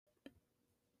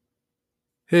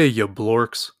Hey, you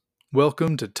blorks.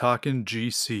 Welcome to Talkin'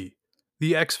 GC,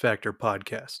 the X Factor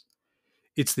podcast.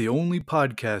 It's the only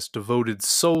podcast devoted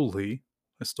solely,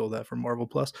 I stole that from Marvel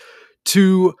Plus,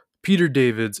 to Peter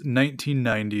David's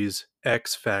 1990s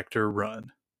X Factor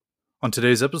run. On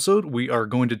today's episode, we are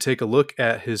going to take a look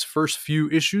at his first few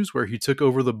issues where he took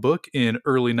over the book in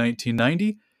early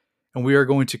 1990, and we are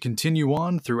going to continue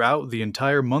on throughout the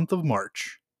entire month of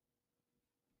March.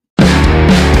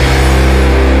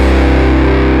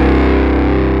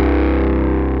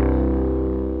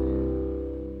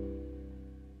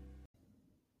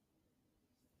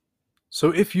 So,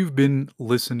 if you've been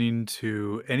listening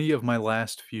to any of my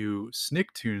last few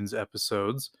Snicktoons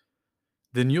episodes,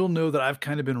 then you'll know that I've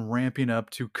kind of been ramping up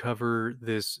to cover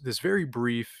this very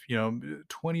brief,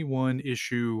 21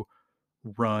 issue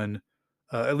run.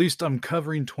 At least I'm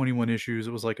covering 21 issues.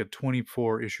 It was like a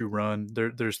 24 issue run.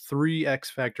 There's three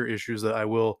X Factor issues that I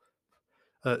will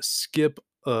skip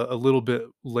a little bit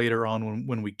later on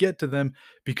when we get to them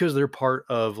because they're part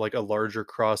of like a larger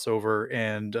crossover,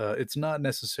 and it's not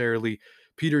necessarily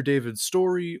Peter David's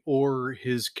story or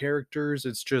his characters.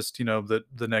 It's just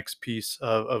the next piece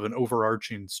of an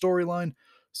overarching storyline.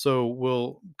 So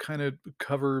we'll kind of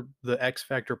cover the X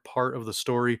Factor part of the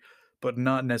story, but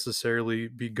not necessarily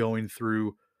be going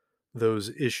through those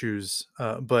issues.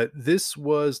 But this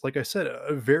was, like I said,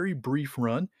 a very brief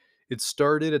run. It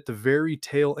started at the very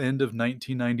tail end of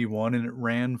 1991 and it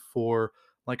ran for,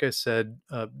 like I said,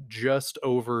 just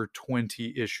over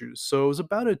 20 issues. So it was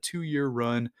about a 2 year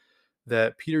run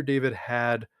that Peter David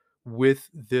had with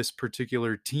this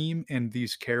particular team and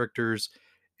these characters.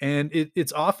 And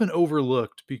it's often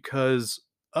overlooked because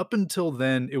up until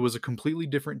then, it was a completely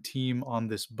different team on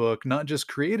this book, not just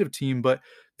creative team, but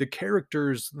the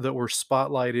characters that were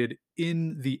spotlighted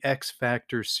in the X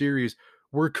Factor series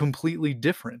were completely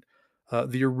different.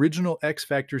 The original X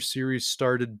Factor series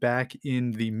started back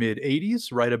in the mid 80s,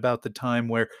 right about the time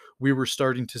where we were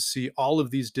starting to see all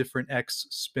of these different X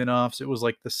spin offs. It was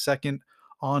like the second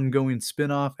ongoing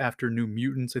spin-off after New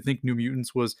Mutants. I think New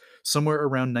Mutants was somewhere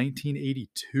around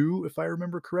 1982, if I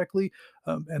remember correctly.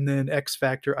 And then X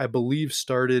Factor, I believe,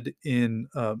 started in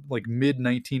like mid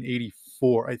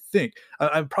 1984. I think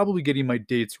I'm probably getting my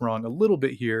dates wrong a little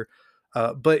bit here.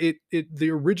 But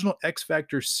the original X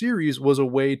Factor series was a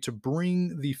way to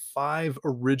bring the five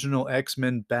original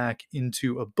X-Men back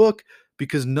into a book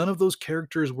because none of those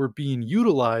characters were being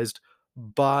utilized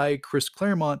by Chris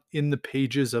Claremont in the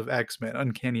pages of X-Men,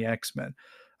 Uncanny X-Men.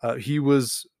 He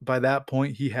was, by that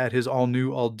point, he had his all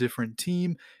new, all different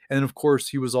team. And of course,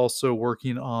 he was also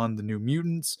working on the New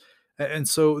Mutants. And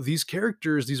so these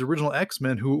characters, these original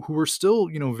X-Men, who were still,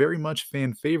 very much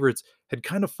fan favorites, had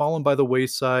kind of fallen by the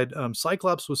wayside.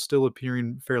 Cyclops was still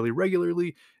appearing fairly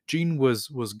regularly. Jean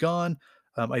was gone.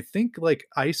 I think like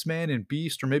Iceman and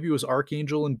Beast, or maybe it was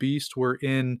Archangel and Beast, were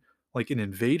in like an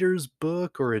Invaders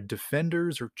book or a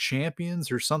Defenders or Champions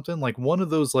or something, like one of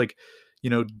those like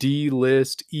D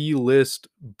list, E list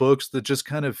books that just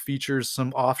kind of features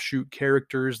some offshoot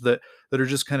characters that are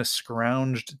just kind of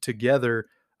scrounged together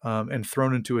and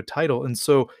thrown into a title. And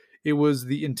so it was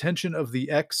the intention of the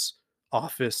X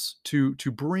office to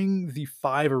bring the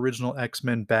five original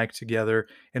X-Men back together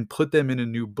and put them in a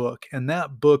new book, and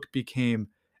that book became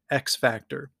X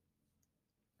Factor.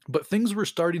 But things were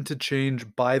starting to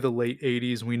change by the late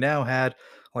 80s. We now had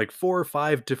like four or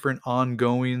five different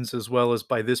ongoings, as well as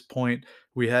by this point,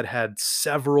 we had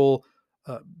several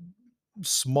uh,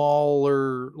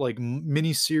 smaller, like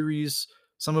mini series.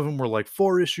 Some of them were like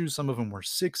 4 issues, some of them were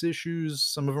 6 issues,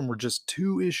 some of them were just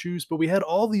 2 issues. But we had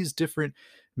all these different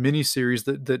mini series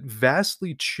that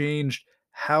vastly changed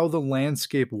how the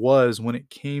landscape was when it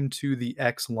came to the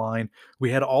X line.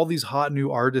 We had all these hot new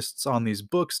artists on these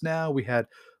books now. We had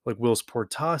like Whilce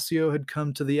Portacio had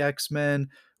come to the X-Men.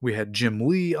 We had Jim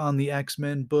Lee on the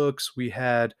X-Men books. We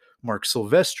had Marc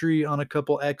Silvestri on a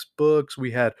couple X books.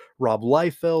 We had Rob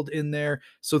Liefeld in there.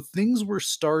 So things were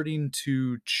starting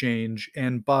to change.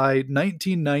 And by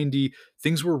 1990,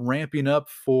 things were ramping up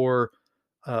for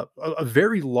a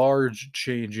very large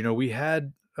change.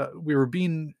 We were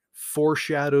being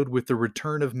foreshadowed with the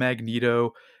return of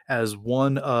Magneto as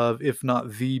one of, if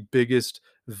not the biggest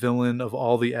villain of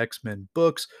all the X-Men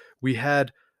books. We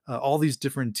had all these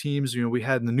different teams. We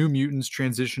had the New Mutants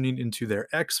transitioning into their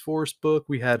X-Force book.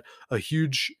 We had a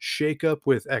huge shakeup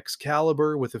with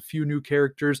Excalibur, with a few new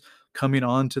characters coming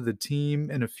onto the team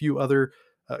and a few other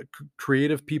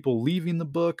creative people leaving the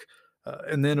book.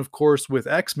 And then, of course, with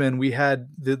X-Men, we had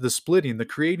the splitting, the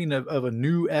creating of a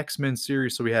new X-Men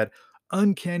series. So we had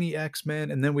Uncanny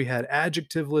X-Men, and then we had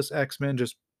Adjectiveless X-Men,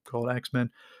 just called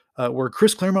X-Men. where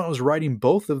Chris Claremont was writing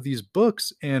both of these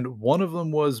books, and one of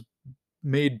them was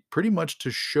made pretty much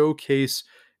to showcase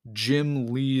Jim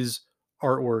Lee's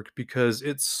artwork because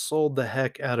it sold the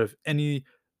heck out of any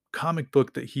comic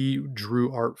book that he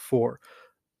drew art for.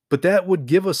 But that would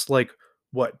give us like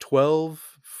what,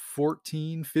 12,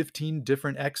 14, 15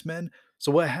 different X-Men.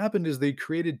 So what happened is they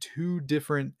created two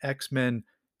different X-Men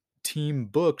team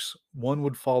books. One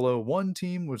would follow one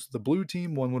team, was the blue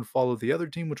team, one would follow the other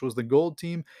team, which was the gold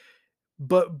team.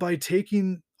 But by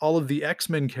taking all of the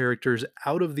X-Men characters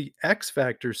out of the X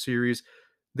Factor series,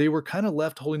 they were kinda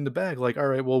left holding the bag, like,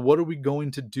 "Alright, well, what are we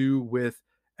going to do with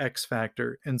X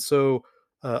Factor?" And so,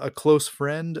 a close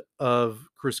friend of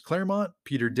Chris Claremont,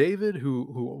 Peter David, who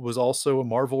was also a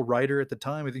Marvel writer at the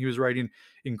time, I think he was writing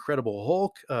Incredible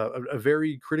Hulk, a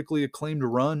very critically acclaimed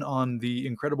run on the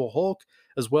Incredible Hulk,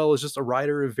 as well as just a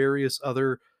writer of various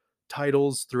other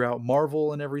titles throughout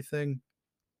Marvel and everything.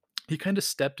 He kind of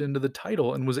stepped into the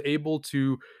title and was able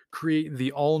to create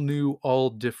the all new,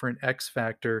 all different X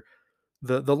Factor.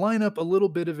 The lineup, a little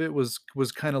bit of it was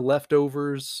kind of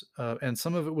leftovers, and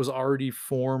some of it was already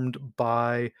formed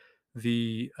by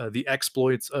the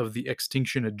exploits of the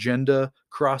Extinction Agenda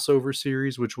crossover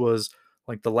series, which was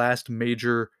like the last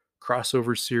major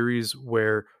crossover series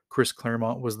where Chris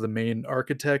Claremont was the main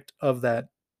architect of that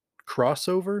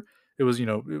crossover. It was,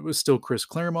 it was still Chris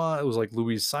Claremont. It was like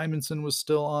Louise Simonson was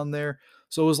still on there.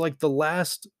 So it was like the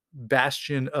last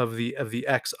bastion of the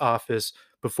X office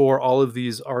before all of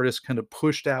these artists kind of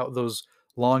pushed out those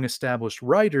long established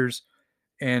writers,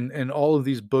 and all of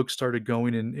these books started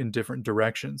going in different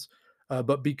directions.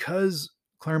 But because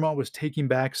Claremont was taking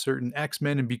back certain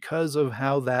X-Men, and because of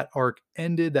how that arc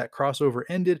ended, that crossover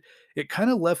ended, it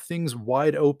kind of left things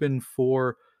wide open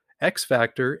for X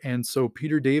Factor. And so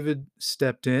Peter David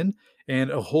stepped in,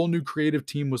 and a whole new creative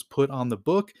team was put on the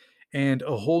book, and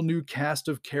a whole new cast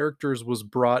of characters was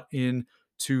brought in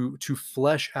to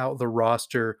flesh out the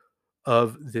roster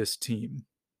of this team.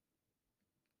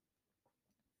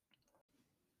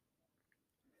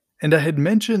 And I had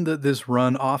mentioned that this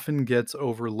run often gets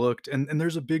overlooked, and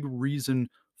there's a big reason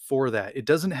for that. It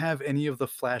doesn't have any of the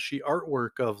flashy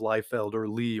artwork of Liefeld or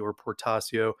Lee or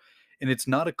Portasio, and it's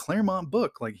not a Claremont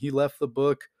book. Like, he left the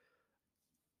book,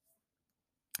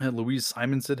 and Louise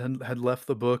Simonson had left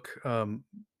the book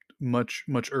much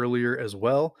earlier as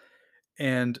well.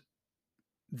 And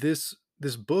this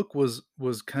book was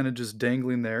kind of just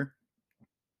dangling there.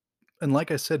 And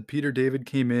like I said, Peter David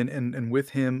came in, and with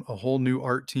him a whole new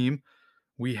art team.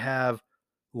 We have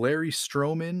Larry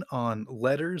Stroman on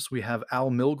letters. We have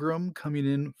Al Milgrom coming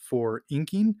in for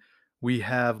inking. We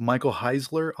have Michael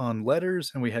Heisler on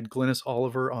letters, and we had Glynis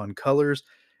Oliver on colors.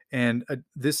 And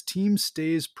this team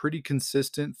stays pretty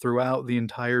consistent throughout the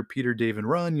entire Peter David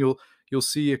run. You'll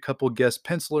see a couple guest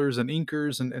pencilers and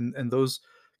inkers and those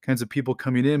kinds of people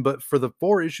coming in. But for the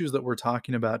four issues that we're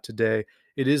talking about today,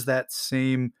 it is that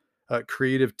same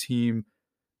creative team: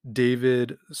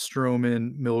 David,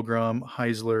 Stroman, Milgrom,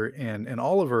 Heisler, and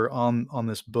Oliver on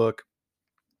this book.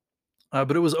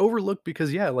 But it was overlooked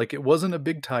because, yeah, like, it wasn't a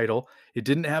big title. It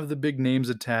didn't have the big names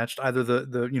attached, either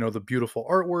the beautiful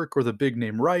artwork or the big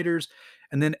name writers.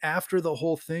 And then after the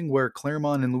whole thing where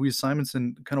Claremont and Louise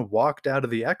Simonson kind of walked out of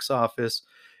the X office,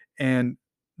 and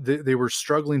they were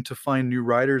struggling to find new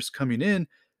writers coming in,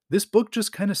 this book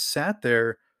just kind of sat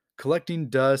there collecting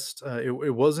dust.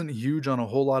 It wasn't huge on a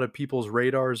whole lot of people's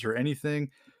radars or anything.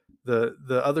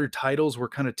 The other titles were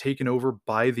kind of taken over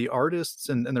by the artists,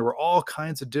 and there were all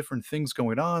kinds of different things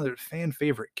going on. There were fan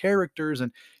favorite characters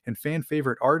and fan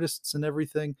favorite artists and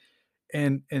everything.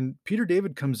 And Peter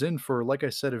David comes in for, like I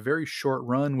said, a very short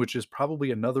run, which is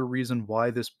probably another reason why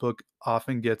this book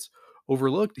often gets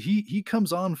overlooked. He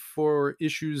comes on for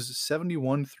issues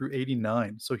 71 through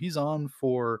 89. So he's on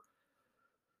for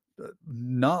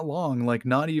not long, like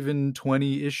not even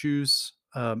 20 issues.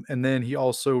 And then he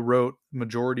also wrote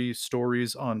majority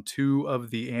stories on two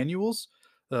of the annuals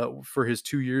for his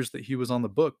 2 years that he was on the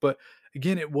book. But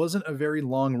again, it wasn't a very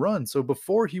long run. So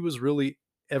before he was really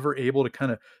ever able to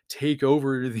kind of take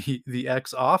over the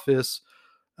X office,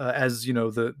 as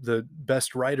the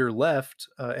best writer left,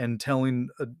 and telling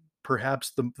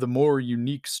perhaps the more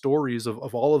unique stories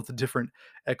of all of the different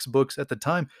X books at the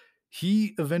time,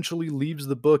 he eventually leaves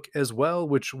the book as well,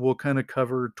 which we'll kind of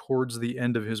cover towards the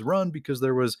end of his run, because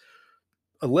there was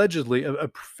allegedly a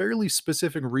fairly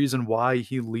specific reason why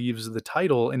he leaves the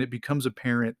title, and it becomes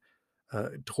apparent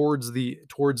towards the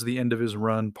end of his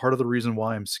run. Part of the reason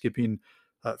why I'm skipping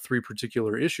three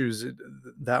particular issues,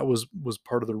 that was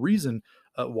part of the reason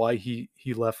why he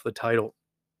left the title.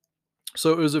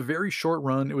 So it was a very short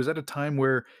run. It was at a time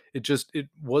where it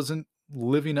wasn't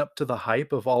living up to the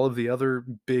hype of all of the other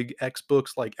big X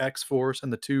books like X Force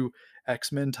and the two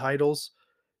X Men titles.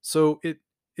 So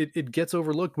it gets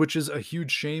overlooked, which is a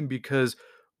huge shame because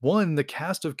one, the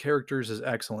cast of characters is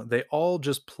excellent. They all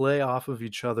just play off of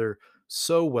each other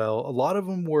so well. A lot of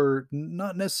them were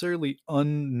not necessarily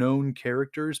unknown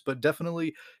characters, but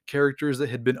definitely characters that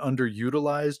had been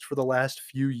underutilized for the last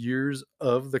few years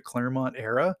of the Claremont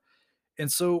era.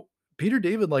 And so Peter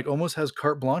David like almost has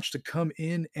carte blanche to come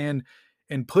in and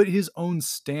put his own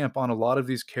stamp on a lot of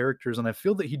these characters, and I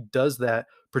feel that he does that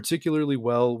particularly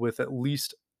well with at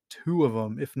least two of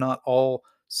them, if not all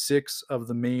six of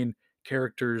the main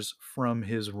characters from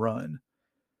his run.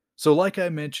 So, like I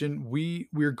mentioned,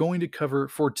 we're going to cover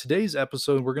for today's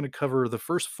episode. We're going to cover the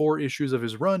first four issues of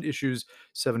his run, issues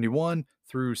 71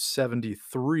 through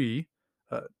 73.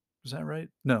 Uh, is that right?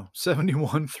 No,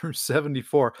 71 through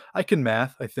 74. I can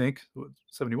math, I think.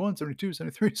 71, 72,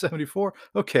 73, 74.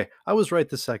 Okay, I was right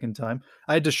the second time.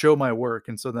 I had to show my work,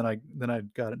 and so then I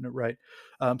got it right.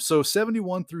 So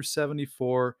 71 through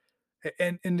 74,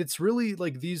 and it's really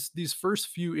like these first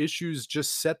few issues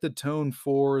just set the tone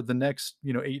for the next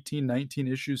 18, 19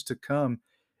 issues to come.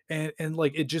 And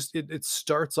like it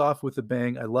starts off with a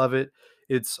bang. I love it.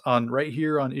 It's on right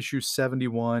here on issue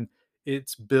 71.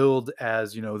 It's billed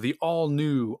as the all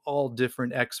new, all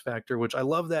different X Factor, which I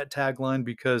love that tagline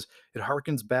because it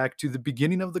harkens back to the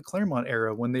beginning of the Claremont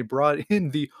era when they brought in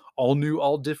the all new,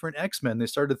 all different X-Men. They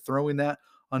started throwing that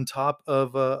on top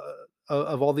of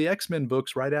all the X-Men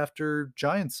books right after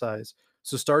Giant Size.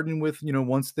 So starting with,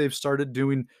 once they've started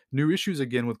doing new issues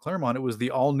again with Claremont, it was the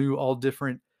all new, all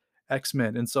different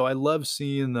X-Men. And so I love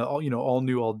seeing the all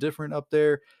new, all different up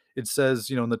there. It says,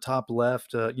 in the top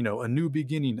left, a new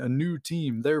beginning, a new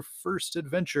team, their first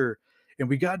adventure. And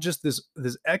we got just this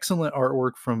excellent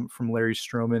artwork from Larry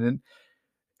Stroman.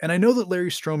 And I know that Larry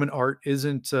Stroman art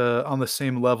isn't on the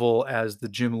same level as the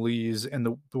Jim Lees and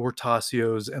the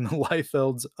Wartasios and the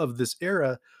Liefelds of this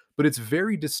era, but it's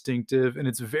very distinctive and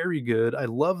it's very good. I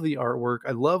love the artwork.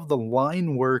 I love the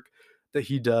line work that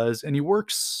he does, and he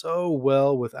works so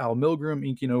well with Al Milgrom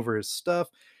inking over his stuff.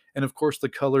 And of course, the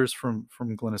colors from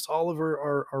Glynis Oliver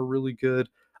are really good.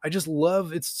 I just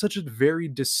love it's such a very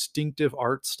distinctive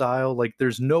art style. Like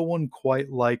there's no one quite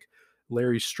like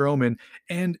Larry Stroman.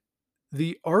 And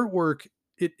the artwork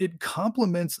it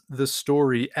complements the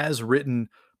story as written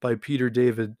by Peter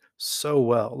David so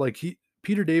well. Like he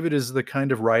Peter David is the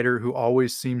kind of writer who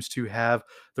always seems to have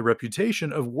the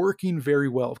reputation of working very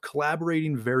well, of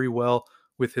collaborating very well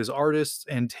with his artists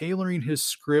and tailoring his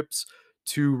scripts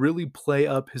to really play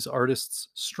up his artists'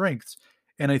 strengths.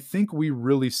 And I think we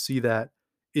really see that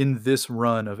in this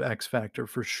run of X Factor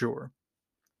for sure.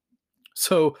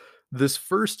 So this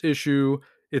first issue,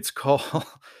 it's called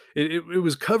it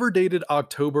was cover dated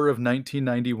October of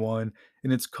 1991,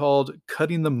 and it's called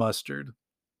Cutting the Mustard.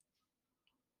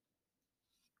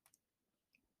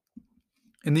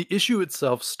 And the issue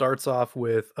itself starts off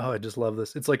with, oh, I just love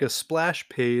this. It's like a splash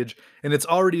page, and it's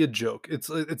already a joke. It's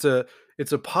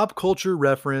a pop culture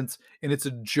reference, and it's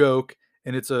a joke,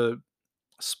 and it's a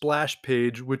splash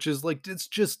page, which is like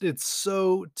it's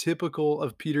so typical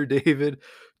of Peter David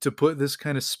to put this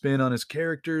kind of spin on his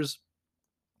characters.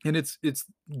 And it's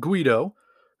Guido,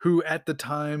 who at the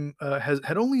time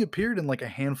had only appeared in like a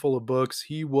handful of books.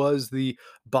 He was the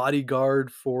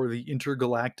bodyguard for the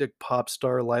intergalactic pop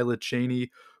star Lila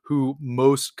Cheney, who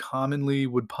most commonly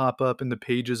would pop up in the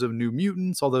pages of New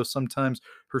Mutants, although sometimes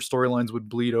her storylines would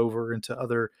bleed over into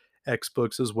other X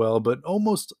books as well. But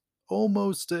almost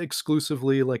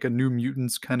exclusively like a New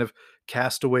Mutants kind of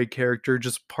castaway character,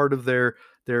 just part of their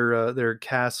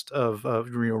cast of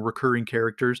recurring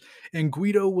characters. And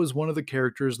Guido was one of the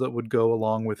characters that would go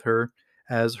along with her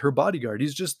as her bodyguard.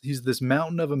 He's this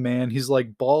mountain of a man. He's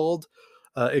like bald,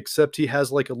 except he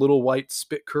has like a little white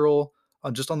spit curl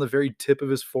on just on the very tip of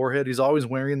his forehead. He's always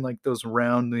wearing like those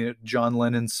round John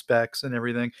Lennon specs and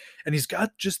everything. And he's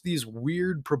got just these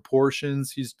weird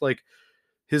proportions. He's like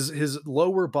his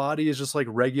lower body is just like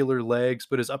regular legs,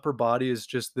 but his upper body is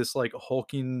just this like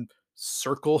hulking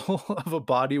circle of a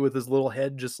body with his little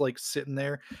head just like sitting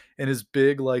there and his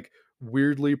big like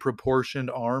weirdly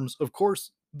proportioned arms. Of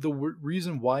course, the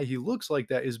reason why he looks like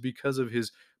that is because of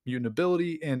his mutant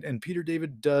ability, and Peter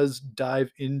David does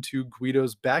dive into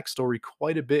Guido's backstory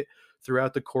quite a bit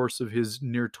throughout the course of his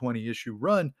near 20 issue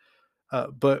run.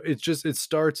 But it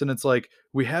starts and it's like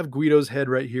we have Guido's head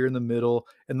right here in the middle,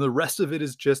 and the rest of it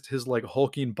is just his like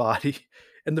hulking body.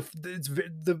 And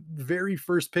the very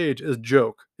first page is a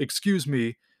joke. Excuse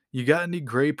me, you got any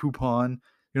Grey Poupon?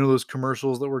 Those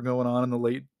commercials that were going on in the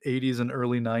late '80s and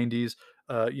early '90s.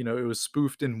 It was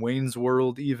spoofed in Wayne's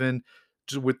World even.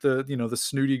 with the, the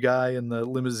snooty guy in the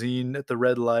limousine at the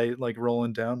red light, like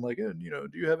rolling down, like, do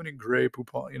you have any gray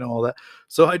poupon, all that.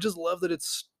 So I just love that it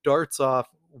starts off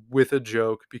with a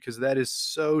joke because that is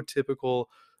so typical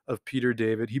of Peter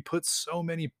David. He puts so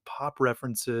many pop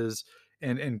references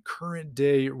and current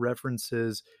day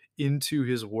references into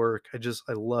his work.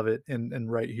 I love it.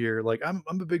 And right here, like I'm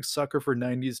a big sucker for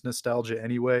 90s nostalgia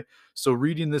anyway. So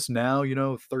reading this now,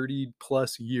 30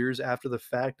 plus years after the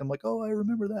fact, I'm like, oh, I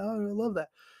remember that. Oh, I love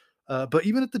that. But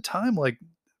even at the time, like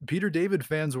Peter David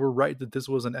fans were right that this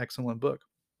was an excellent book.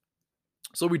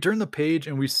 So we turn the page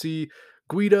and we see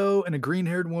Guido and a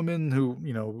green-haired woman who,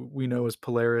 we know as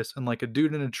Polaris, and like a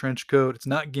dude in a trench coat. It's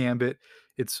not Gambit,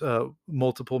 it's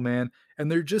multiple man,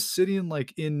 and they're just sitting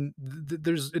like in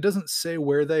there's it doesn't say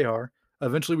where they are.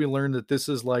 Eventually we learn that this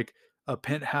is like a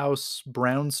penthouse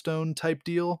brownstone type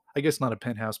deal. I guess not a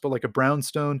penthouse, but like a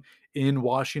brownstone in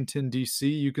Washington D.C.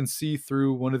 You can see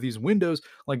through one of these windows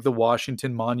like the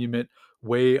Washington Monument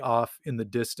way off in the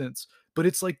distance, but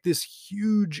it's like this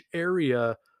huge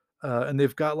area, and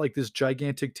they've got like this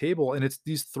gigantic table, and it's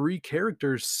these three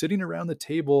characters sitting around the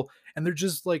table, and they're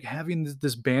just like having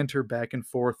this banter back and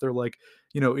forth. They're like,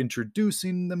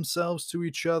 introducing themselves to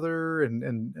each other,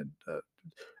 and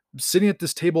sitting at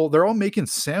this table. They're all making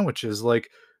sandwiches. Like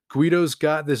Guido's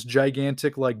got this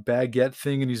gigantic like baguette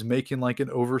thing, and he's making like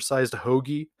an oversized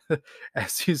hoagie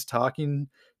as he's talking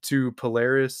to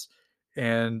Polaris.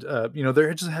 And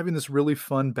they're just having this really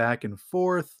fun back and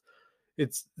forth.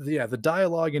 It's yeah, the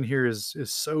dialogue in here is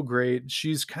so great.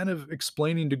 She's kind of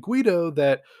explaining to Guido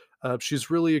that she's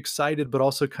really excited but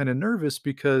also kind of nervous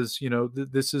because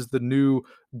this is the new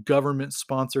government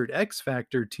sponsored X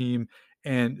Factor team,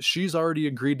 and she's already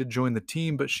agreed to join the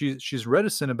team, but she's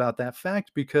reticent about that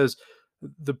fact because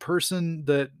the person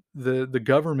that the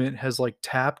government has like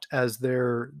tapped as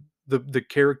the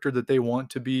character that they want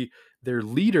to be their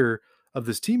leader of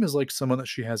this team is like someone that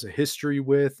she has a history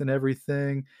with and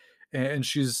everything. And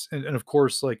and of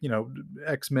course, like,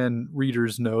 X-Men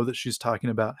readers know that she's talking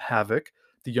about Havoc,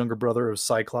 the younger brother of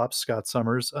Cyclops, Scott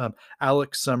Summers.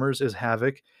 Alex Summers is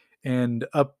Havoc, and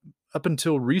up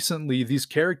until recently, these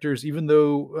characters, even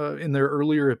though in their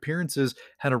earlier appearances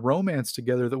had a romance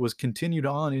together that was continued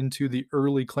on into the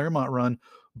early Claremont run,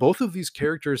 both of these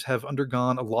characters have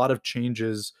undergone a lot of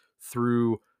changes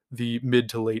through the mid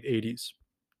to late 80s,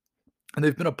 and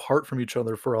they've been apart from each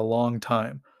other for a long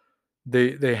time.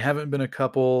 They haven't been a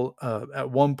couple.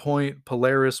 At one point,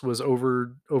 Polaris was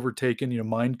overtaken,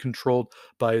 mind controlled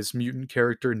by his mutant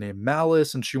character named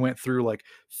Malice, and she went through like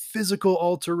physical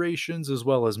alterations as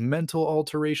well as mental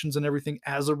alterations and everything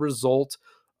as a result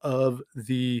of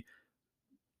the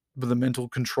mental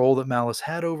control that Malice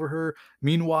had over her.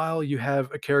 Meanwhile, you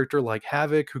have a character like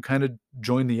Havoc who kind of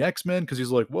joined the X-Men because he's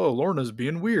like, whoa, Lorna's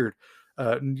being weird,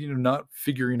 not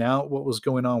figuring out what was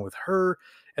going on with her.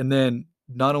 And then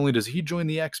not only does he join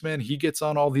the X-Men, he gets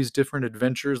on all these different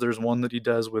adventures. There's one that he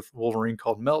does with Wolverine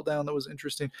called Meltdown that was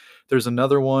interesting. There's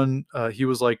another one, he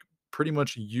was like pretty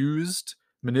much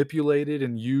manipulated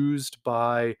and used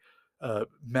by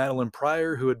Madeline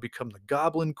Pryor, who had become the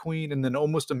Goblin Queen. And then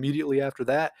almost immediately after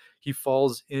that, he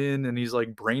falls in and he's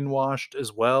like brainwashed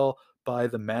as well by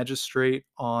the magistrate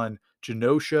on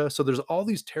Genosha. So there's all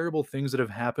these terrible things that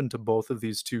have happened to both of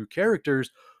these two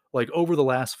characters, like over the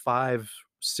last 5,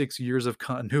 6 years of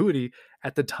continuity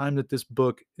at the time that this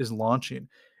book is launching.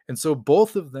 And so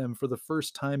both of them, for the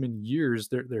first time in years,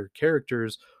 their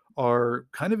characters are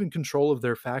kind of in control of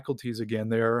their faculties again.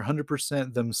 They are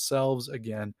 100% themselves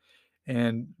again.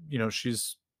 And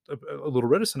she's a little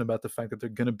reticent about the fact that they're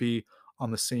going to be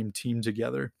on the same team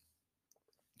together.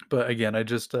 But again, I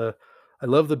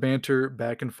love the banter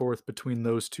back and forth between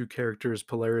those two characters,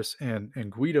 Polaris and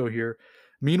Guido here.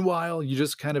 Meanwhile, you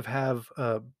just kind of have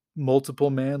multiple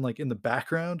man like in the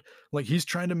background, like he's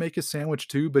trying to make a sandwich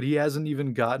too, but he hasn't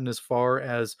even gotten as far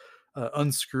as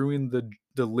unscrewing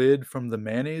the lid from the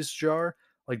mayonnaise jar.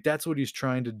 Like that's what he's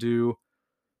trying to do.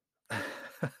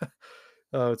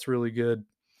 Oh, it's really good.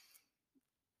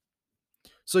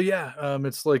 So yeah,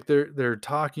 it's like they're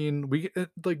talking. We get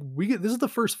this is the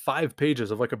first 5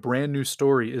 pages of like a brand new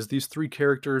story. Is these three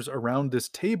characters around this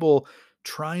table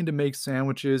trying to make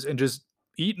sandwiches and just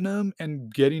eating them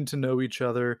and getting to know each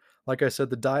other. Like I said,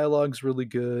 the dialogue's really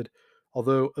good.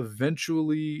 Although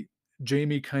eventually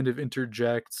Jamie kind of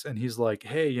interjects and he's like,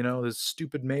 "Hey, this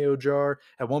stupid mayo jar."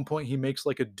 At one point, he makes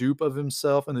like a dupe of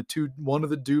himself, and one of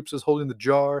the dupes is holding the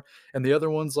jar, and the other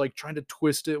one's like trying to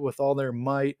twist it with all their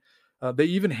might. They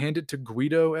even hand it to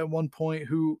Guido at one point,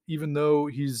 who, even though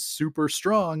he's super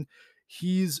strong,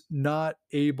 he's not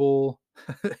able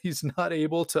he's not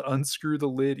able to unscrew the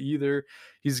lid either.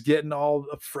 He's getting all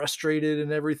frustrated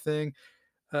and everything.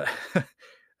 Uh,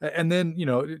 and then,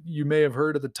 you may have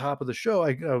heard at the top of the show,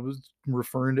 I was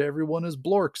referring to everyone as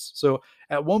Blorks. So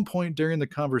at one point during the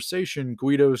conversation,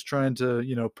 Guido's trying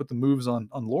to, put the moves on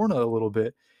Lorna a little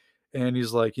bit. And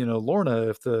he's like, Lorna,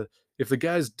 if the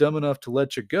guy's dumb enough to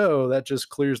let you go, that just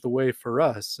clears the way for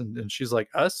us. And she's like,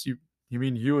 us? You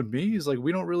mean you and me? He's like,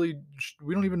 we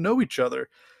don't even know each other.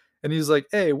 And he's like,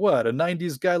 "Hey, what? A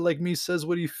 '90s guy like me says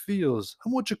what he feels.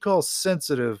 I'm what you call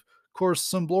sensitive. Of course,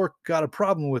 some blork got a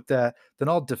problem with that, then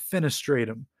I'll defenestrate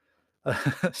him."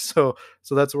 So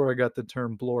so that's where I got the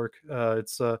term blork.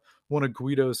 It's one of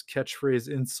Guido's catchphrase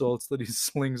insults that he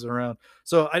slings around.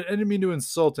 So I didn't mean to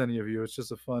insult any of you. It's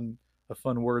just a fun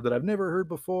word that I've never heard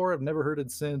before. I've never heard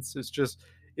it since. It's just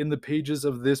in the pages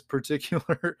of this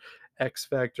particular X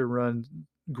Factor run,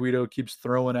 Guido keeps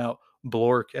throwing out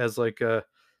blork as like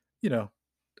you know,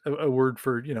 a word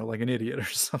for, like an idiot or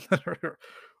something,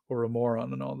 or a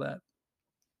moron and all that.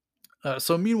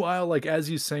 So meanwhile, like as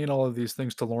he's saying all of these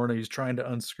things to Lorna, he's trying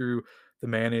to unscrew the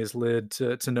mayonnaise lid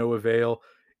to no avail.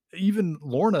 Even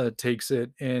Lorna takes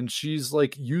it and she's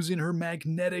like using her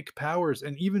magnetic powers,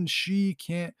 and even she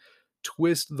can't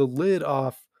twist the lid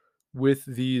off with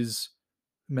these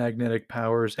magnetic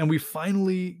powers. And we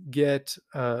finally get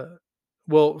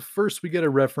well, first we get a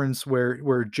reference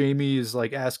where Jamie is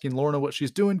like asking Lorna what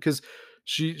she's doing, because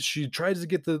she tries to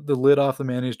get the lid off the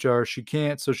mayonnaise jar. She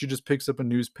can't, so she just picks up a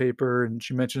newspaper and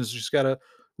she mentions she's got to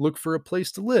look for a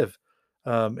place to live.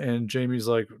 And Jamie's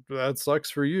like, "That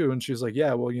sucks for you." And she's like,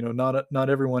 "Yeah, well, not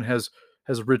everyone has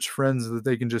rich friends that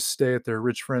they can just stay at their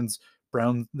rich friends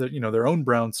their own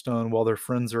brownstone while their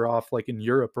friends are off like in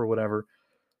Europe or whatever."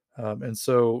 And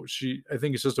so I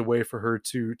think it's just a way for her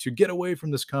to get away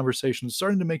from this conversation. It's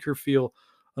starting to make her feel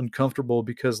uncomfortable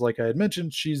because, like I had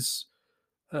mentioned, she's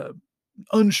uh,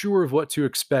 unsure of what to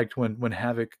expect when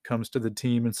Havoc comes to the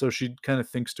team, and so she kind of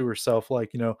thinks to herself,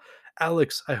 like,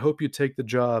 Alex, I hope you take the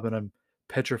job, and I'm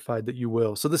petrified that you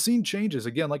will. So the scene changes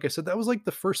again. Like I said, that was like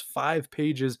the first 5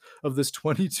 pages of this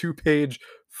 22-page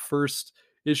first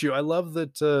issue. I love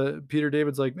that Peter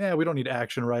David's like, man, we don't need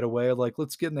action right away. Like,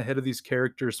 let's get in the head of these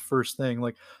characters first thing.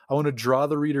 Like, I want to draw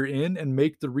the reader in and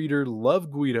make the reader love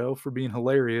Guido for being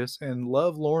hilarious and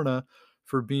love Lorna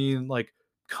for being like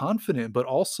confident, but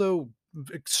also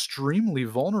extremely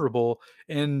vulnerable,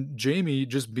 and Jamie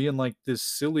just being like this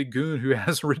silly goon who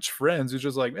has rich friends who's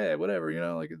just like, "Hey, whatever,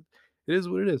 like it is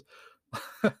what it is."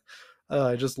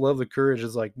 I just love the courage.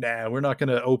 It's like, nah, we're not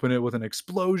gonna open it with an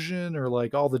explosion or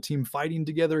like all the team fighting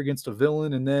together against a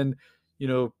villain and then, you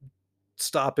know,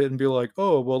 stop it and be like,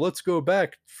 "Oh, well, let's go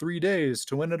back 3 days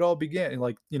to when it all began." And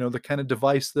like, the kind of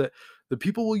device that the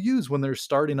people will use when they're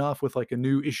starting off with like a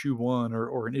new issue 1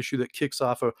 or an issue that kicks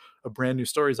off a brand new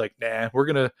story. Is like, "Nah, we're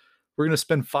gonna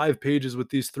spend 5 pages with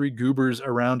these 3 goobers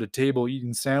around a table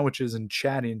eating sandwiches and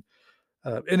chatting."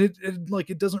 And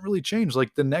it doesn't really change.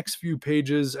 Like the next few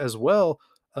pages as well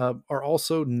are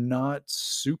also not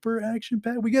super action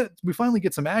packed. We finally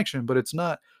get some action, but it's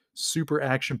not super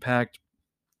action packed.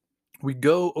 We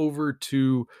go over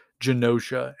to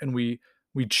Genosha and we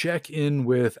check in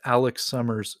with Alex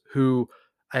Summers, who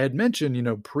I had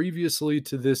mentioned, previously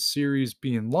to this series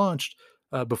being launched,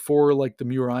 before like the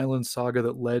Muir Island saga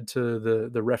that led to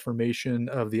the reformation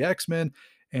of the X-Men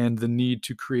and the need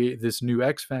to create this new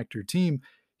X Factor team.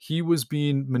 He was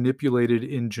being manipulated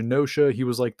in Genosha. He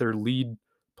was like their lead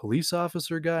police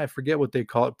officer guy. I forget what they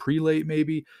call it, prelate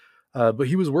maybe. But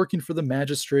he was working for the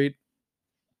magistrate,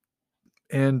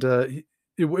 and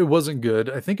it wasn't good.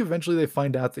 I think eventually they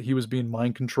find out that he was being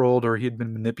mind controlled or he had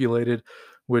been manipulated,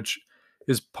 which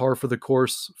is par for the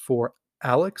course for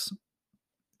Alex.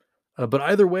 But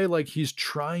either way, like he's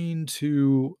trying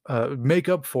to make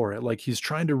up for it. Like he's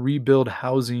trying to rebuild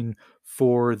housing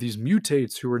for these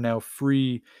mutates who are now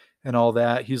free and all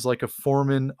that. He's like a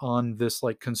foreman on this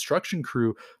like construction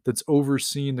crew that's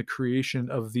overseeing the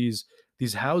creation of these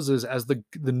houses as the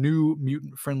new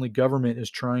mutant friendly government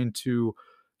is trying to,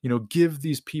 give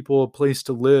these people a place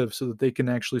to live so that they can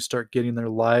actually start getting their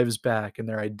lives back and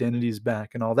their identities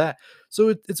back and all that. So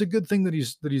it's a good thing that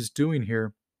he's doing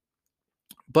here.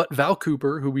 But Val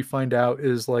Cooper, who we find out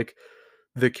is like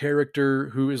the character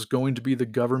who is going to be the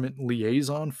government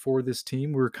liaison for this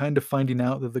team, we're kind of finding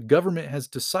out that the government has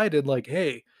decided, like,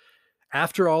 hey,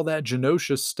 after all that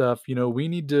Genosha stuff, we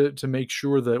need to make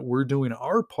sure that we're doing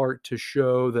our part to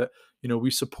show that,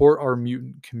 we support our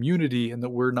mutant community and that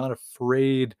we're not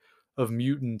afraid of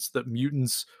mutants, that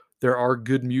mutants, there are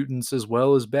good mutants as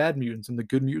well as bad mutants, and the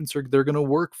good mutants they're going to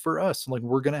work for us. Like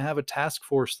we're going to have a task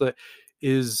force that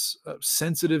is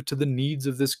sensitive to the needs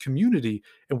of this community,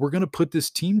 and we're going to put this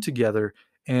team together.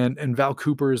 And Val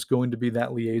Cooper is going to be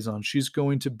that liaison. She's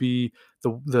going to be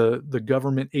the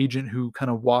government agent who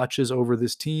kind of watches over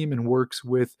this team and works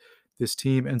with this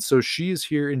team. And so she is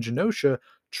here in Genosha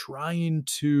trying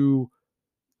to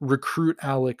recruit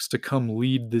Alex to come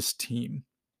lead this team.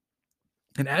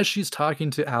 And as she's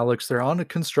talking to Alex, they're on a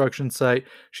construction site.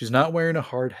 She's not wearing a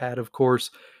hard hat, of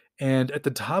course. And at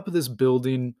the top of this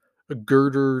building, a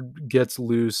girder gets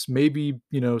loose, maybe,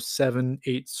 7,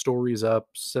 8 stories up,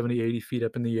 70, 80 feet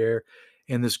up in the air.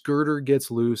 And this girder gets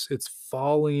loose. It's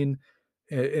falling,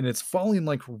 and it's falling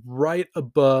like right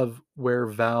above where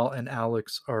Val and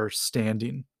Alex are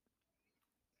standing.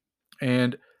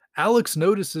 And Alex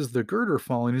notices the girder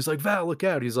falling. He's like, Val, look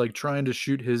out. He's like trying to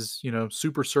shoot his,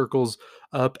 super circles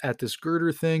up at this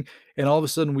girder thing. And all of a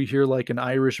sudden we hear like an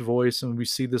Irish voice and we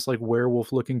see this like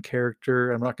werewolf looking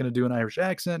character. I'm not going to do an Irish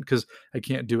accent because I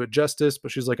can't do it justice, but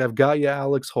she's like, I've got you,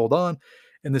 Alex. Hold on.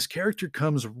 And this character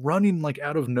comes running like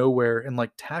out of nowhere and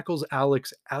like tackles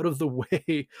Alex out of the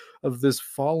way of this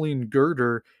falling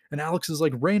girder. And Alex is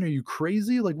like, Rain, are you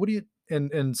crazy? Like, what do you,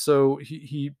 and so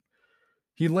he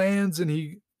lands and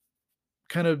he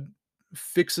kind of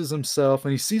fixes himself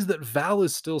and he sees that Val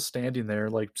is still standing there,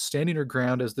 like standing her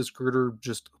ground as this girder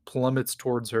just plummets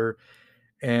towards her.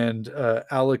 And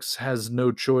Alex has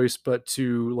no choice but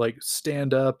to like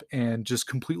stand up and just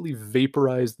completely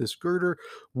vaporize this girder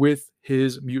with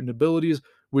his mutant abilities,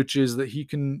 which is that he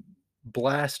can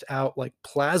blast out like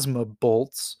plasma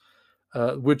bolts,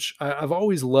 which I've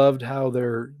always loved how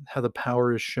the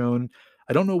power is shown.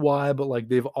 I don't know why, but like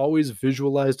they've always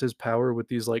visualized his power with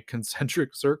these like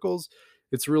concentric circles.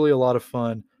 It's really a lot of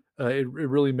fun. It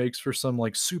really makes for some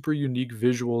like super unique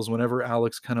visuals whenever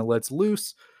Alex kind of lets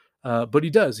loose. But he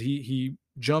does. He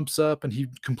jumps up and he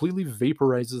completely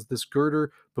vaporizes this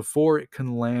girder before it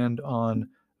can land on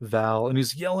Val, and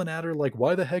he's yelling at her like,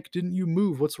 "Why the heck didn't you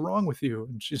move? What's wrong with you?"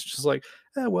 And she's just like,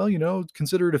 well,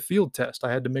 consider it a field test.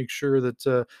 I had to make sure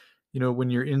that,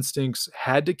 when your instincts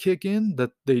had to kick in,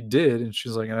 that they did. And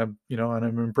she's like, and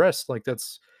I'm impressed. Like,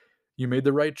 you made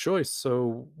the right choice.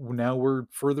 So now we're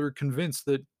further convinced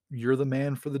that you're the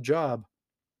man for the job.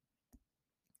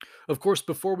 Of course,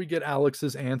 before we get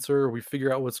Alex's answer, we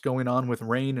figure out what's going on with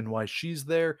Rain and why she's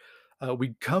there.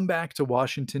 We come back to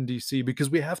Washington, D.C., because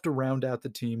we have to round out the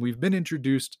team. We've been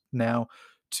introduced now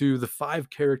to the 5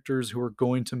 characters who are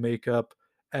going to make up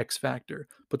X Factor.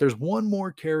 But there's one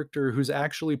more character who's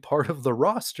actually part of the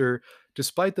roster,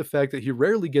 despite the fact that he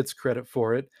rarely gets credit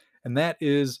for it, and that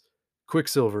is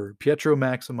Quicksilver, Pietro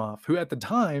Maximoff, who at the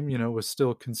time, was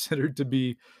still considered to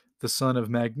be the son of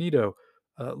Magneto.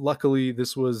 Luckily,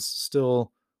 this was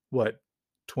still, what,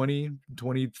 20,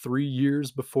 23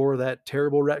 years before that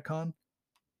terrible retcon?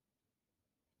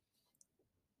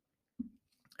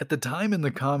 At the time in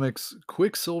the comics,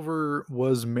 Quicksilver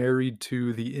was married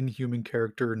to the Inhuman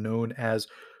character known as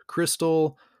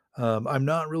Crystal. I'm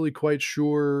not really quite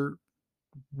sure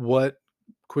what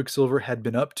Quicksilver had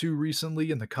been up to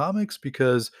recently in the comics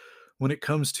because when it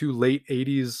comes to late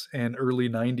 80s and early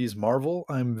 90s Marvel,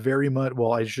 I'm very much,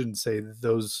 well, I shouldn't say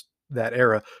that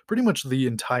era, pretty much the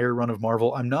entire run of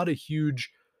Marvel. I'm not a huge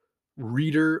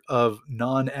reader of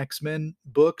non X-Men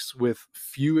books, with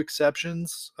few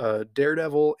exceptions.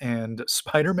 Daredevil and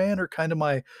Spider-Man are kind of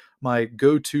my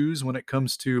go-tos when it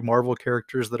comes to Marvel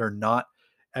characters that are not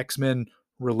X-Men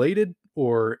related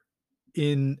or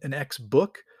in an X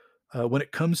book. When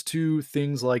it comes to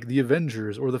things like the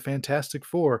Avengers or the Fantastic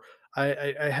Four,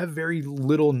 I have very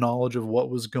little knowledge of what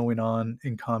was going on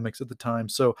in comics at the time.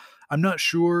 So I'm not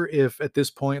sure if at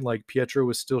this point, like Pietro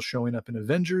was still showing up in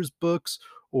Avengers books,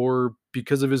 or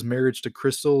because of his marriage to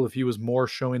Crystal, if he was more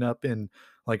showing up in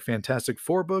like Fantastic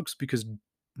Four books, because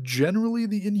generally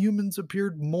the Inhumans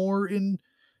appeared more in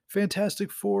Fantastic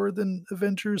Four than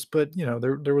Avengers. But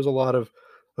there was a lot of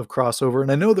crossover. And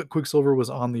I know that Quicksilver was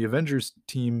on the Avengers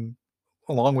team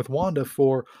along with Wanda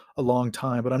for a long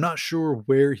time, but I'm not sure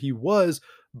where he was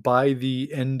by the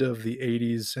end of the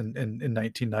 80s and in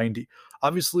 1990.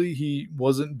 Obviously, he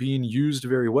wasn't being used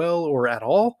very well or at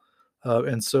all,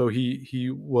 and so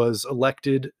he was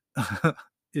elected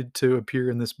to appear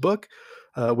in this book,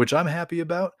 which I'm happy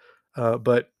about.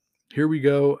 But here we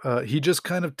go. He just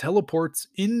kind of teleports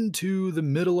into the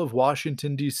middle of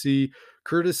Washington, D.C.,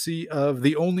 courtesy of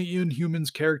the only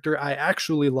Inhumans character I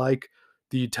actually like,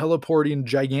 the teleporting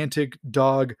gigantic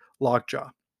dog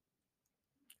Lockjaw.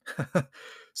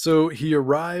 So he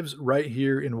arrives right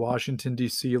here in Washington,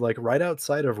 D.C., like right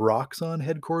outside of Roxxon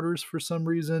headquarters for some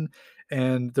reason.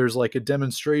 And there's like a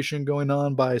demonstration going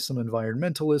on by some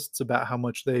environmentalists about how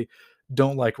much they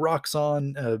don't like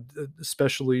Roxxon,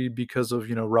 especially because of,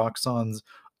 Roxxon's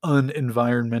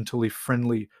unenvironmentally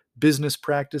friendly business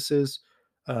practices.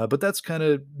 But that's kind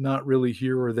of not really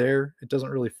here or there. It doesn't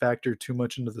really factor too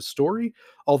much into the story,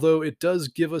 although it does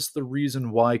give us the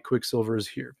reason why Quicksilver is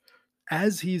here.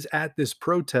 As he's at this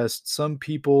protest, some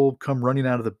people come running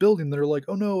out of the building. They're like,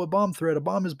 "Oh no, a bomb threat! A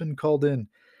bomb has been called in."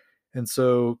 And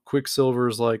so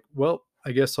Quicksilver's like, well,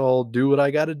 I guess I'll do what I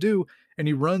got to do. And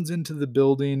he runs into the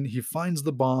building. He finds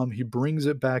the bomb. He brings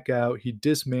it back out. He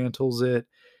dismantles it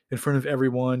in front of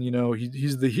everyone.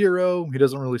 He's the hero. He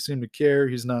doesn't really seem to care.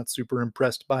 He's not super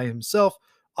impressed by himself,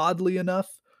 oddly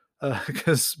enough,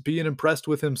 because being impressed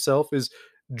with himself is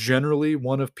generally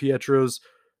one of Pietro's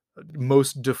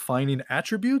most defining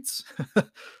attributes,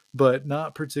 but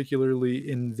not particularly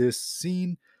in this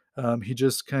scene. He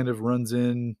just kind of runs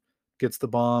in, gets the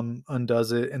bomb,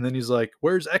 undoes it, and then he's like,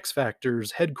 "Where's X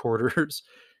Factor's headquarters?"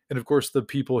 And of course, the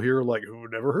people here are like, "Who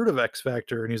never heard of X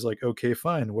Factor?" And he's like, "Okay,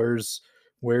 fine. Where's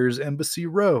Embassy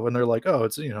Row?" And they're like, "Oh,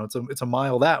 it's a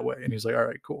mile that way." And he's like, "All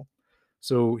right, cool."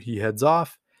 So he heads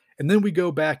off, and then we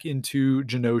go back into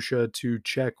Genosha to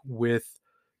check with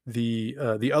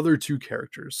the other two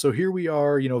characters. So here we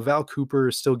are, Val Cooper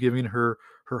is still giving her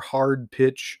hard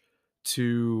pitch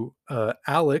to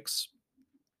Alex.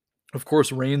 Of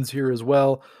course, Rain's here as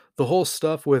well. The whole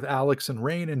stuff with Alex and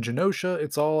Rain and Genosha,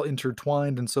 it's all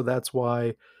intertwined, and so that's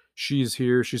why she's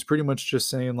here. She's pretty much just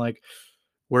saying like,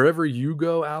 wherever you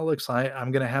go, Alex,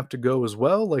 I'm gonna have to go as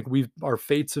well. Like our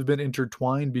fates have been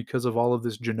intertwined because of all of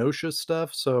this Genosha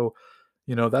stuff. So,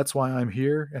 that's why I'm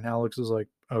here. And Alex is like,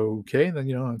 okay, then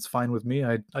it's fine with me.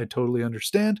 I totally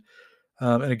understand.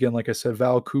 And again, like I said,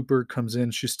 Val Cooper comes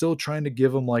in. She's still trying to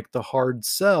give him like the hard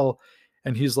sell.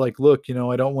 And he's like, look,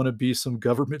 I don't want to be some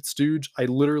government stooge. I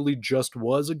literally just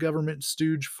was a government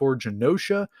stooge for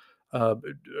Genosha uh,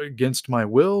 against my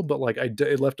will, but like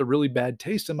it left a really bad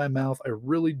taste in my mouth. I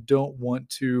really don't want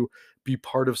to be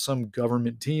part of some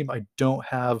government team. I don't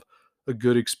have a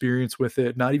good experience with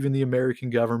it, not even the American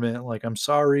government. Like, I'm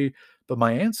sorry, but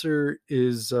my answer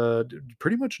is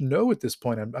pretty much no at this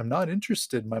point. I'm not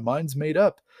interested. My mind's made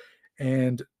up.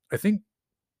 And I think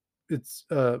it's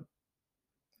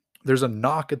there's a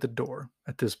knock at the door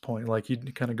at this point. Like, he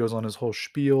kind of goes on his whole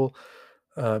spiel,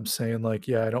 saying like,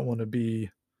 yeah, I don't want to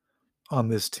be on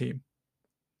this team.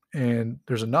 And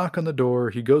there's a knock on the door.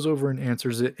 He goes over and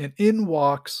answers it. And in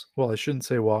walks, well, I shouldn't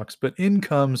say walks, but in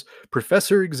comes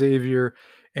Professor Xavier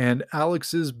and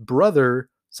Alex's brother,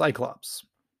 Cyclops.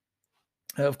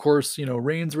 Of course,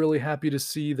 Rain's really happy to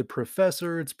see the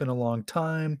professor. It's been a long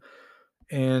time.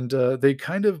 And they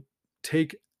kind of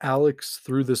take Alex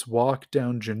through this walk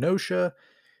down Genosha.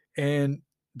 And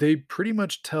they pretty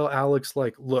much tell Alex,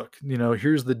 like, look,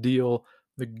 here's the deal.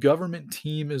 The government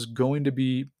team is going to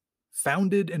be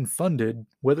founded and funded,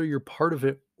 whether you're part of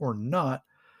it or not,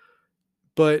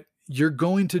 but you're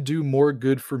going to do more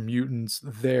good for mutants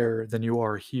there than you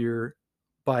are here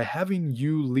by having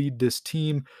you lead this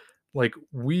team. Like,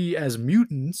 we as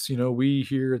mutants, we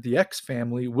here at the X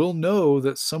family will know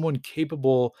that someone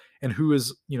capable and who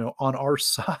is, on our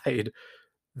side,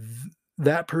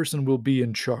 that person will be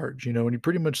in charge, and he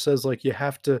pretty much says like, you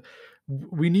have to,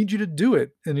 we need you to do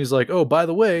it. And he's like, oh, by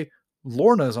the way,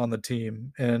 Lorna's on the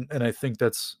team. And I think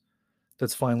that's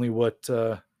finally what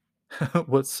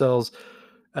what sells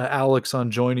Alex on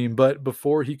joining. But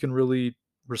before he can really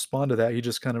respond to that, he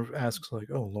just kind of asks like,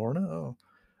 "Oh, Lorna."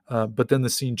 Oh, but then the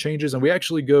scene changes, and we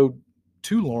actually go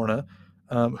to Lorna,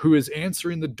 who is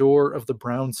answering the door of the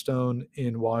brownstone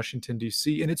in Washington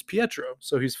D.C., and it's Pietro.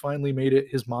 So he's finally made it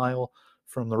his mile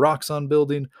from the Roxxon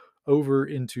building over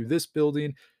into this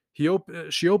building. She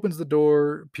opens the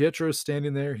door. Pietro's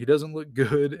standing there. He doesn't look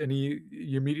good, and he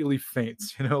immediately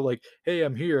faints. Like, "Hey,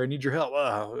 I'm here. I need your help."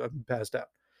 Oh, I'm passed out.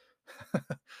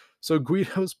 So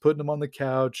Guido's putting him on the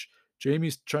couch.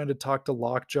 Jamie's trying to talk to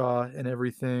Lockjaw and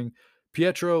everything.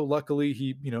 Pietro, luckily,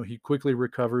 he quickly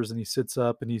recovers and he sits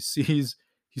up and he sees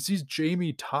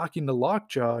Jamie talking to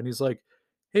Lockjaw, and he's like,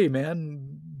 "Hey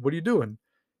man, what are you doing?"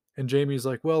 And Jamie's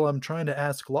like, "Well, I'm trying to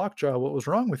ask Lockjaw what was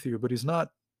wrong with you, but he's not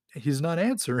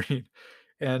answering."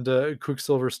 And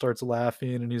Quicksilver starts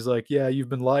laughing, and he's like, "Yeah, you've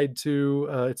been lied to.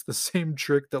 It's the same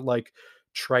trick that like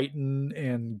Triton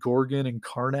and Gorgon and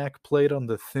Karnak played on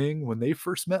the Thing when they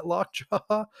first met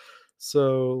Lockjaw."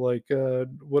 So like,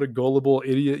 what a gullible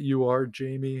idiot you are,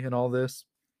 Jamie, and all this.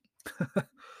 Yeah,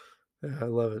 I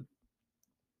love it.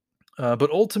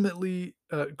 But ultimately,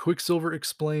 Quicksilver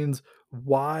explains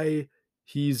why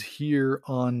he's here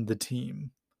on the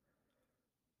team.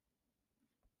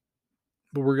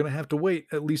 But we're gonna have to wait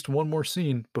at least one more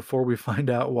scene before we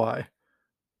find out why.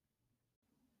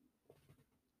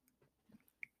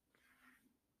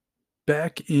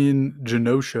 Back in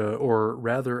Genosha, or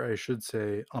rather, I should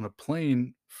say, on a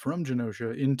plane from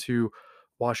Genosha into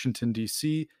Washington,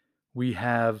 D.C., we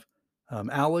have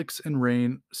Alex and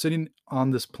Rain sitting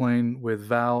on this plane with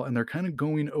Val, and they're kind of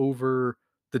going over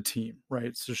the team,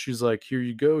 right? So she's like, here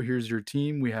you go, here's your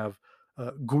team. We have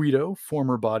Guido,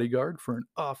 former bodyguard for an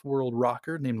off world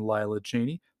rocker named Lila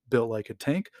Cheney, built like a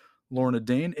tank. Lorna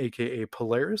Dane, aka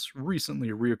Polaris,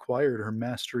 recently reacquired her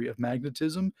mastery of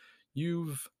magnetism.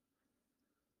 You've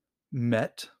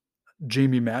met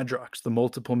Jamie Madrox, the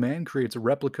multiple man, creates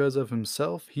replicas of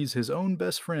himself. He's his own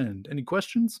best friend. Any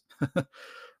questions?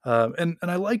 And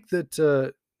I like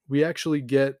that we actually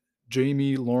get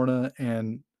Jamie, Lorna,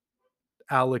 and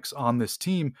Alex on this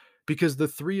team because the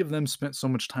three of them spent so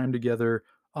much time together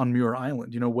on Muir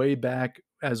Island. You know, way back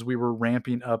as we were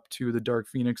ramping up to the Dark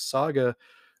Phoenix saga,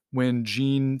 when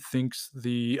Jean thinks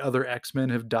the other X-Men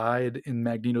have died in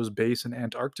Magneto's base in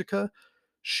Antarctica,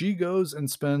 she goes and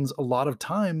spends a lot of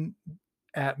time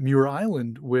at Muir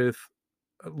Island with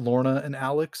Lorna and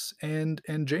Alex and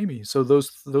Jamie. So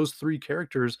those three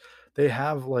characters, they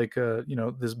have like a, you know,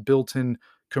 this built-in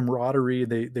camaraderie.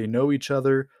 They know each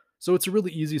other. So it's a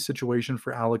really easy situation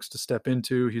for Alex to step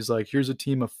into. He's like, here's a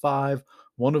team of five.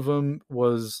 One of them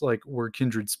was like, we're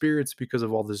kindred spirits because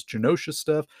of all this Genosha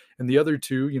stuff, and the other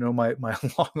two, you know, my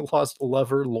long lost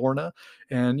lover Lorna,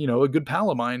 and you know, a good pal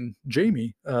of mine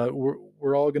Jamie.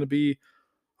 We're all going to be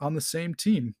on the same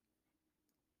team.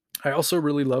 I also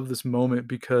really love this moment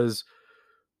because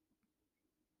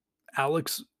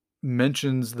Alex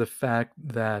mentions the fact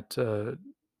that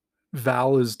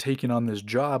Val is taking on this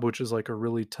job, which is like a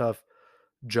really tough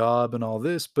job and all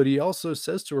this. But he also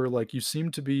says to her, like, you seem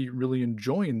to be really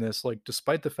enjoying this, like,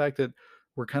 despite the fact that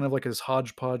we're kind of like this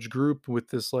hodgepodge group with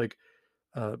this, like,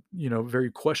 you know,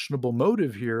 very questionable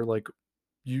motive here. Like,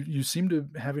 you seem to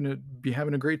be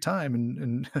having a great time,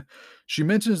 and she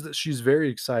mentions that she's very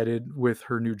excited with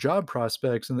her new job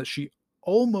prospects and that she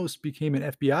almost became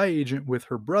an FBI agent with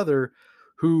her brother,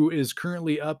 who is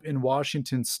currently up in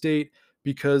Washington State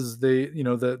because they, you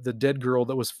know, the dead girl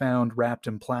that was found wrapped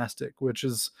in plastic, which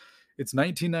is, it's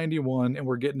 1991 and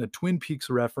we're getting a Twin Peaks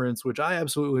reference, which I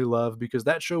absolutely love because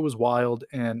that show was wild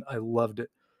and I loved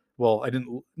it. Well, I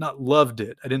didn't, not loved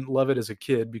it. I didn't love it as a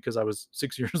kid because I was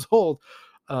 6 years old,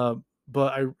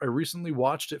 but I recently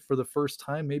watched it for the first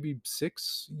time, maybe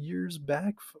 6 years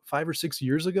back, 5 or 6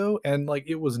 years ago, and like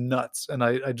it was nuts. And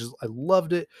I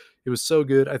loved it. It was so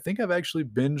good. I think I've actually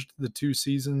binged the two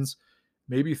seasons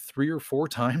maybe 3 or 4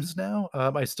 times now.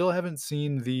 I still haven't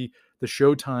seen the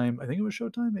Showtime. I think it was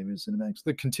Showtime, maybe it was Cinemax.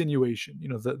 The continuation, you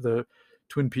know, the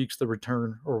Twin Peaks, The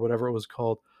Return, or whatever it was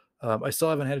called. I still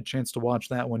haven't had a chance to watch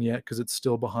that one yet because it's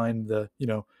still behind the, you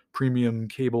know, premium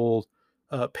cable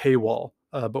paywall.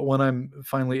 But when I'm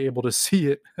finally able to see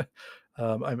it,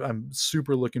 I'm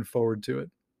super looking forward to it.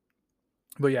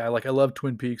 But yeah, like I love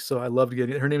Twin Peaks, so I loved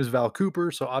getting it. Her name is Val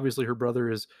Cooper, so obviously her brother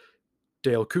is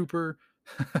Dale Cooper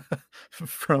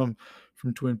from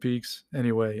Twin Peaks.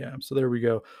 Anyway, yeah. So there we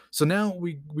go. So now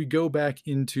we go back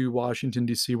into Washington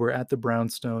D.C. We're at the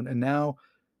Brownstone, and now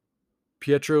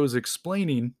Pietro is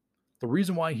explaining the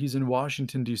reason why he's in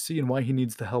Washington D.C. and why he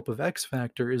needs the help of X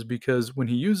Factor is because when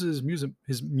he uses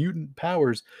his mutant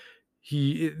powers,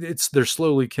 it's they're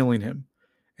slowly killing him.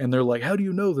 And they're like, "How do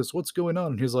you know this? What's going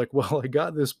on?" And he's like, "Well, I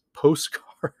got this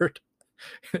postcard."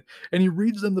 And he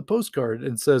reads them the postcard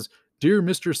and says, "Dear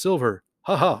Mr. Silver,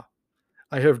 haha,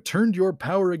 I have turned your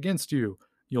power against you.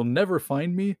 You'll never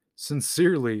find me.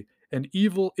 Sincerely, an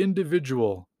evil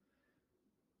individual."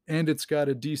 And it's got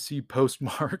a DC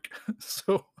postmark.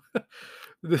 So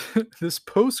this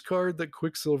postcard that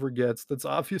Quicksilver gets, that's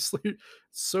obviously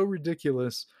so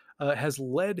ridiculous, has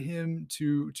led him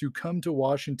to come to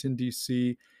Washington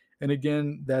D.C. And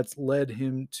again, that's led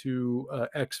him to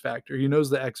X Factor. He knows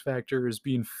the X Factor is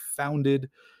being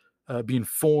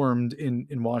formed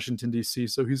in Washington D.C.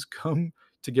 So he's come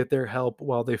to get their help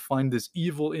while they find this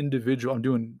evil individual. I'm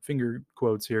doing finger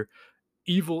quotes here,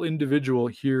 evil individual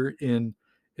here in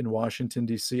Washington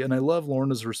D.C. And I love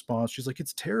Lorna's response. She's like,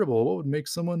 "It's terrible. What would make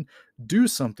someone do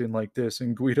something like this?"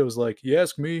 And Guido's like, "You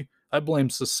ask me, I blame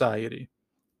society."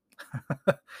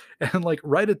 And like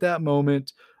right at that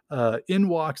moment, in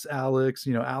walks Alex.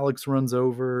 You know, Alex runs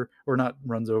over, or not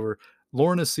runs over.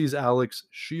 Lorna sees Alex.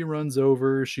 She runs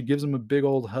over. She gives him a big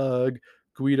old hug.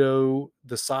 Guido,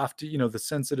 the softy, you know, the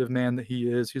sensitive man that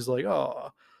he is, he's like,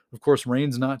 "Oh." Of course,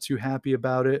 Rain's not too happy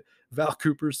about it. Val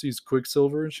Cooper sees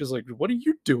Quicksilver, and she's like, "What are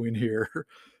you doing here?"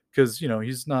 Because you know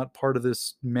he's not part of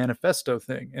this manifesto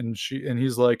thing. And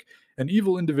he's like, "An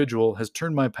evil individual has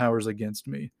turned my powers against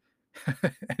me."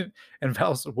 And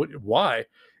Val said, "What? Why?"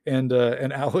 And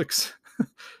Alex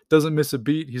Doesn't miss a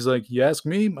beat. He's like, "You ask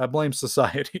me, I blame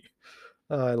society."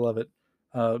 I love it.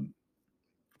 Um,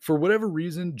 for whatever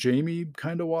reason, Jamie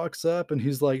kind of walks up and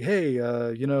he's like, "Hey,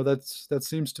 that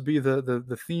seems to be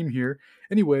the theme here.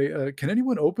 Anyway, can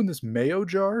anyone open this mayo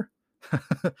jar?"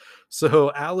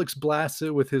 So Alex blasts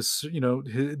it with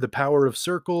the power of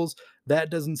circles. That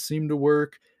doesn't seem to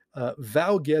work.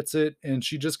 Val gets it and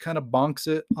she just kind of bonks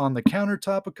it on the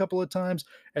countertop a couple of times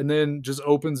and then just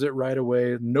opens it right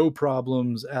away. No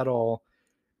problems at all.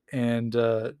 And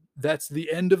that's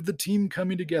the end of the team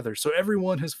coming together. So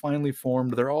everyone has finally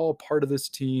formed. They're all part of this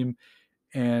team.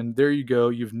 And there you go.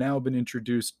 You've now been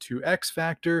introduced to X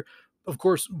Factor. Of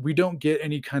course, we don't get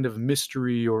any kind of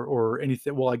mystery or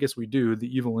anything. Well, I guess we do,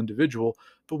 the evil individual,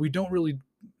 but we don't really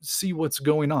see what's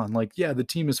going on. Like, yeah, the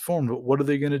team is formed, but what are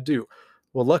they going to do?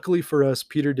 Well, luckily for us,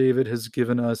 Peter David has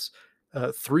given us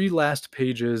three last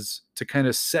pages to kind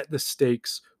of set the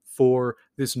stakes for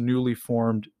this newly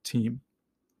formed team.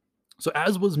 So,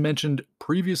 as was mentioned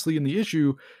previously in the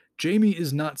issue, Jamie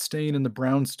is not staying in the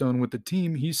brownstone with the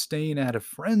team. He's staying at a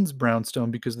friend's brownstone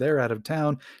because they're out of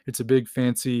town. It's a big,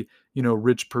 fancy,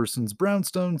 rich person's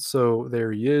brownstone. So,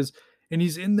 there he is. And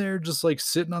he's in there just like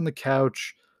sitting on the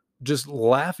couch, just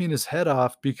laughing his head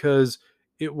off because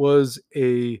it was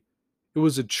a it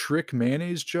was a trick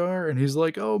mayonnaise jar and he's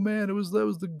like, "Oh man, that was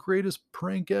the greatest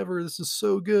prank ever. This is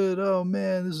so good. Oh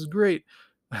man, this is great."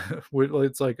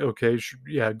 It's like, okay,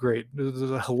 yeah, great. This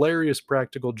is a hilarious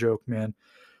practical joke, man.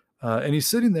 And he's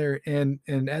sitting there, and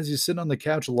as he's sitting on the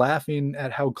couch laughing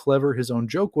at how clever his own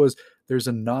joke was, there's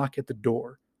a knock at the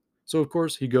door. So of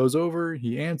course he goes over,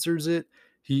 he answers it,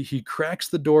 he cracks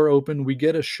the door open. We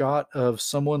get a shot of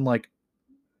someone like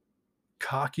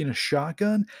cocking a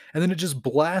shotgun, and then it just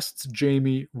blasts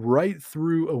Jamie right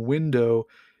through a window.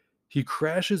 He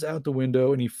crashes out the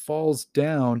window and he falls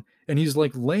down, and he's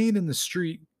like laying in the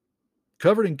street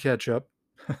covered in ketchup.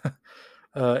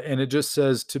 And it just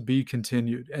says to be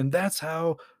continued. And that's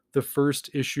how the first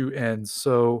issue ends.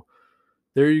 So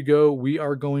there you go. We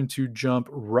are going to jump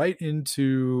right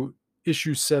into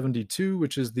issue 72,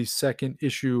 which is the second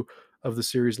issue of the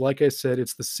series. Like I said,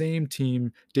 it's the same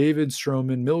team: David,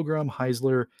 Stroman, Milgram,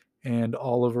 Heisler, and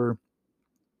Oliver.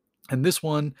 And this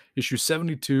one, issue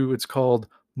 72, it's called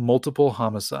Multiple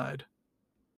Homicide.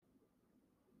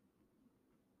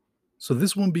 So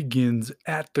this one begins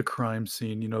at the crime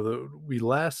scene. We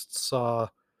last saw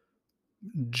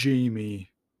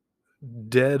Jamie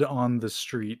dead on the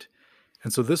street.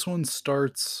 And so this one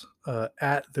starts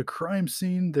at the crime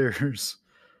scene. There's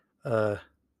uh,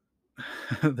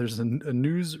 there's a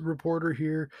news reporter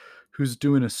here who's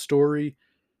doing a story,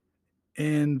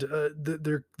 and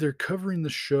they're covering the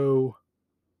show,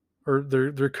 or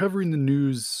they're covering the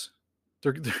news.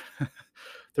 They're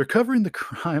they're covering the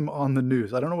crime on the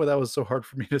news. I don't know why that was so hard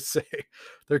for me to say.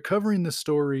 They're covering the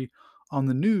story on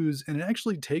the news, and it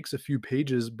actually takes a few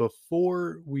pages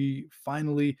before we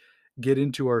finally get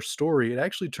into our story. It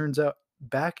actually turns out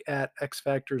back at X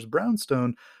Factor's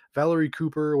brownstone, Valerie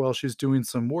Cooper, while she's doing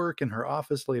some work in her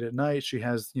office late at night, she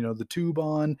has, the tube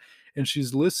on and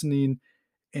she's listening,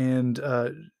 and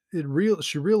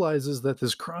she realizes that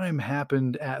this crime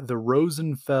happened at the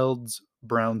Rosenfelds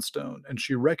brownstone, and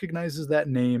she recognizes that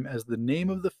name as the name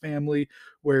of the family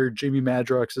where Jamie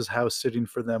Madrox is house sitting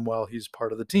for them while he's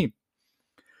part of the team.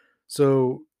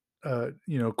 So,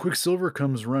 Quicksilver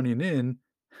comes running in,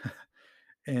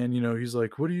 and he's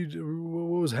like, "What do you do?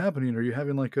 What was happening? Are you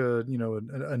having like a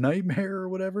nightmare or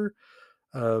whatever?"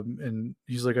 And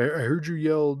he's like, I heard you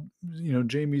yell,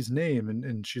 Jamie's name.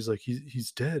 And she's like,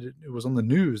 he's dead. It was on the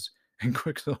news." And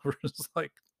Quicksilver is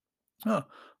like, "Oh,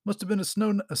 must have been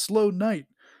a slow night."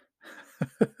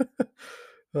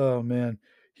 Oh man.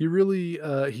 He really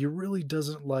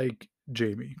doesn't like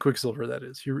Jamie. Quicksilver, that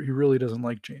is. He really doesn't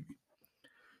like Jamie.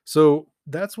 So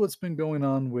that's what's been going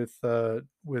on with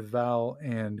Val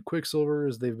and Quicksilver,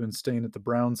 as they've been staying at the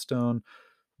brownstone.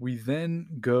 We then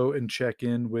go and check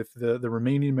in with the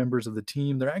remaining members of the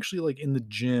team. They're actually like in the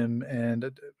gym, and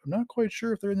I'm not quite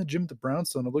sure if they're in the gym at the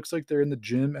brownstone. It looks like they're in the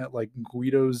gym at like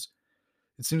Guido's.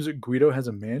 It seems that Guido has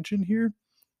a mansion here,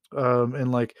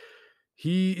 and like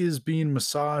he is being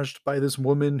massaged by this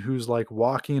woman who's like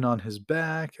walking on his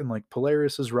back, and like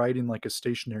Polaris is riding like a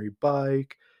stationary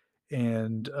bike,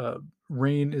 and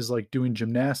Rain is like doing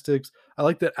gymnastics. I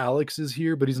like that Alex is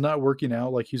here, but he's not working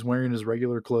out. Like he's wearing his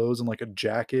regular clothes and like a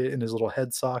jacket and his little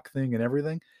head sock thing and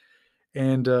everything.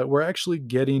 And we're actually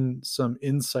getting some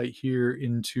insight here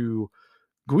into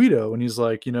Guido. And he's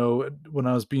like, when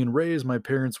I was being raised, my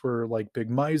parents were like big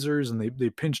misers, and they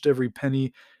pinched every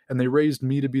penny, and they raised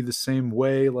me to be the same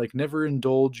way. Like, never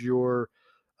indulge your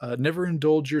Never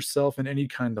indulge yourself in any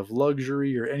kind of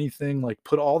luxury or anything. Like,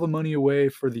 put all the money away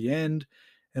for the end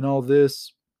and all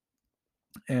this.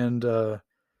 And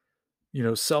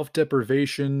self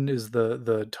deprivation is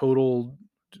the total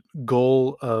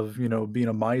goal of being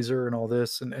a miser and all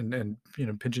this, and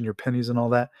pinching your pennies and all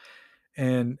that.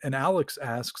 And Alex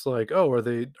asks like, "Oh, are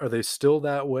they still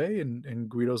that way?" And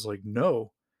Guido's like,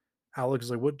 "No." Alex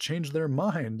is like, "What changed their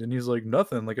mind?" And he's like,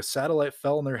 "Nothing. Like a satellite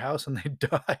fell in their house and they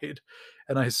died.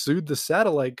 And I sued the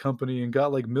satellite company and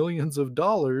got like millions of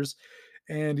dollars."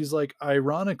 And he's like,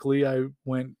 "Ironically, I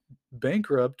went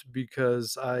bankrupt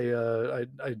because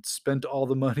I'd spent all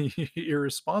the money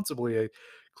irresponsibly. I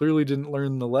clearly didn't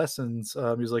learn the lessons."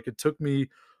 He's like, "It took me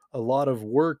a lot of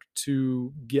work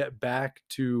to get back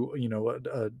to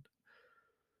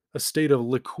a state of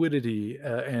liquidity,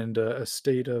 and a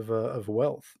state of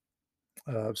wealth."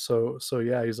 So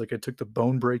yeah, he's like, "I took the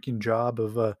bone breaking job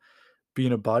of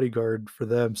being a bodyguard for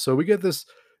them." So we get this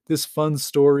fun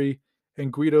story,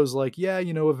 and Guido's like, "Yeah,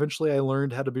 eventually I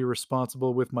learned how to be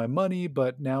responsible with my money,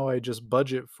 but now I just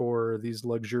budget for these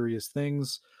luxurious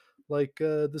things, like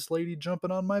this lady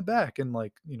jumping on my back." And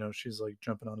like, she's like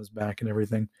jumping on his back and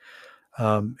everything.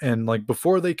 And like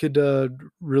before they could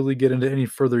really get into any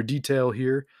further detail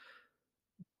here,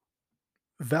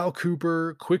 Val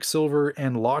Cooper, Quicksilver,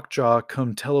 and Lockjaw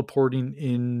come teleporting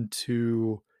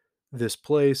into this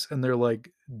place, and they're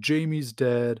like, "Jamie's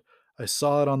dead. I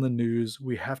saw it on the news.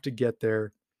 We have to get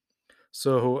there."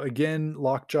 So again,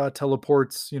 Lockjaw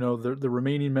teleports, the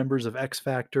remaining members of X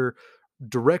Factor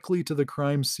directly to the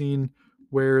crime scene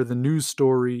where the news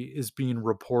story is being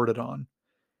reported on.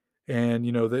 And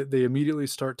they immediately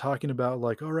start talking about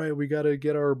like, "All right, we got to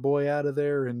get our boy out of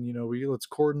there, and we let's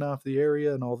cordon off the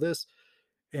area and all this."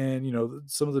 And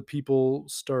some of the people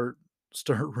start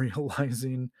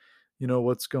realizing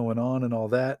what's going on and all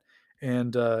that.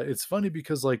 And it's funny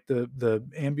because like the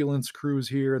ambulance crews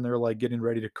here, and they're like getting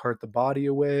ready to cart the body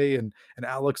away, and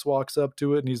Alex walks up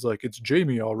to it and he's like, "It's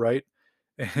Jamie, all right."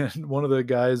 And one of the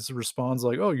guys responds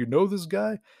like, "Oh, you know this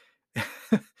guy?"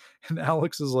 And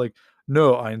Alex is like,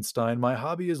 "No, Einstein, my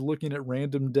hobby is looking at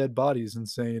random dead bodies and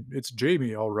saying, 'It's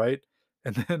Jamie, all right.'"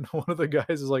 And then one of the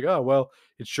guys is like, "Oh, well,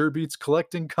 it sure beats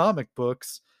collecting comic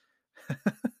books."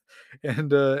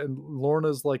 And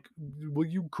Lorna's like, "Will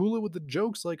you cool it with the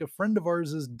jokes? Like, a friend of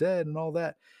ours is dead and all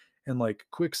that." And like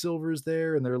Quicksilver's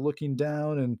there, and they're looking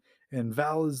down, and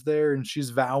Val is there, and she's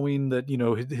vowing that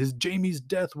his Jamie's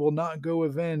death will not go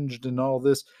avenged and all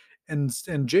this. And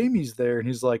Jamie's there, and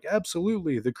he's like,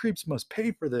 "Absolutely, the creeps must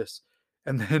pay for this."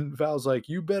 And then Val's like,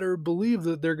 "You better believe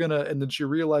that they're gonna." And then she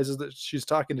realizes that she's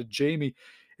talking to Jamie,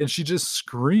 and she just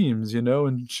screams,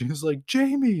 and she's like,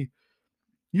 "Jamie,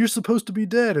 you're supposed to be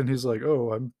dead." And he's like,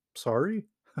 "Oh, I'm sorry."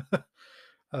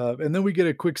 And then we get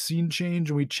a quick scene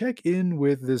change, and we check in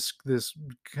with this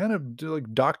kind of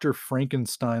like Dr.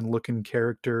 Frankenstein looking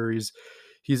character.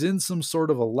 He's in some sort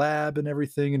of a lab and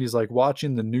everything, and he's like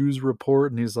watching the news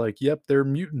report, and he's like, "Yep, they're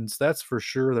mutants, that's for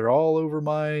sure. They're all over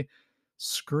my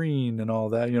screen and all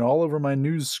that, all over my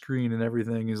news screen and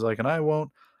everything." He's like, "And I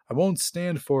won't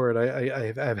stand for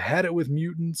it. I've had it with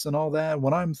mutants and all that.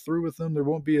 When I'm through with them, there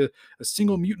won't be a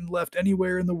single mutant left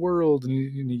anywhere in the world." And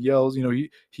he yells,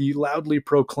 he loudly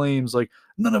proclaims, like,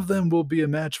 "None of them will be a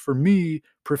match for me,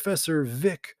 Professor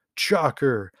Vic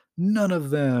Chalker. None of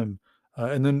them."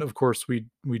 And then, of course, we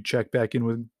check back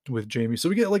in with Jamie. So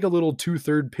we get like a little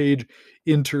two-third page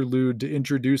interlude to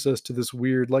introduce us to this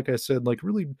weird, like I said, like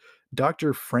really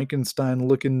Dr. Frankenstein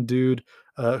looking dude,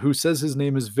 who says his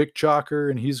name is Vic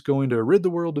Chalker, and he's going to rid the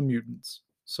world of mutants.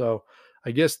 So I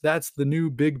guess that's the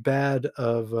new big bad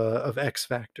of X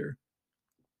Factor.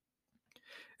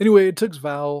 Anyway, it took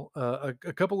Val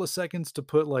a couple of seconds to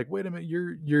put like, "Wait a minute,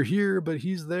 you're here, but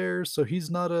he's there, so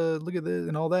he's not a look at this,"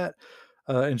 and all that.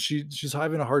 And she's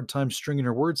having a hard time stringing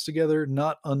her words together,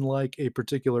 not unlike a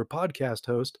particular podcast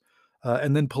host.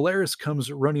 And then Polaris comes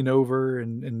running over,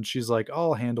 and she's like,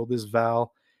 "I'll handle this,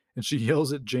 Val." And she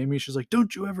yells at Jamie. She's like,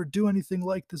 "Don't you ever do anything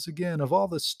like this again, of all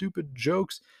the stupid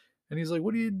jokes." And he's like,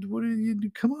 What do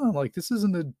you, come on, like this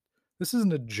isn't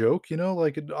a joke,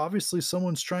 like obviously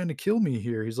someone's trying to kill me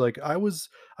here." He's like, I was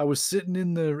sitting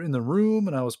in the room,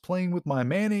 and I was playing with my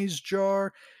mayonnaise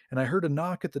jar, and I heard a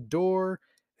knock at the door,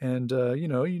 and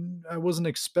I wasn't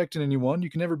expecting anyone. You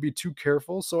can never be too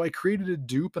careful. So I created a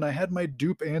dupe, and I had my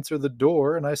dupe answer the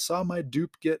door, and I saw my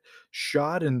dupe get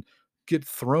shot and get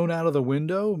thrown out of the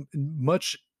window,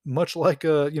 much like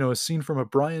a scene from a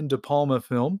Brian De Palma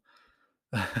film.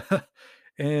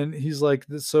 And he's like,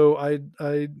 So I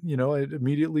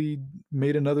immediately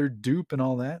made another dupe and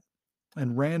all that,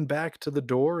 and ran back to the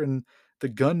door, and the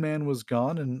gunman was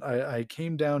gone, and I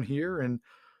came down here, and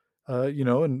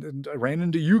and I ran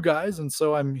into you guys, and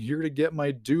so I'm here to get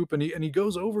my dupe." And he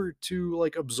goes over to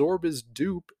like absorb his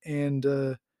dupe,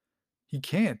 and he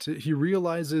can't. He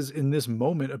realizes in this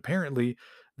moment, apparently,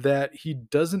 that he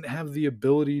doesn't have the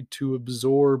ability to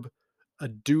absorb a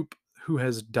dupe who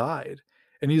has died.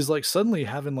 And he's like suddenly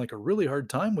having like a really hard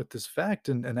time with this fact.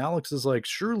 And Alex is like,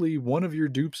 surely one of your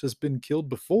dupes has been killed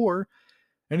before.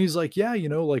 And he's like, yeah,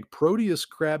 like Proteus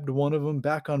grabbed one of them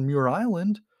back on Muir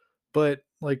Island, but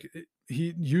like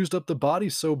he used up the body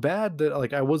so bad that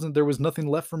like there was nothing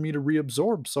left for me to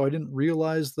reabsorb. So I didn't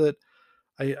realize that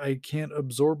I can't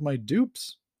absorb my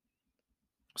dupes.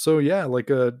 So yeah, like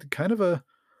a kind of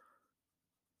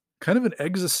an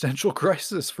existential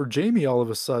crisis for Jamie all of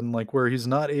a sudden, like where he's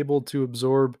not able to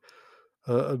absorb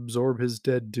his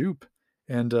dead dupe.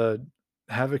 And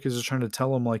Havoc is just trying to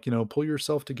tell him like, pull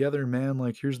yourself together, man.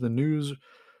 Like here's the news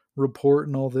report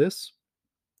and all this.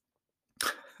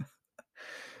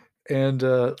 And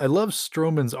I love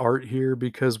Stroman's art here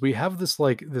because we have this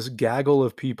gaggle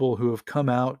of people who have come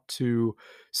out to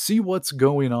see what's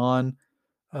going on.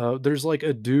 There's like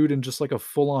a dude in just like a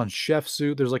full-on chef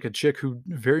suit. There's like a chick who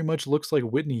very much looks like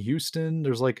Whitney Houston.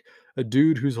 There's like a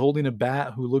dude who's holding a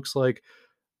bat who looks like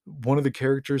one of the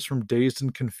characters from Dazed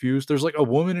and Confused. There's like a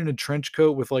woman in a trench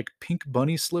coat with like pink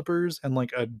bunny slippers and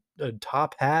like a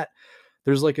top hat.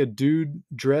 There's like a dude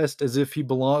dressed as if he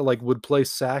would play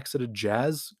sax at a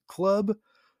jazz club,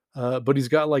 but he's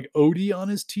got like Odie on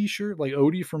his t-shirt, like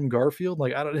Odie from Garfield.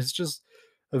 Like I don't, it's just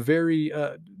a very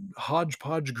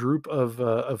hodgepodge group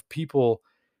of people,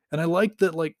 and I like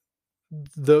that like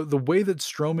the way that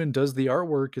Stroman does the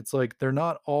artwork. It's like they're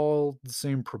not all the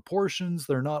same proportions.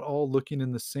 They're not all looking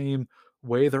in the same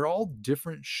way. They're all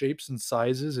different shapes and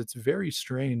sizes. It's very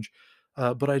strange.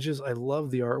 But I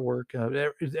love the artwork.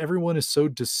 Everyone is so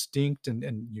distinct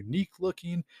and unique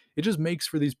looking. It just makes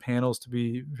for these panels to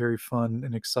be very fun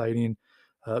and exciting.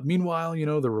 Meanwhile,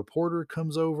 the reporter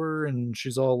comes over and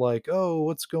she's all like, "Oh,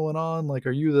 what's going on? Like,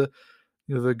 are you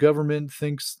the government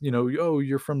thinks, oh,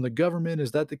 you're from the government.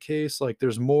 Is that the case? Like,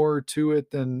 there's more to it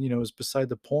than, is beside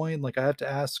the point. Like, I have to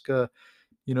ask,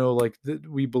 like,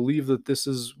 we believe that this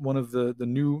is one of the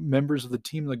new members of the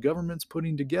team the government's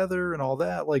putting together and all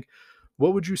that. Like,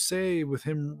 what would you say with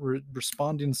him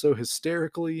responding so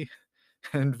hysterically?"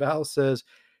 And Val says,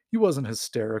 "He wasn't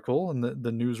hysterical." And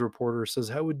the news reporter says,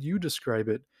 "How would you describe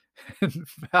it?" And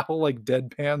Val, like,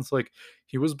 deadpans, like,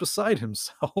 he was beside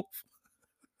himself.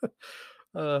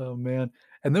 Oh, man.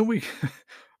 And then we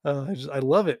I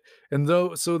love it. And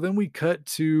then we cut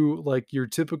to, like, your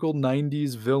typical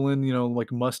 '90s villain,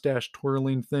 like, mustache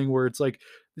twirling thing where it's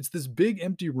this big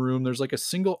empty room. There's, like, a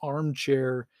single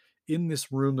armchair in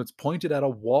this room that's pointed at a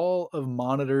wall of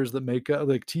monitors that make up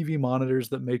like, TV monitors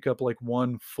that make up, like,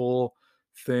 one full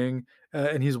thing,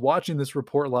 and he's watching this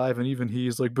report live, and even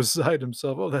he's, like, beside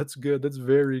himself. "Oh, that's good. That's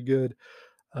very good."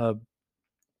 Uh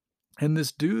and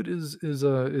this dude is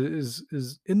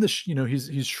in the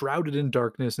he's shrouded in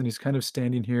darkness, and he's kind of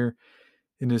standing here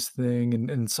in his thing,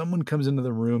 and someone comes into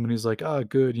the room, and he's like, "Ah,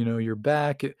 good, you're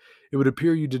back. It would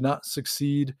appear you did not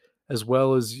succeed as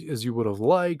well as you would have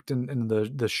liked." And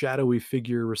the shadowy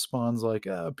figure responds like,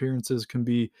 "Appearances can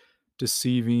be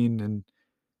deceiving."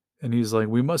 And he's like,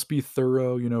 "We must be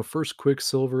thorough, first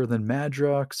Quicksilver, then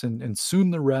Madrox, and soon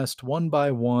the rest, one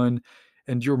by one.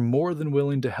 And you're more than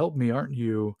willing to help me, aren't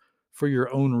you? For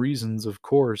your own reasons, of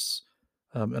course,"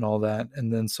 and all that.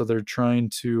 And then so they're trying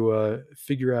to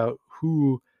figure out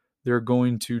who they're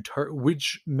going to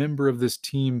which member of this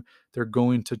team they're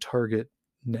going to target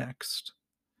next.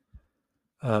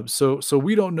 So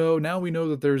we don't know. Now we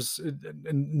know that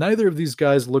and neither of these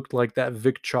guys looked like that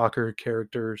Vic Chalker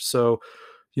character. So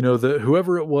the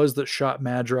whoever it was that shot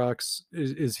Madrox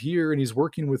is here, and he's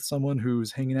working with someone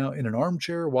who's hanging out in an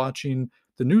armchair watching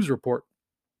the news report.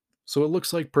 So it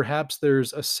looks like perhaps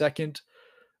there's a second,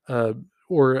 uh,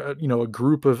 or a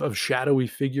group of shadowy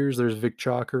figures. There's Vic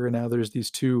Chalker, and now there's these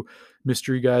two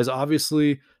mystery guys.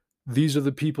 Obviously, these are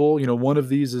the people. One of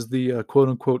these is the quote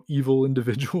unquote evil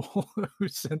individual who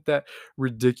sent that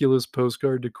ridiculous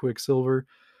postcard to Quicksilver.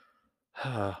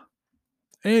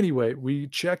 Anyway, we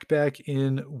check back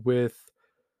in with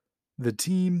the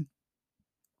team.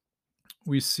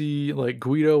 We see like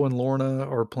Guido and Lorna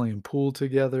are playing pool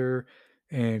together,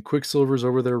 and Quicksilver's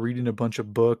over there reading a bunch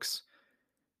of books.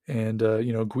 And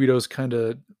Guido's kind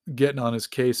of getting on his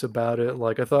case about it.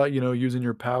 Like, "I thought, using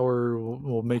your power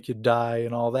will make you die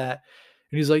and all that."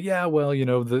 And he's like, "Yeah, well,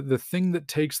 the thing that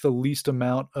takes the least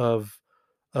amount of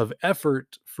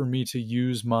effort for me to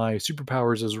use my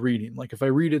superpowers is reading. Like, if I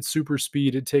read at super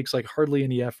speed, it takes like hardly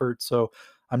any effort. So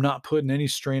I'm not putting any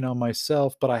strain on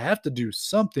myself, but I have to do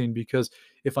something because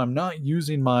if I'm not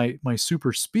using my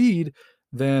super speed,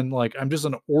 then like I'm just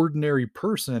an ordinary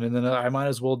person, and then I might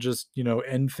as well just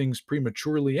end things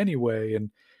prematurely anyway.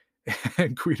 And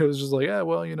and Guido's just like, yeah,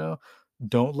 well,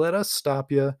 don't let us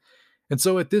stop you. And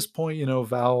so at this point,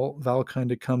 Val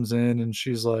kind of comes in and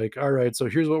she's like, "All right, so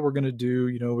here's what we're gonna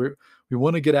do. We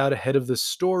want to get out ahead of this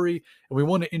story and we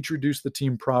want to introduce the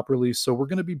team properly. So we're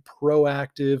gonna be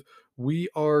proactive. We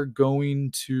are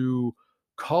going to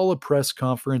call a press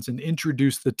conference and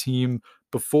introduce the team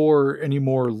before any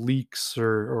more leaks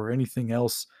or anything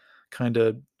else kind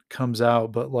of comes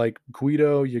out. But like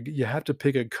Guido, you have to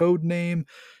pick a code name.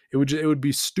 It would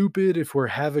be stupid if we're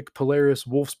Havoc, Polaris,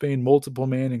 Wolfsbane, Multiple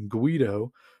Man, and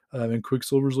Guido. And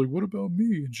Quicksilver's like, "What about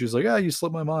me?" And she's like, "Ah, you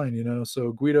slipped my mind.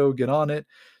 So Guido, get on it.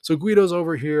 So Guido's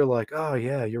over here like, "Oh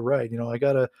yeah, you're right. I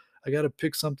gotta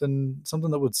pick something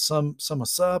that would sum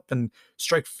us up and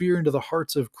strike fear into the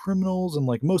hearts of criminals. And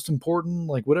like most important,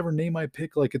 like whatever name I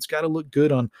pick, like it's got to look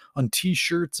good on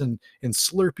t-shirts and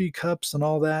Slurpee cups and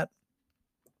all that."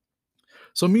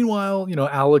 So meanwhile,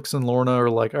 Alex and Lorna are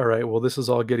like, all right, well, this is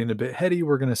all getting a bit heady.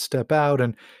 We're going to step out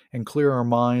and clear our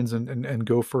minds and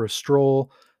go for a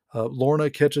stroll. Lorna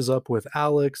catches up with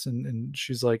Alex and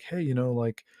she's like, hey,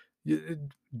 like,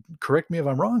 correct me if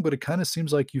I'm wrong, but it kind of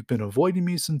seems like you've been avoiding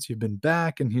me since you've been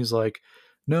back. And he's like,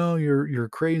 no, you're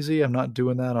crazy. I'm not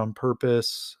doing that on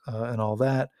purpose and all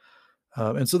that.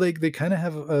 And so they kind of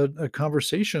have a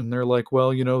conversation. They're like,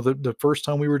 well, the first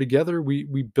time we were together,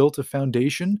 we built a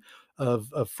foundation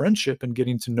of friendship and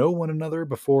getting to know one another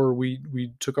before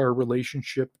we took our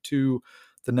relationship to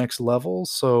the next level.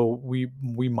 So we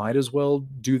might as well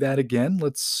do that again.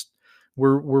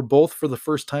 We're both for the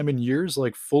first time in years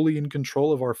like fully in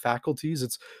control of our faculties.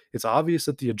 It's obvious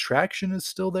that the attraction is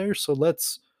still there. So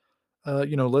let's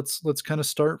kind of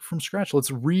start from scratch.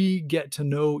 Let's re-get to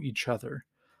know each other.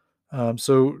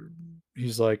 So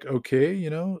he's like, okay,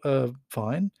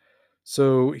 fine.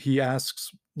 So he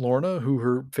asks Lorna who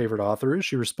her favorite author is.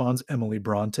 She responds, Emily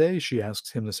Bronte. She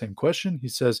asks him the same question. He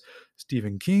says,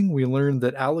 Stephen King. We learned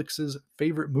that Alex's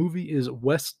favorite movie is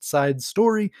West Side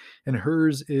Story, and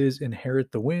hers is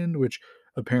Inherit the Wind, which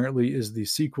apparently is the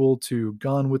sequel to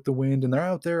Gone with the Wind. And they're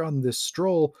out there on this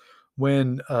stroll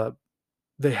when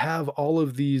they have all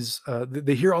of these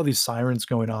they hear all these sirens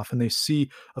going off and they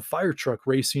see a fire truck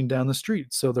racing down the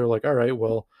street. So they're like, all right,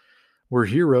 well, we're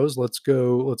heroes, let's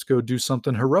go do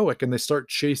something heroic. And they start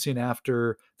chasing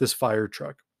after this fire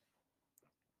truck.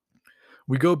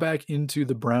 We go back into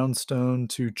the brownstone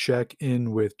to check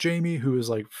in with Jamie, who is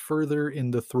like further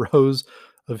in the throes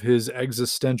of his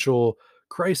existential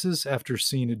crisis after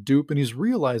seeing a dupe. And he's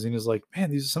realizing is like,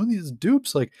 man, some of these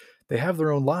dupes, like they have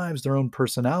their own lives, their own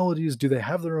personalities. Do they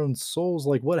have their own souls?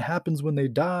 Like what happens when they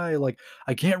die? Like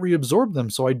I can't reabsorb them.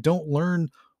 So I don't learn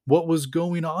what was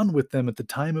going on with them at the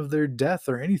time of their death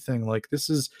or anything. Like this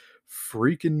is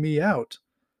freaking me out.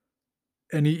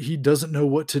 And he doesn't know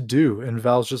what to do, and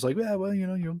Val's just like, "Yeah, well,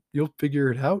 you'll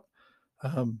figure it out."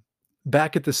 Um,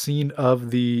 Back at the scene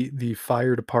of the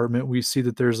fire department, we see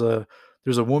that there's a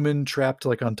woman trapped,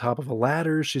 like, on top of a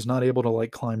ladder. She's not able to,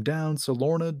 like, climb down, so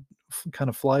Lorna kind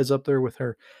of flies up there with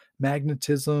her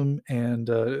magnetism and,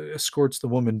 escorts the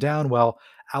woman down while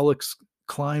Alex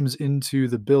climbs into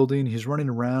the building. He's running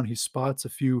around, he spots a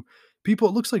few people,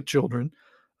 it looks like children,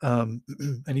 and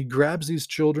he grabs these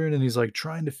children and he's like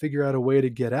trying to figure out a way to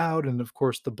get out. And of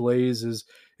course the blaze is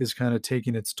kind of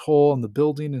taking its toll on the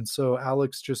building. And so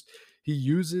Alex just he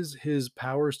uses his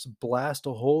powers to blast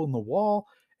a hole in the wall.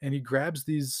 And he grabs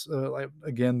these like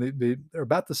again they're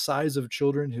about the size of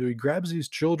children. He grabs these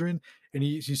children and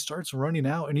he starts running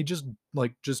out. And he just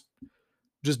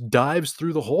dives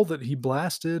through the hole that he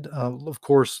blasted. Of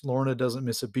course, Lorna doesn't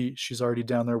miss a beat. She's already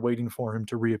down there waiting for him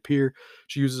to reappear.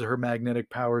 She uses her magnetic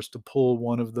powers to pull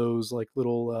one of those like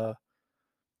little.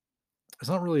 It's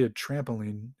not really a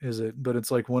trampoline, is it? But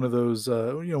it's like one of those,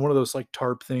 one of those like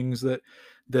tarp things that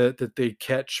they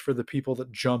catch for the people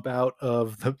that jump out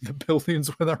of the buildings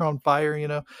when they're on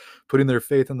fire. Putting their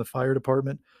faith in the fire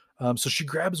department. So she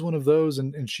grabs one of those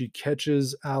and she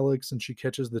catches Alex and she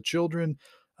catches the children.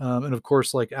 And of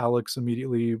course, like Alex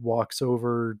immediately walks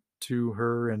over to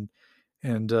her and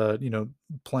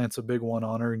plants a big one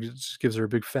on her and just gives her a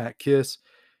big fat kiss.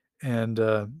 And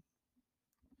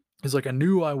he's like, I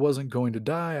knew I wasn't going to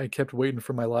die. I kept waiting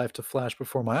for my life to flash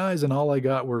before my eyes, and all I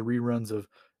got were reruns of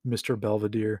Mr.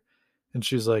 Belvedere. And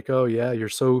she's like, "Oh yeah, you're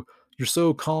so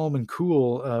calm and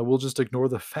cool. We'll just ignore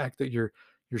the fact that you're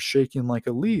shaking like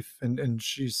a leaf." And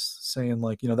she's saying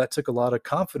like, that took a lot of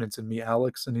confidence in me,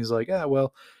 Alex. And he's like, "Yeah,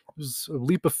 well, it was a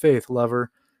leap of faith, lover."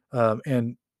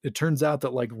 And it turns out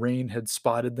that, like, Rain had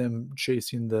spotted them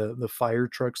chasing the fire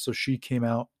truck, so she came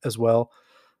out as well.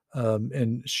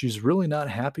 And she's really not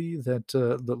happy that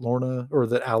Lorna, or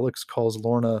that Alex calls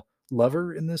Lorna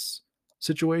lover in this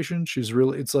situation. She's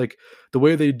really, it's like the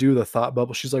way they do the thought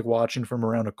bubble. She's like watching from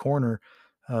around a corner,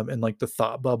 and like the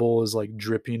thought bubble is like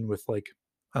dripping with like,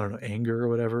 I don't know, anger or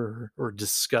whatever, or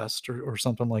disgust, or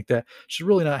something like that. She's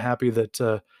really not happy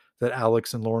that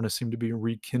Alex and Lorna seem to be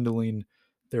rekindling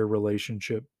their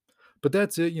relationship. But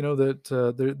that's it,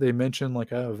 that they mentioned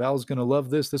like, Val's gonna love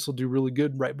this. This will do really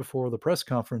good right before the press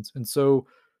conference, and so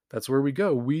that's where we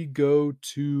go. We go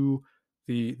to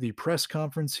the press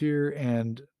conference here,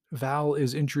 and Val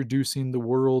is introducing the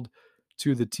world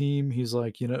to the team. He's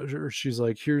like, or she's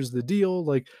like, here's the deal.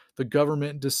 Like, the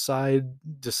government decided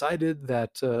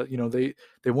that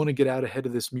they want to get out ahead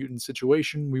of this mutant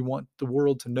situation. We want the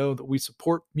world to know that we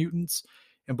support mutants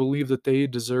and believe that they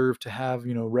deserve to have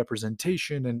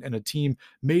representation, and a team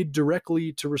made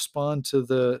directly to respond to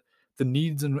the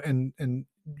needs and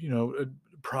you know uh,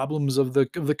 problems of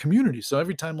the community. So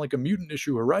every time like a mutant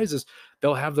issue arises,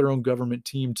 they'll have their own government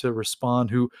team to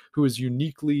respond, who is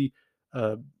uniquely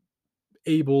uh,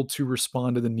 able to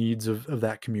respond to the needs of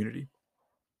that community.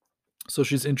 So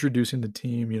she's introducing the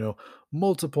team,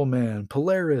 Multiple Man,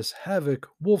 Polaris, Havoc,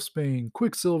 Wolfsbane,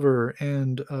 Quicksilver,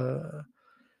 and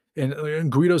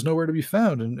Guido's nowhere to be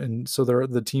found, and so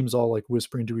the team's all like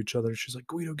whispering to each other. She's like,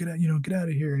 Guido, get out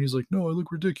of here, and he's like, no, I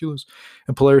look ridiculous,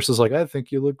 and Polaris is like, I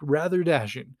think you look rather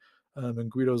dashing, and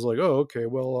Guido's like, oh, okay,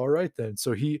 well, all right then.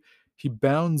 So he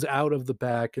bounds out of the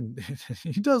back, and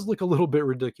he does look a little bit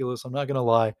ridiculous. I'm not gonna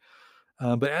lie.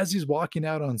 But as he's walking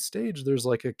out on stage, there's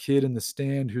like a kid in the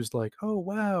stand who's like, "Oh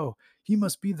wow, he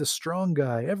must be the strong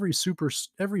guy. Every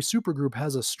super group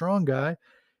has a strong guy."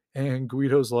 And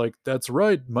Guido's like, "That's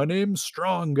right, my name's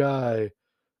Strong Guy."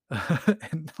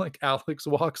 And like Alex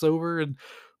walks over and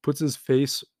puts his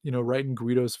face, right in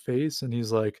Guido's face, and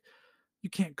he's like, "You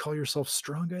can't call yourself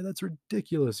Strong Guy. That's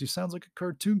ridiculous. You sounds like a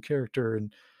cartoon character."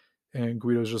 And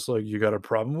Guido's just like, "You got a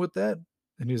problem with that?"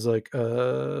 And he's like,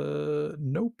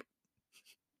 nope."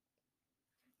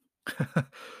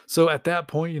 So at that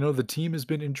point, the team has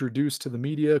been introduced to the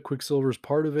media. Quicksilver's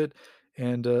part of it,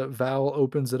 and Val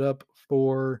opens it up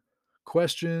for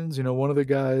questions. One of the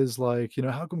guys like,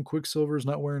 how come Quicksilver's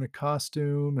not wearing a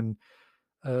costume?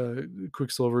 And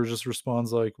Quicksilver just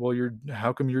responds like, well,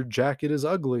 how come your jacket is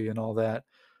ugly and all that?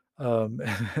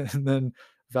 And then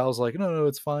Val's like, no, no,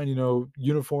 it's fine.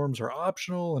 Uniforms are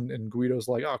optional. And Guido's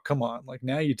like, oh, come on. Like,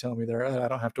 now you tell me there, I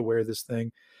don't have to wear this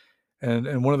thing.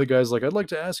 And one of the guys like, I'd like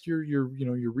to ask your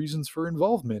reasons for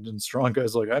involvement. And Strong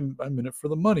guy's like, I'm in it for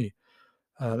the money.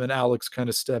 And Alex kind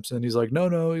of steps in. He's like, no,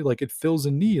 no, like it fills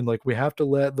a need. Like, we have to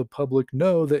let the public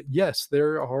know that yes,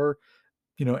 there are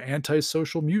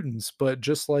antisocial mutants, but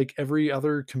just like every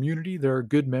other community, there are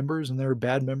good members and there are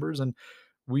bad members, and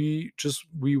we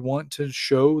want to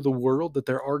show the world that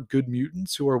there are good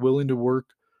mutants who are willing to work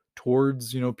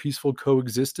towards peaceful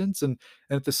coexistence, and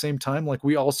at the same time, like,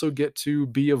 we also get to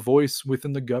be a voice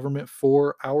within the government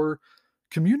for our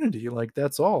community. Like,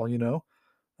 that's all.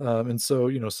 And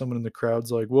so someone in the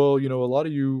crowd's like, well, a lot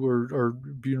of you are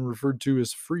being referred to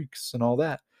as freaks and all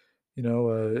that.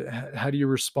 How do you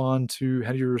respond to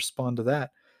that?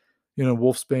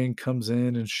 Wolfsbane comes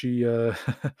in, and she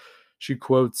she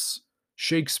quotes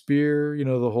Shakespeare,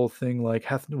 the whole thing like,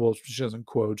 hath well, she doesn't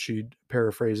quote, she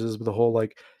paraphrases, but the whole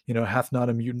like, hath not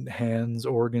a mutant hands,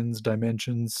 organs,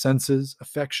 dimensions, senses,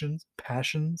 affections,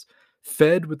 passions,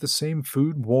 fed with the same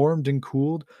food, warmed and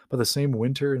cooled by the same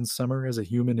winter and summer as a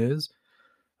human is,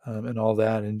 and all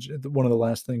that. And one of the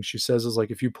last things she says is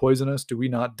like, if you poison us, do we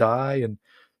not die? And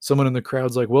someone in the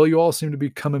crowd's like, well, you all seem to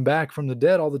be coming back from the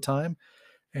dead all the time.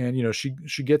 And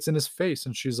she gets in his face,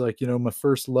 and she's like, my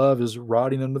first love is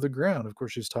rotting under the ground. Of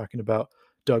course, she's talking about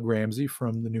Doug Ramsey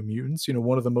from the New Mutants.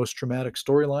 One of the most traumatic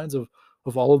storylines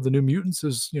of all of the New Mutants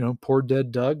is poor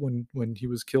dead Doug when he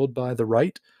was killed by the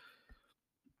Right.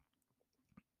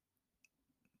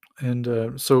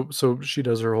 And so she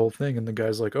does her whole thing, and the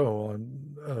guy's like, "Oh,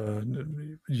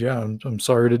 yeah, I'm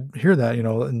sorry to hear that."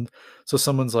 And so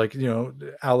someone's like,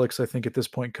 Alex, I think at this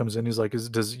point comes in. He's like,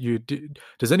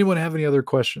 does anyone have any other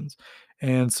questions?"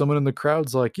 And someone in the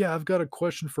crowd's like, "Yeah, I've got a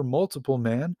question for Multiple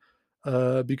Man,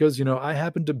 because I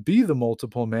happen to be the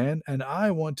Multiple Man, and I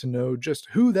want to know just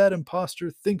who that imposter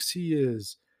thinks he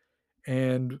is."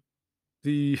 And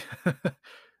the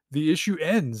the issue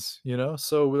ends,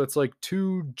 so that's like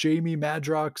two Jamie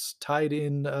Madrox tied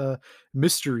in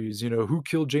mysteries. Who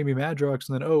killed Jamie Madrox,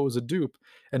 and then, oh, it was a dupe.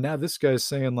 And now this guy's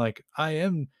saying like, I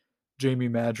am Jamie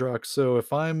Madrox, so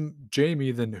if I'm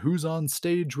Jamie, then who's on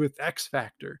stage with X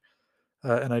Factor?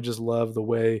 and I just love the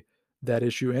way that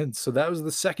issue ends. So that was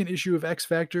the second issue of X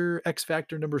Factor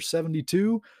number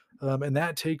 72, and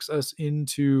that takes us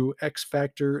into X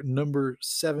Factor number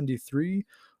 73,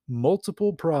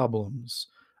 Multiple Problems,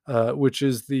 which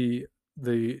is the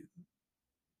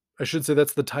I should say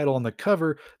that's the title on the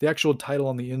cover. The actual title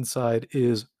on the inside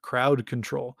is Crowd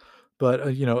Control. But,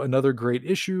 another great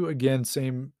issue. Again,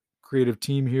 same creative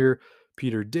team here.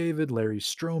 Peter David, Larry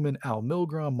Stroman, Al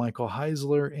Milgrom, Michael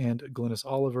Heisler, and Glynis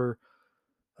Oliver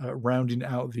rounding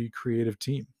out the creative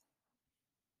team.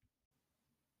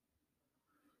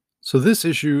 So this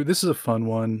is a fun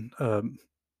one.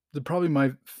 Probably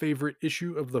my favorite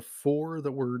issue of the four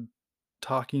that we're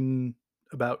talking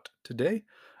about today.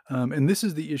 And this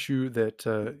is the issue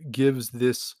that gives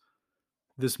this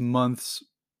month's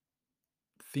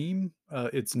theme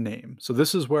its name. So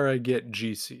this is where I get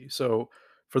GC. So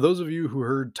for those of you who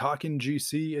heard talking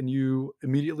GC and you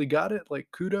immediately got it, like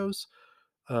kudos.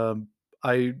 Um,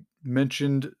 I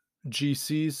mentioned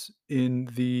GCs in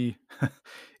the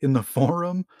in the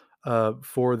forum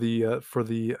for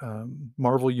the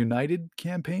Marvel United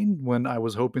campaign when I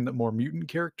was hoping that more mutant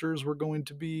characters were going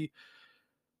to be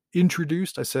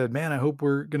introduced. I said, "Man, I hope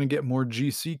we're gonna get more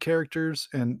GC characters,"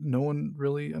 and no one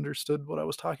really understood what I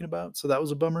was talking about, so that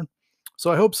was a bummer.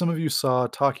 So I hope some of you saw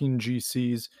Talking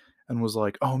GCs and was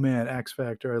like, "Oh man, X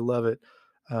Factor, I love it."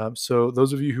 So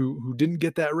those of you who didn't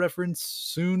get that reference,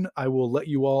 soon I will let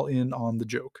you all in on the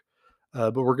joke.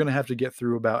 But we're gonna have to get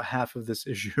through about half of this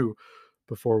issue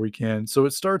before we can. So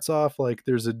it starts off like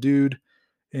there's a dude,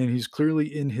 and he's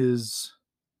clearly in his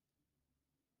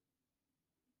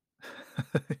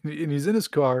and he's in his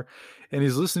car and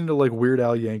he's listening to like Weird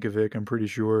Al Yankovic, I'm pretty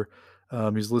sure.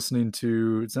 He's listening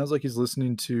to, it sounds like he's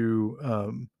listening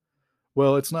to,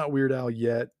 well, it's not Weird Al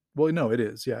yet. Well, no, it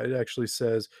is. Yeah, it actually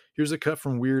says, here's a cut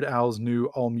from Weird Al's new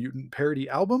All Mutant parody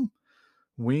album,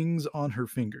 Wings on Her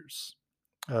Fingers.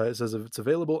 It says if it's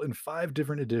available in 5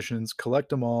 different editions, collect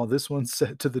them all. This one's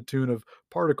set to the tune of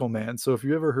Particle Man. So if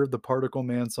you ever heard the Particle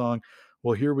Man song,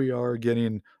 well, here we are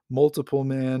getting Multiple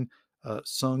Man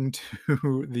sung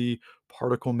to the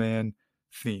Particle Man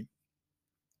theme.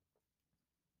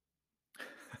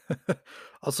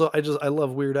 Also, I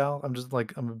love Weird Al. I'm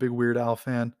a big Weird Al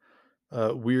fan.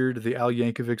 Weird, the Al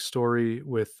Yankovic story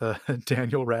with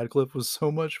Daniel Radcliffe was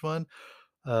so much fun.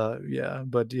 Yeah,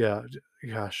 but yeah,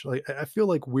 gosh, like I feel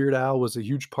like Weird Al was a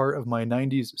huge part of my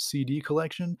 90s CD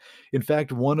collection. In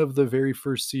fact, one of the very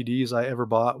first CDs I ever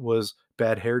bought was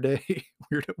Bad Hair Day,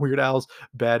 Weird Al's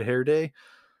Bad Hair Day.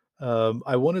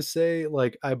 I want to say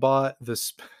like I bought the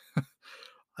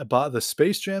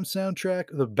Space Jam soundtrack,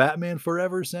 the Batman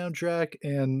Forever soundtrack,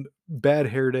 and Bad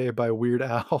Hair Day by Weird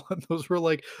Al. And those were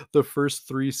like the first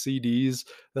 3 CDs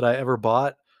that I ever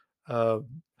bought. Um,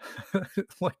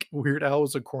 like Weird Al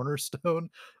was a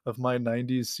cornerstone of my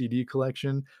 90s CD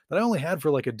collection that I only had for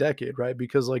like a decade, right?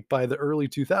 Because like by the early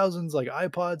 2000s, like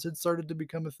iPods had started to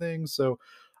become a thing. So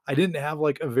I didn't have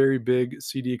like a very big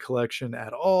CD collection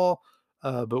at all.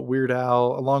 But Weird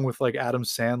Al, along with like Adam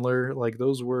Sandler, like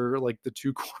those were like the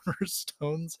 2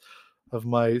 cornerstones of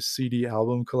my CD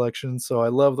album collection. So I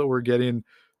love that we're getting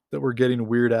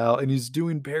Weird Al, and he's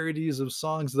doing parodies of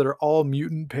songs that are all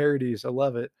mutant parodies. I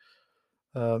love it.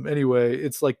 Anyway,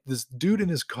 it's like this dude in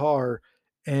his car,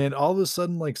 and all of a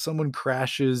sudden, like someone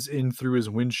crashes in through his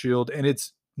windshield, and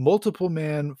it's Multiple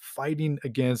Man fighting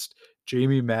against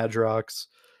Jamie Madrox,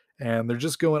 and they're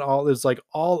just going all there's like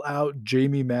all out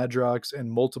Jamie Madrox and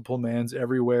Multiple Mans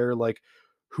everywhere. Like,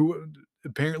 who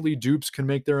apparently dupes can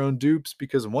make their own dupes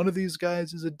because one of these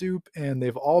guys is a dupe, and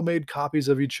they've all made copies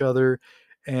of each other,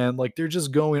 and like they're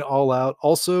just going all out.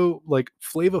 Also, like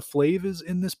Flava Flav is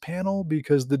in this panel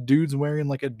because the dude's wearing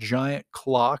like a giant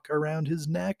clock around his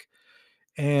neck,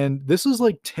 and this is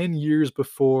like 10 years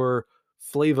before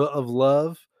Flava of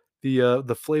Love,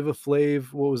 the Flava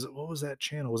Flav. What was that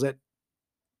channel? Was that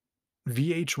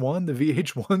VH1, the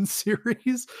VH1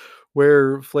 series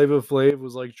where Flava Flav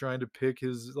was like trying to pick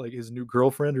his new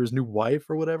girlfriend or his new wife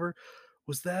or whatever?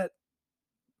 Was that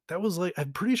was like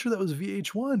I'm pretty sure that was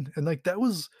VH1, and like that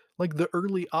was like the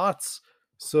early aughts.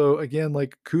 So again,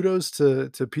 like kudos to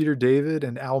Peter David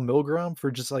and Al Milgrom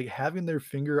for just like having their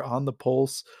finger on the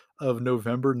pulse of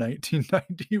November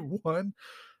 1991.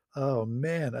 Oh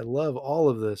man, I love all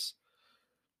of this.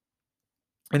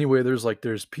 Anyway,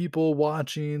 there's people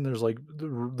watching. There's like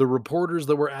the reporters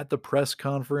that were at the press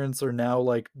conference are now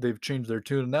like they've changed their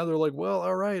tune, and now they're like, well,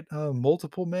 all right,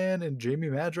 Multiple Man and Jamie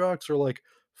Madrox are like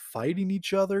fighting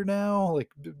each other now. Like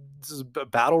this is a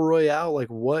battle royale. Like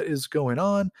what is going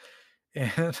on?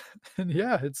 And and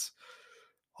yeah, it's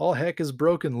all heck is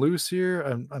broken loose here.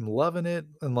 I'm loving it,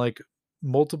 and like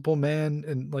multiple man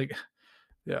and like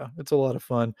yeah, it's a lot of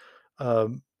fun.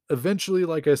 Eventually,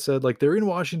 like I said, like they're in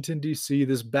Washington D.C.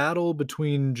 This battle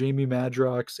between Jamie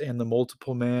Madrox and the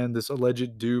Multiple Man, this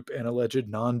alleged dupe and alleged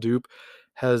non-dupe,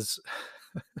 has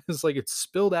it's like it's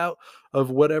spilled out of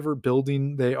whatever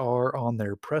building they are on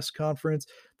their press conference.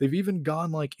 They've even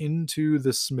gone like into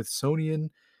the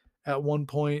Smithsonian at one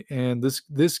point, and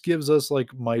this gives us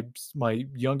like my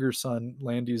younger son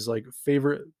Landy's like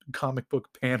favorite comic book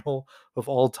panel of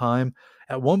all time.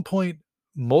 At one point,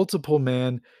 multiple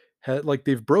man had like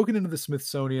they've broken into the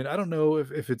Smithsonian. I don't know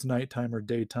if it's nighttime or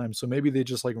daytime, so maybe they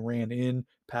just like ran in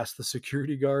past the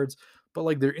security guards, but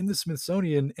like they're in the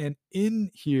Smithsonian, and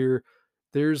in here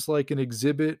there's like an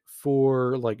exhibit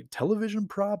for like television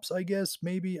props, I guess,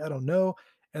 maybe, I don't know.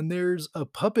 And there's a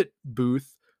puppet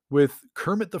booth with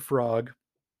Kermit the Frog,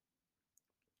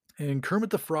 and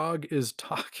Kermit the Frog is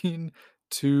talking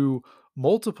to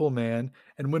Multiple Man,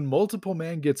 and when Multiple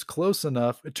Man gets close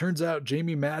enough, it turns out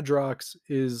Jamie Madrox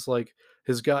is like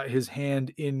has got his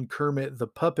hand in Kermit the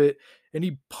puppet, and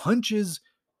he punches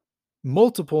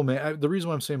Multiple Man. The reason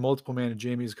why I'm saying Multiple Man and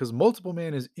Jamie is because Multiple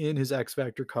Man is in his X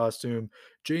Factor costume.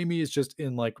 Jamie is just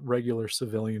in like regular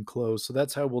civilian clothes. So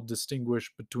that's how we'll distinguish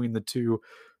between the two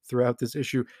throughout this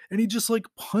issue. And he just like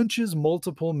punches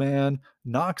Multiple Man,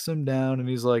 knocks him down, and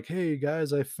he's like, "Hey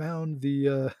guys, I found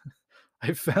the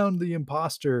I found the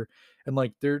imposter." And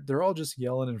like they're all just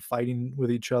yelling and fighting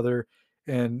with each other.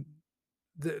 And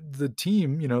the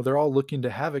team, they're all looking to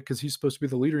Havoc because he's supposed to be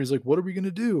the leader. He's like, "What are we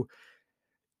gonna do?"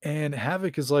 And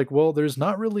Havoc is like, "Well, there's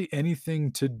not really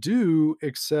anything to do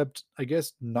except, I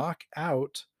guess, knock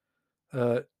out,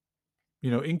 uh,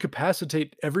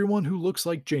 incapacitate everyone who looks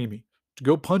like Jamie. To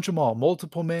go punch them all,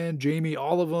 Multiple Man, Jamie,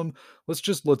 all of them.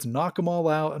 Let's knock them all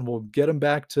out, and we'll get them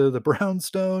back to the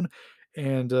Brownstone."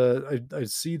 And I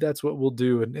see that's what we'll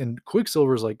do. And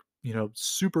Quicksilver's like,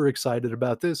 super excited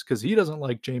about this because he doesn't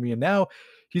like Jamie, and now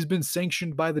he's been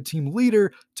sanctioned by the team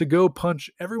leader to go punch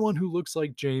everyone who looks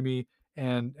like Jamie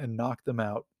and knock them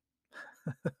out.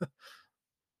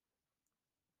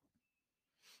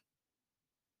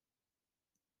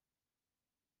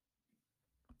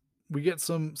 We get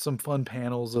some fun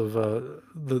panels of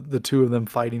the two of them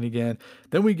fighting again.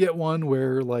 Then we get one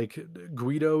where like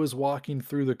Guido is walking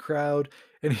through the crowd,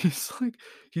 and he's like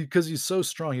because he's so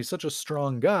strong, he's such a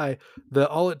strong guy that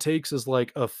all it takes is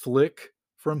like a flick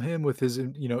from him with his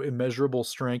immeasurable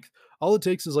strength. All it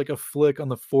takes is like a flick on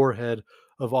the forehead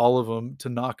of all of them to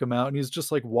knock him out, and he's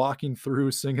just like walking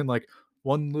through singing like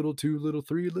one little, two little,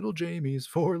 three little Jamies,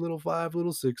 four little, five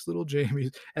little, six little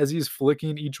Jamies. As he's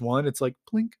flicking each one, it's like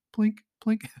plink, plink,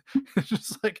 plink. It's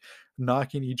just like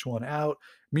knocking each one out.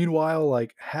 Meanwhile,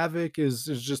 like Havoc is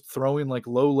just throwing like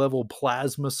low level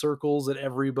plasma circles at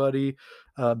everybody,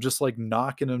 just like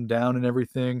knocking them down and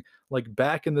everything. Like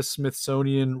back in the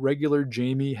Smithsonian, regular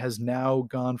Jamie has now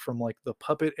gone from like the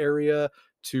puppet area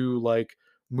to like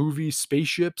movie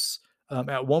spaceships.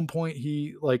 At one point,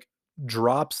 he like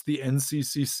drops the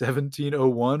NCC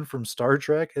 1701 from Star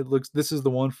Trek. This is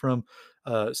the one from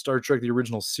Star Trek the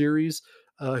original series.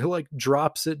 He like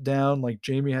drops it down like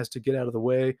Jamie has to get out of the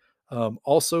way.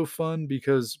 Also fun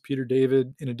because Peter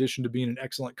David, in addition to being an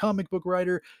excellent comic book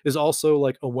writer, is also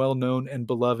like a well-known and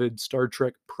beloved Star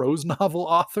Trek prose novel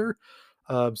author.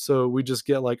 So we just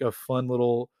get like a fun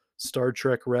little Star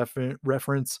Trek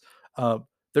reference. Uh,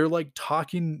 they're like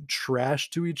talking trash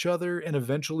to each other, and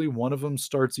eventually one of them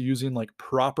starts using like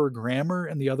proper grammar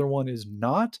and the other one is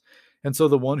not. And so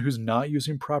the one who's not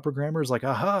using proper grammar is like,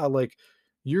 "Aha, like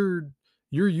you're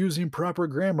you're using proper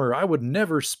grammar. I would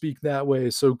never speak that way,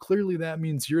 so clearly that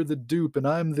means you're the dupe and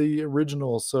I'm the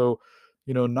original, so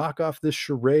knock off this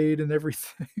charade and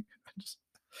everything." I just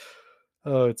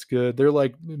Oh, it's good. They're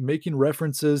like making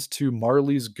references to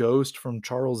Marley's Ghost from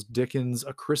Charles Dickens'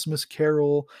 A Christmas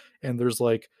Carol, and there's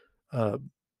uh,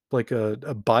 like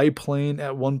a biplane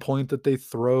at one point that they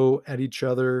throw at each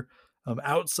other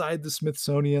outside the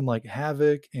Smithsonian, like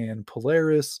Havoc and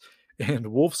Polaris and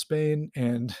Wolfsbane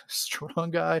and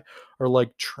Strong Guy are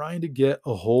like trying to get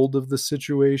a hold of the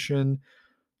situation.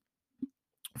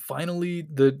 Finally,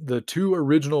 the two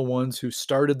original ones who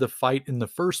started the fight in the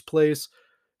first place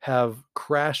have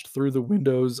crashed through the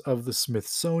windows of the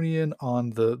Smithsonian on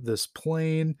this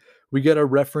plane. We get a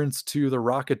reference to the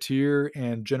Rocketeer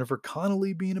and Jennifer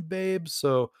Connelly being a babe.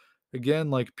 So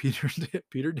again, like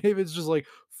Peter David's just like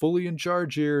fully in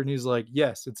charge here, and he's like,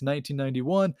 "Yes, it's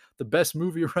 1991. The best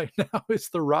movie right now is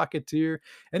The Rocketeer,"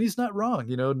 and he's not wrong.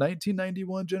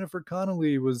 1991 Jennifer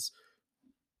Connelly was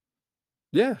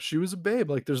yeah, she was a babe,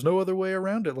 like, there's no other way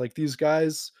around it, like, these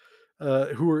guys,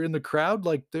 who are in the crowd,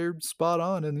 like, they're spot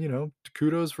on, and,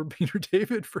 kudos for Peter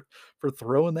David for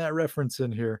throwing that reference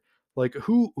in here. Like,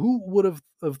 who would have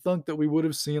thunk that we would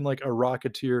have seen, like, a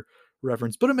Rocketeer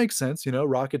reference? But it makes sense,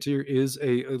 Rocketeer is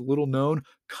a little known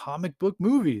comic book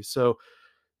movie, so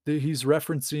he's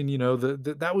referencing,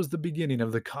 that was the beginning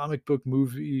of the comic book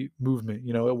movie movement.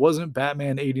 It wasn't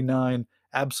Batman 89,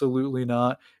 absolutely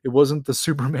not. It wasn't the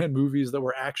Superman movies that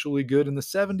were actually good in the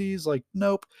 70s. Like,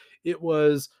 nope. It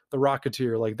was the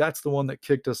Rocketeer. Like, that's the one that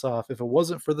kicked us off. If it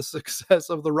wasn't for the success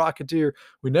of the Rocketeer,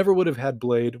 we never would have had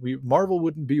Blade. Marvel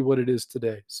wouldn't be what it is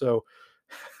today. So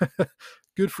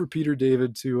good for Peter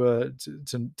David to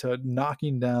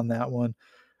knocking down that one.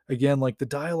 Again, like, the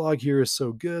dialogue here is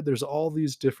so good. There's all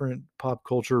these different pop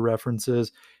culture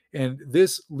references, and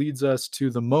this leads us to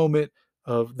the moment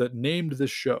of that named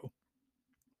this show.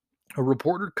 A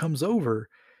reporter comes over,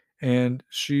 and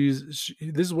this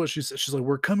is what she says. She's like,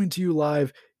 "We're coming to you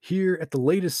live here at the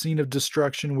latest scene of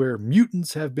destruction where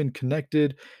mutants have been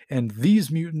connected, and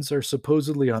these mutants are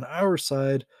supposedly on our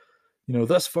side.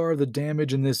 Thus far, the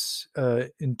damage in this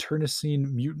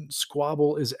internecine mutant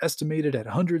squabble is estimated at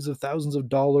hundreds of thousands of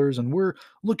dollars, and we're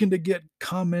looking to get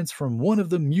comments from one of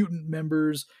the mutant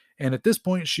members." And at this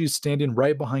point, she's standing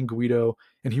right behind Guido,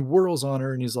 and he whirls on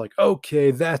her and he's like,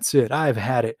 "Okay, that's it. I've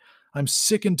had it. I'm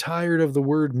sick and tired of the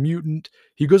word mutant."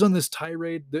 He goes on this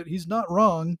tirade that he's not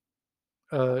wrong.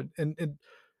 And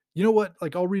you know what?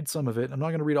 Like, I'll read some of it. I'm not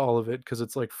going to read all of it because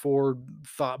it's like four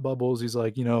thought bubbles. He's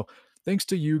like, "Thanks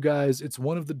to you guys, it's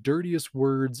one of the dirtiest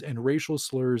words and racial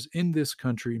slurs in this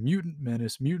country. Mutant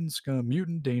menace, mutant scum,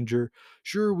 mutant danger.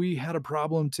 Sure, we had a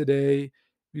problem today."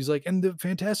 He's like, "And the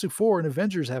Fantastic Four and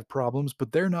Avengers have problems,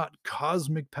 but they're not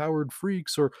cosmic powered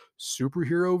freaks or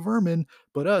superhero vermin.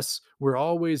 But us, we're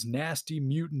always nasty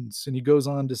mutants." And he goes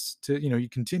on he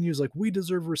continues like, "We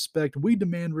deserve respect. We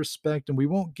demand respect, and we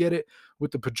won't get it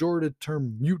with the pejorative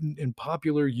term mutant in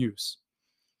popular use."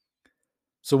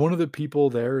 So one of the people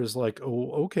there is like,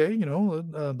 "Oh, okay,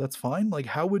 that's fine. Like,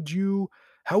 how would you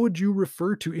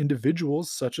refer to individuals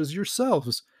such as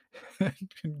yourselves?"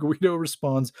 And Guido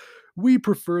responds, "We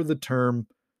prefer the term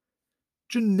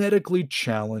genetically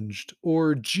challenged,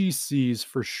 or GCs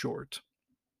for short."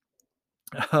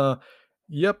 Uh,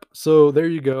 yep. So there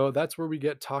you go. That's where we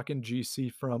get talking GC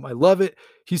from. I love it.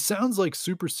 He sounds like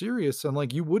super serious, and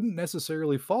like you wouldn't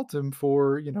necessarily fault him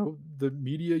for, the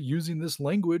media using this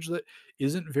language that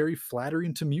isn't very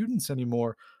flattering to mutants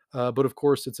anymore. But of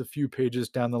course, it's a few pages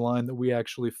down the line that we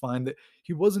actually find that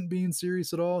he wasn't being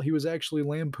serious at all. He was actually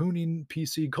lampooning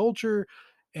PC culture,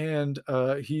 and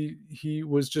he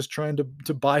was just trying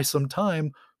to buy some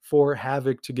time for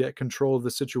Havoc to get control of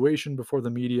the situation before the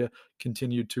media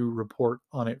continued to report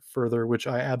on it further, which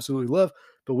I absolutely love.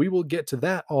 But we will get to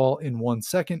that all in 1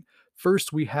 second.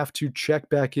 First, we have to check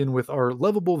back in with our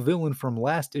lovable villain from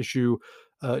last issue,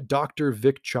 Dr.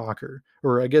 Vic Chalker,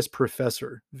 or I guess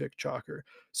Professor Vic Chalker.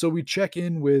 So we check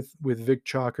in with Vic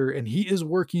Chalker, and he is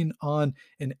working on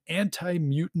an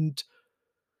anti-mutant,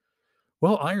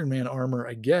 well, Iron Man armor,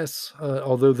 I guess,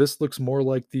 although this looks more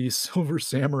like the Silver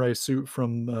Samurai suit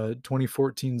from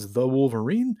 2014's The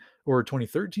Wolverine, or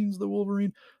 2013's The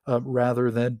Wolverine, rather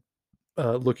than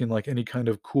looking like any kind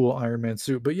of cool Iron Man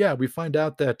suit. But yeah, we find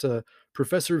out that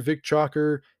Professor Vic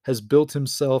Chalker has built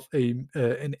himself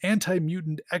an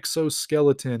anti-mutant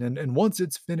exoskeleton, and once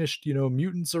it's finished,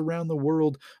 mutants around the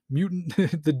world, mutant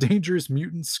the dangerous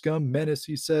mutant scum menace,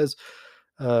 he says,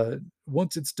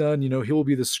 once it's done, he will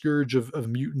be the scourge of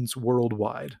mutants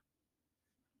worldwide.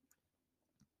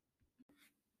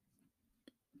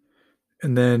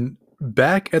 And then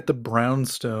back at the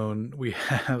brownstone, we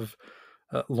have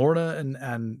Lorna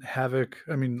and Havoc.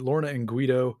 I mean, Lorna and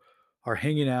Guido are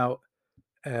hanging out,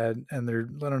 and they're,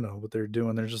 I don't know what they're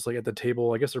doing. They're just like at the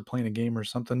table. I guess they're playing a game or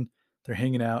something. They're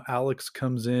hanging out. Alex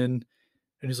comes in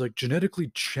and he's like,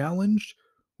 "Genetically challenged?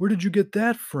 Where did you get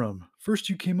that from? First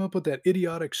you came up with that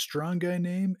idiotic strong guy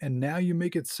name, and now you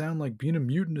make it sound like being a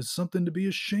mutant is something to be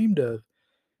ashamed of."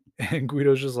 And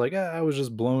Guido's just like, "I was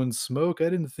just blowing smoke. I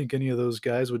didn't think any of those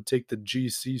guys would take the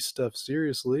GC stuff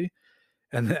seriously."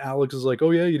 And then Alex is like,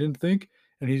 "Oh yeah, you didn't think?"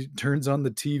 And he turns on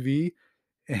the TV,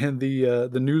 and the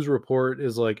news report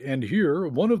is like, "And here,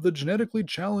 one of the genetically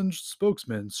challenged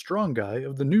spokesmen, Strong Guy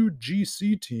of the new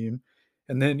GC team."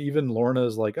 And then even Lorna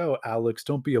is like, "Oh, Alex,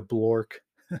 don't be a blork."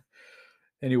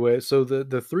 Anyway, so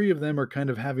the three of them are kind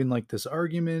of having like this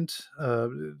argument,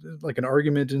 like an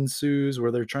argument ensues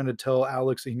where they're trying to tell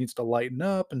Alex that he needs to lighten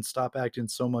up and stop acting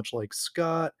so much like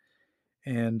Scott.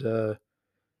 And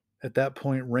at that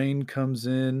point, Rain comes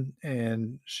in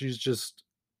and she's just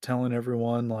telling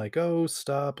everyone like, "Oh,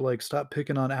 stop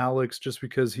picking on Alex just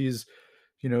because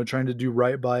trying to do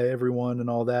right by everyone and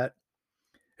all that.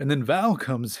 And then Val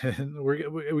comes in.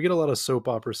 We get a lot of soap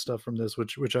opera stuff from this,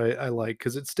 which I like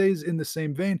because it stays in the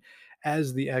same vein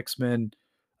as the X Men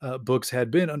books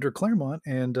had been under Claremont,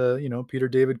 and Peter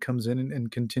David comes in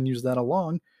and continues that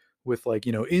along with like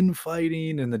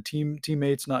infighting and the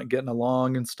teammates not getting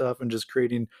along and stuff, and just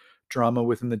creating drama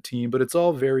within the team. But it's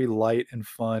all very light and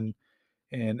fun,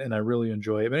 and I really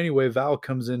enjoy it. But anyway, Val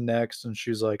comes in next and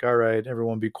she's like, "All right,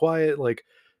 everyone be quiet. Like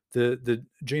the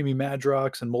Jamie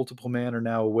Madrox and Multiple Man are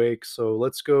now awake, so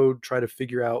let's go try to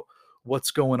figure out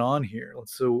what's going on here.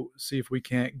 Let's so see if we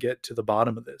can't get to the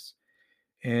bottom of this."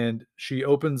 And she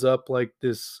opens up like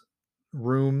this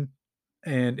room,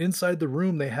 and inside the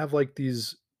room they have like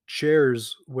these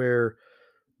chairs where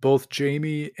both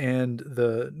Jamie and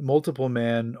the Multiple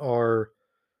Man are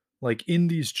like in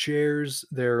these chairs.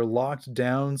 They're locked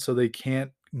down so they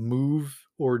can't move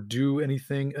or do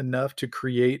anything enough to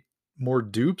create more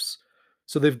dupes.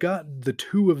 So they've got the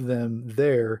two of them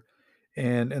there,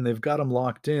 and they've got them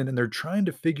locked in, and they're trying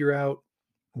to figure out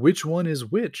which one is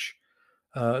which.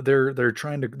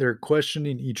 They're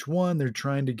questioning each one. They're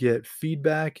trying to get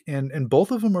feedback, and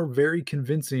both of them are very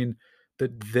convincing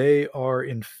that they are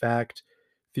in fact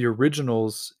the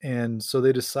originals. And so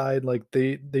they decide like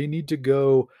they need to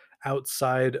go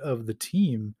outside of the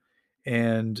team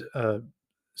and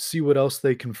see what else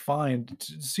they can find,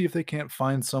 to see if they can't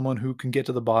find someone who can get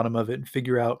to the bottom of it and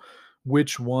figure out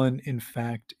which one in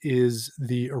fact is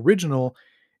the original,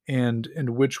 and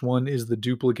which one is the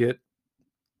duplicate.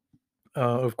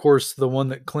 Of course, the one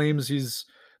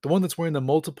that's wearing the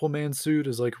Multiple Man suit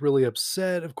is like really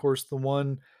upset. Of course, the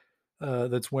one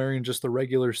that's wearing just the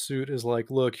regular suit is like,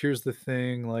 "Look, here's the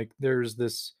thing. Like, there's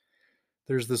this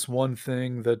one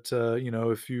thing that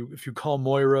if you call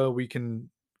Moira, we can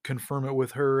confirm it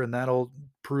with her, and that'll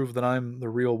prove that I'm the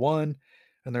real one."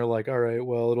 And they're like, "All right,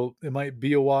 well, it might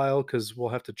be a while because we'll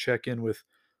have to check in with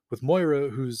Moira,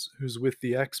 who's with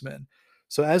the X Men."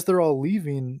 So as they're all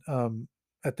leaving,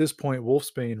 at this point,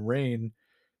 Wolfsbane Rain,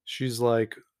 she's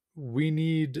like, we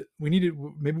need it.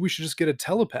 Maybe we should just get a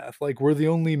telepath. Like we're the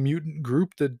only mutant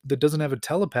group that doesn't have a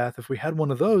telepath. If we had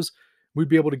one of those, we'd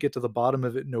be able to get to the bottom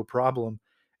of it no problem.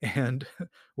 And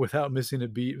without missing a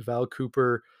beat, Val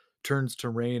Cooper turns to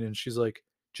Rain and she's like,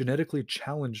 "Genetically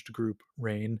challenged group,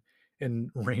 Rain." And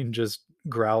Rain just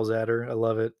growls at her. I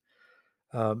love it.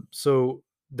 So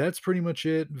that's pretty much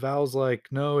it. Val's like,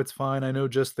 "No, it's fine. I know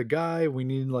just the guy. We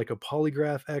need like a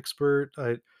polygraph expert.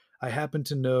 I happen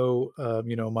to know,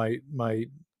 my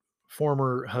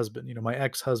former husband, my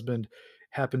ex-husband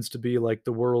happens to be like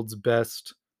the world's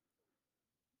best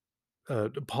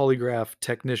polygraph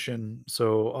technician.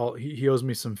 So he owes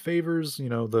me some favors. He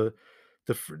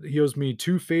owes me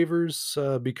two favors,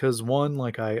 because one,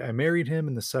 like I married him,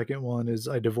 and the second one is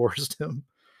I divorced him."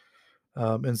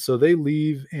 And so they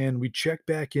leave, and we check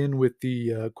back in with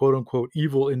the quote unquote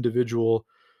evil individual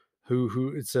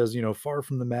who it says, far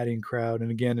from the madding crowd.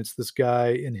 And again, it's this guy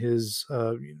in his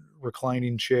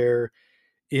reclining chair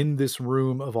in this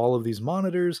room of all of these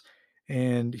monitors,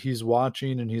 and he's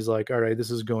watching and he's like, "All right,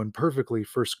 this is going perfectly.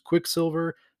 First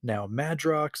Quicksilver, now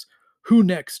Madrox. Who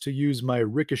next to use my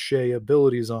ricochet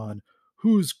abilities on?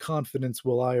 Whose confidence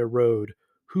will I erode?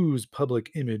 Whose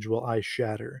public image will I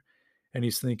shatter?" And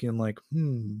he's thinking like,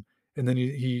 and then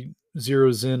he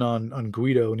zeroes in on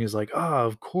Guido, and he's like, "Ah,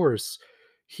 of course,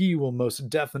 he will most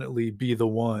definitely be the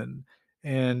one."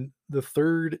 And the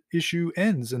third issue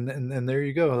ends, and there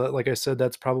you go. Like I said,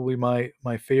 that's probably my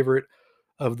favorite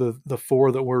of the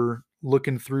four that we're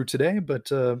looking through today. But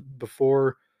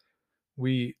before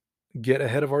we get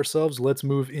ahead of ourselves, let's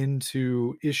move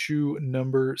into issue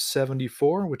number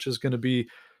 74, which is going to be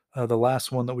the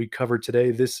last one that we covered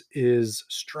today. This is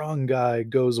Strong Guy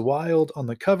Goes Wild on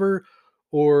the cover,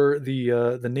 or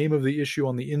the name of the issue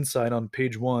on the inside on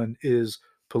page one is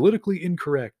Politically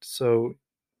Incorrect. So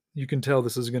you can tell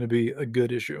this is going to be a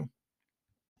good issue.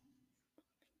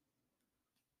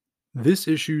 This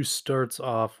issue starts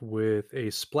off with a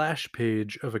splash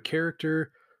page of a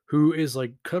character who is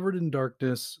like covered in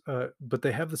darkness, but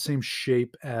they have the same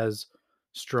shape as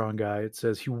Strong Guy. It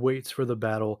says he waits for the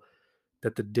battle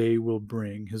that the day will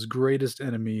bring. His greatest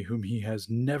enemy, whom he has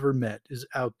never met, is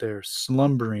out there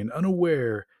slumbering,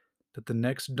 unaware that the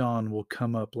next dawn will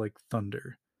come up like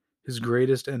thunder. His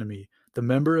greatest enemy, the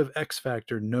member of X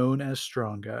Factor known as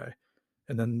Strong Guy.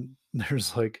 And then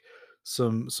there's like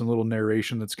some little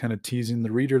narration that's kind of teasing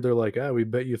the reader. They're like, "Ah, we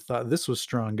bet you thought this was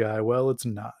Strong Guy. Well, it's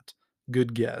not.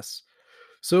 Good guess."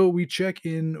 So we check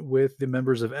in with the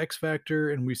members of X Factor,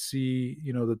 and we see,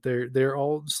 that they're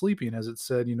all sleeping, as it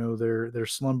said. They're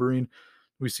slumbering.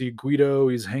 We see Guido,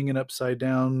 he's hanging upside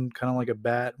down, kind of like a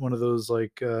bat, one of those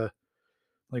like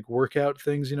workout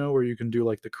things, where you can do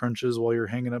like the crunches while you're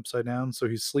hanging upside down. So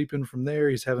he's sleeping from there.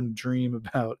 He's having a dream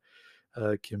about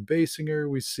Kim Basinger.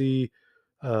 We see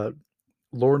uh,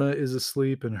 Lorna is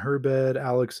asleep in her bed.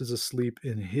 Alex is asleep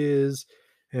in his,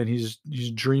 and he's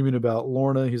dreaming about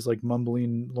Lorna. He's like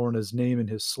mumbling Lorna's name in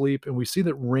his sleep, and we see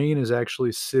that Rain is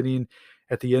actually sitting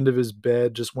at the end of his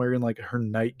bed, just wearing like her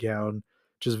nightgown,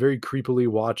 just very creepily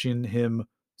watching him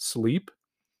sleep.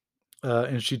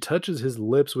 And she touches his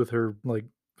lips with her like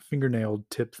fingernail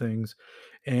tip things,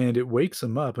 and it wakes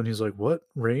him up. And he's like, "What,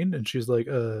 Rain?" And she's like,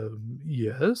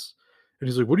 yes." And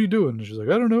he's like, "What are you doing?" And she's like,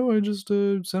 "I don't know. I just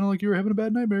sounded like you were having a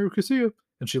bad nightmare. Okay, see ya."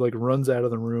 And she like runs out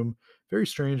of the room. Very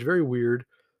strange, very weird.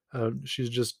 She's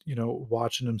just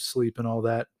watching him sleep and all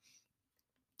that.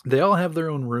 They all have their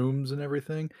own rooms and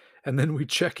everything. And then we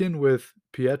check in with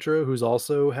Pietro, who's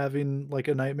also having like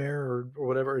a nightmare or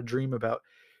whatever, a dream about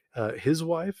his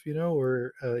wife,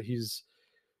 where he's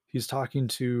talking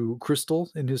to Crystal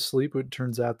in his sleep. It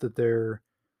turns out that they're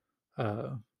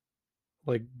uh,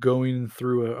 like going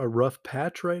through a rough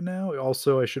patch right now.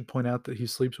 Also, I should point out that he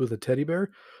sleeps with a teddy bear,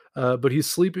 but he's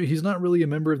sleeping. He's not really a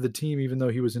member of the team, even though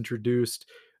he was introduced.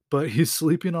 But he's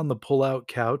sleeping on the pull-out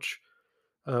couch,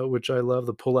 which I love,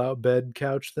 the pull-out bed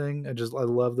couch thing. I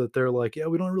love that they're like, yeah,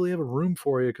 we don't really have a room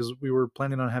for you because we were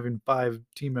planning on having 5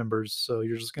 team members, so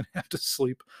you're just gonna have to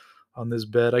sleep on this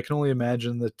bed. I can only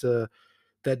imagine that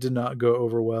that did not go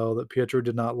over well, that Pietro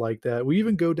did not like that. We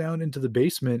even go down into the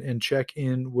basement and check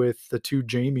in with the 2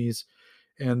 Jamies,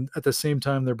 and at the same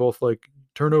time, they're both like,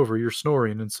 "Turn over, you're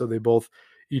snoring," and so they both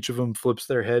each of them flips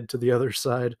their head to the other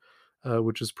side,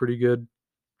 which is pretty good.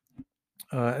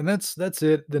 And that's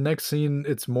it. The next scene,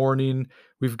 it's morning.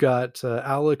 We've got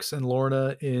Alex and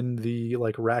Lorna in the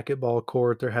like racquetball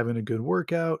court. They're having a good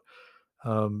workout,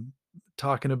 um,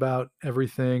 talking about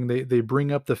everything. They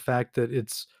bring up the fact that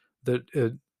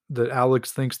that that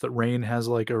Alex thinks that Rain has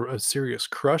like a serious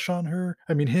crush on her.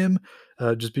 I mean him,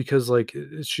 just because like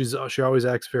she always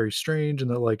acts very strange,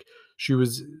 and that like she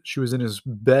was in his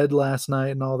bed last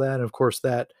night and all that. And of course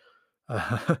uh,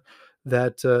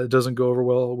 that doesn't go over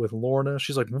well with Lorna.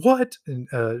 She's like, "What?" And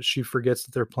she forgets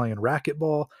that they're playing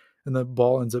racquetball, and the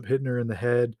ball ends up hitting her in the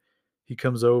head. He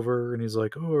comes over and he's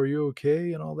like, "Oh, are you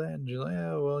okay?" and all that. And she's like,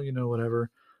 "Yeah, well, whatever."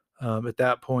 At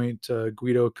that point,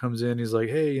 Guido comes in. He's like,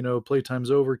 "Hey,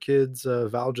 playtime's over, kids.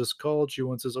 Val just called. She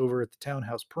wants us over at the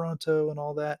townhouse pronto and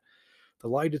all that. The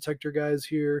lie detector guy's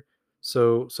here."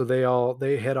 So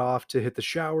they head off to hit the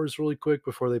showers really quick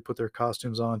before they put their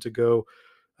costumes on to go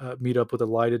meet up with a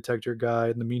lie detector guy.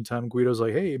 In the meantime, Guido's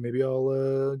like, "Hey, maybe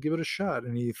I'll give it a shot,"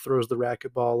 and he throws the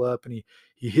racquetball up and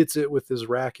he hits it with his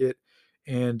racket,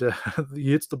 and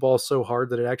he hits the ball so hard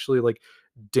that it actually like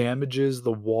damages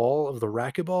the wall of the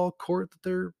racquetball court that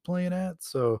they're playing at.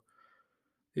 So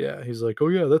yeah, he's like, "Oh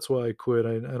yeah, that's why I quit.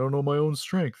 I don't know my own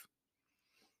strength."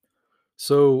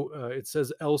 So it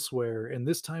says elsewhere, and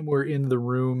this time we're in the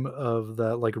room of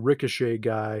the like Ricochet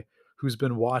guy who's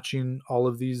been watching all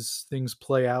of these things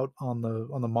play out on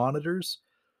the monitors.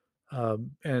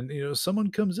 And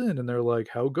someone comes in and they're like,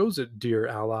 "How goes it, dear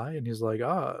ally?" And he's like,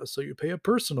 "Ah, so you pay a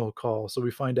personal call." So we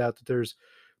find out that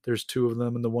there's 2 of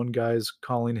them, and the one guy's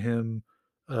calling him,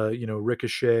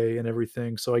 Ricochet and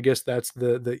everything. So I guess that's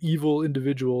the evil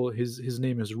individual. His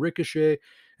name is Ricochet,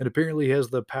 and apparently he has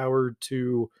the power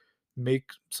to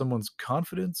make someone's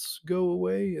confidence go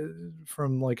away,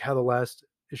 from like how the last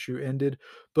issue ended.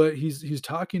 But he's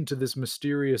talking to this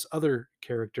mysterious other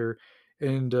character,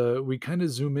 and we kind of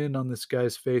zoom in on this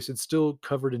guy's face. It's still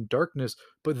covered in darkness,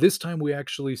 but this time we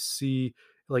actually see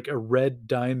like a red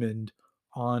diamond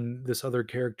on this other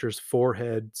character's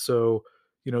forehead. So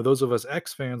those of us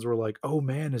X fans were like, "Oh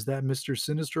man, is that Mr.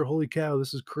 Sinister? Holy cow,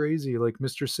 this is crazy!" Like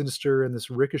Mr. Sinister and this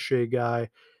Ricochet guy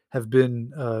have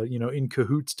been in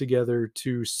cahoots together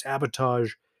to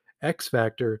sabotage X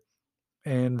Factor.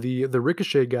 And the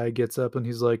Ricochet guy gets up and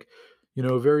he's like,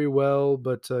 "Very well,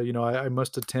 but I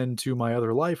must attend to my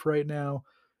other life right now."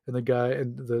 And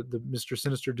the Mr.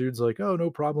 Sinister dude's like, "Oh, no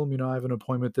problem. I have an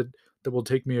appointment that will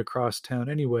take me across town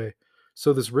anyway."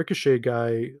 So this Ricochet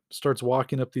guy starts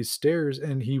walking up these stairs,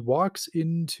 and he walks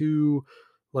into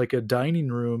like a dining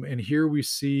room, and here we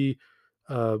see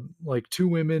like 2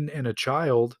 women and a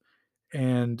child.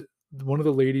 And one of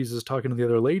the ladies is talking to the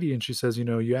other lady, and she says,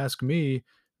 "You ask me,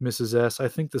 Mrs. S, I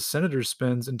think the senator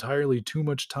spends entirely too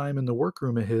much time in the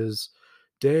workroom of his,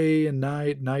 day and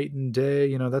night, night and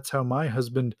day. That's how my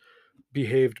husband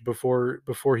behaved before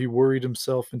he worried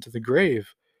himself into the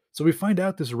grave." So we find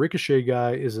out this Ricochet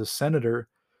guy is a senator,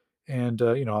 and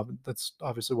that's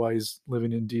obviously why he's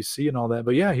living in DC and all that.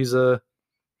 But yeah,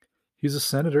 he's a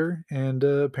senator, and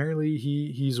apparently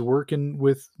he's working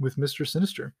with Mr.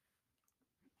 Sinister.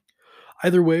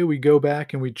 Either way, we go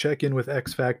back and we check in with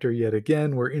X Factor yet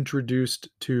again. We're introduced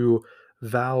to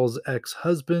Val's ex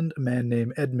husband, a man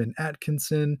named Edmund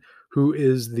Atkinson, who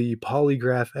is the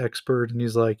polygraph expert. And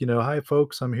he's like, hi,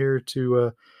 folks, I'm here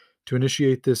to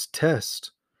initiate this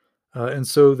test. And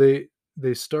so they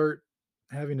start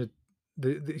having to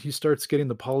he starts getting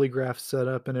the polygraph set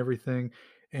up and everything,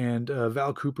 and,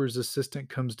 Val Cooper's assistant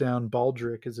comes down,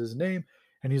 Baldrick is his name,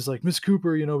 and he's like, "Miss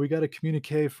Cooper, we got a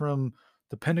communique from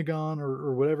the Pentagon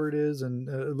or whatever it is, and,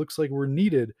 it looks like we're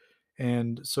needed."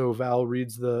 And so Val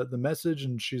reads the message,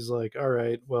 and she's like,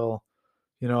 "Alright, well,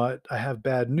 I have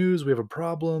bad news. We have a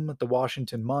problem at the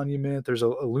Washington Monument. There's a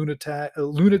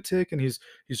lunatic, and he's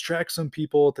tracked some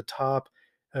people at the top,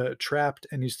 trapped,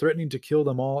 and he's threatening to kill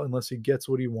them all unless he gets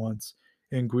what he wants."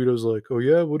 And Guido's like, "Oh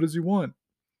yeah, what does he want?"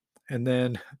 And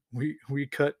then we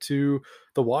cut to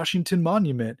the Washington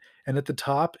Monument, and at the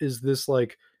top is this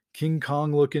like King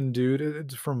Kong looking dude.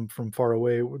 It's from far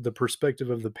away. The perspective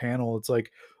of the panel, it's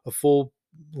like a full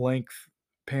length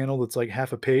panel that's like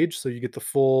half a page, so you get the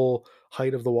full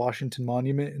height of the Washington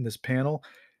Monument in this panel.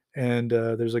 And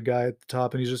there's a guy at the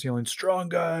top, and he's just yelling, "Strong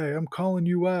guy, I'm calling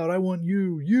you out. I want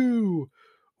you,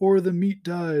 or the meat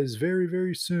dies very,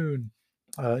 very soon."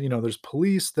 There's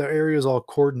police. The area is all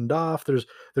cordoned off.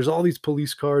 There's all these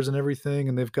police cars and everything,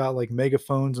 and they've got like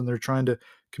megaphones, and they're trying to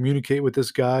communicate with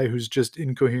this guy who's just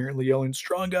incoherently yelling,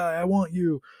 "Strong guy, I want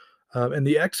you." And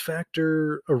the X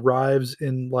Factor arrives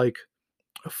in like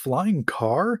a flying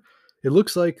car? It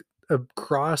looks like a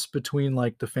cross between,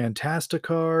 like, the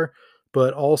Fantasticar,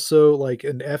 but also like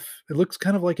it looks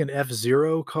kind of like an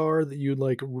F-Zero car that you'd,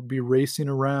 like, would be racing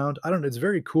around. I don't know, it's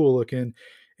very cool looking,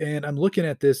 and I'm looking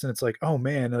at this, and it's like, "Oh,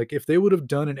 man," like, if they would have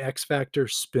done an X Factor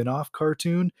spin-off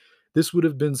cartoon, this would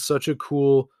have been such a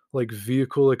cool, like,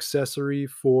 vehicle accessory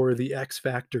for the X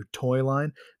Factor toy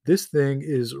line. This thing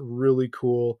is really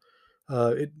cool.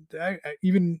 It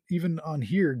even on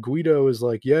here, Guido is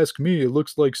like, "Yeah, ask me. It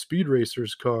looks like Speed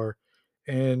Racer's car,"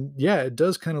 and yeah, it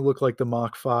does kind of look like the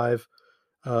Mach 5,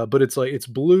 but it's like it's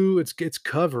blue. It's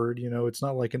covered. It's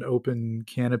not like an open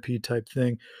canopy type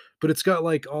thing, but it's got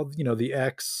like all the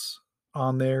X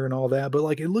on there and all that. But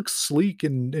like it looks sleek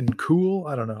and cool.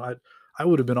 I don't know. I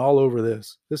would have been all over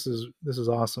this. This is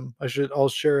awesome. I'll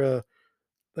share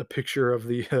a picture of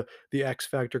the X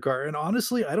Factor car, and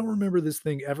honestly, I don't remember this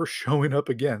thing ever showing up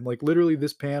again, like, literally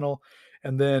this panel,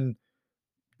 and then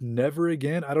never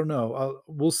again. I don't know,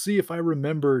 we'll see if I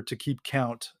remember to keep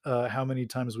count, how many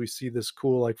times we see this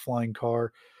cool, like, flying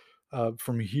car,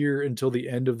 from here until the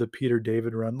end of the Peter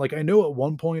David run. Like, I know at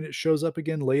one point it shows up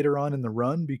again later on in the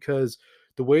run because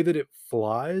the way that it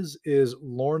flies is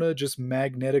Lorna just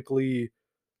magnetically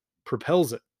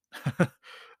propels it.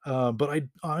 But I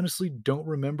honestly don't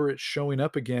remember it showing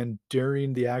up again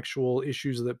during the actual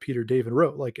issues that Peter David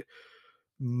wrote. Like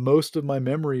most of my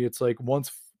memory, it's like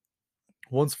once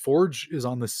Forge is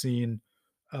on the scene,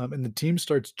 and the team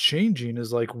starts changing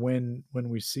is like when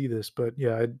we see this. But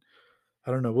yeah,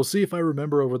 I don't know. We'll see if I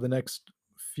remember over the next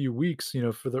few weeks,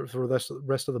 for the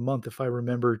rest of the month, if I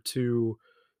remember to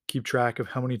keep track of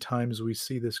how many times we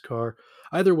see this car.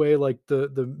 Either way, like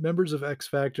the members of X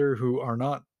Factor who are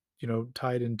not,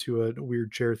 tied into a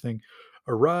weird chair thing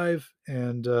arrive,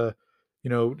 and you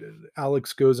know,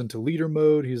 Alex goes into leader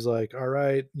mode. He's like, "All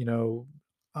right,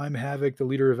 I'm Havoc, the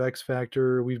leader of X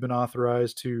Factor. We've been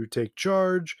authorized to take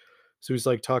charge." So he's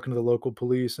like talking to the local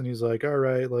police, and he's like, "All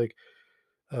right, like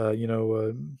uh, you know,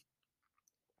 uh,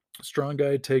 Strong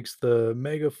Guy takes the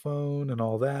megaphone and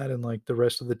all that, and like the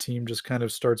rest of the team just kind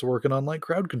of starts working on like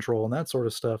crowd control and that sort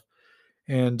of stuff.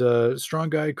 And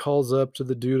Strong Guy calls up to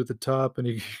the dude at the top, and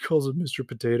he calls him Mr.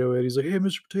 Potato Head. He's like, "Hey,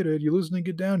 Mr. Potato Head, you listening?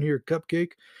 Get down here,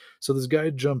 cupcake." So this guy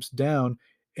jumps down,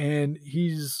 and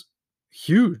he's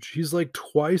huge. He's like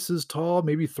twice as tall,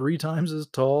 maybe three times as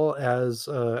tall as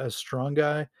Strong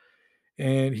Guy,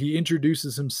 and he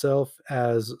introduces himself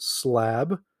as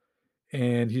Slab,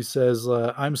 and he says,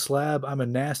 "I'm Slab. I'm a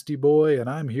nasty boy, and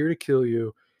I'm here to kill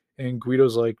you." And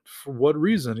Guido's like, "For what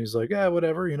reason?" He's like, "Yeah,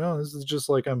 whatever. This is just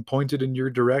like I'm pointed in your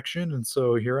direction, and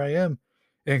so here I am."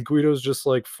 And Guido's just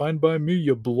like, "Fine by me,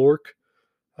 you blork."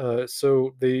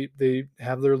 So they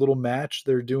have their little match.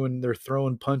 They're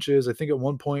throwing punches. I think at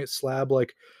one point Slab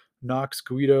like knocks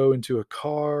Guido into a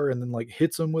car and then like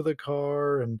hits him with a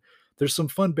car. And there's some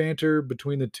fun banter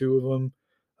between the two of them.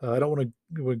 I don't want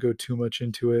to go too much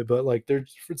into it, but like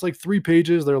it's like 3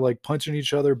 pages. They're like punching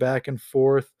each other back and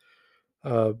forth.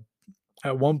 Uh,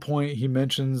 at one point, he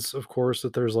mentions, of course,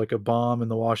 that there's like a bomb in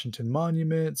the Washington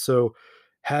Monument. So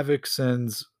Havoc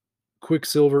sends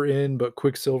Quicksilver in, but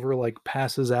Quicksilver like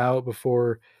passes out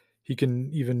before he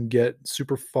can even get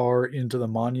super far into the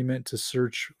monument to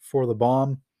search for the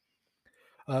bomb.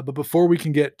 But before we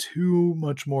can get too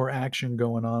much more action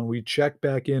going on, we check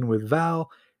back in with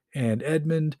Val and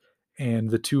Edmund and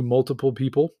the two multiple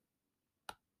people.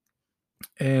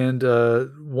 And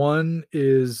one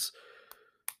is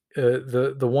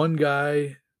the one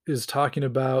guy is talking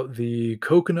about the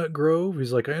coconut grove.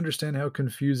 He's like, I understand how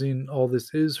confusing all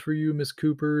this is for you, Miss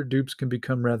Cooper. Dupes can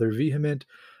become rather vehement.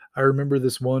 I remember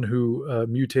this one who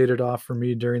mutated off for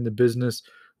me during the business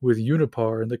with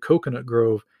Unipar and the coconut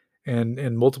grove.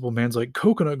 And multiple man's like,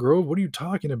 coconut grove, what are you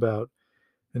talking about?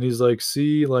 And he's like,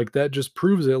 see, like that just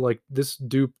proves it. Like this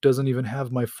dupe doesn't even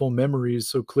have my full memories,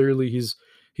 so clearly he's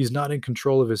not in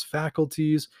control of his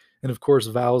faculties. And of course,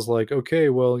 Val's like, okay,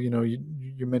 well,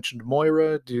 you mentioned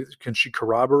Moira. Can she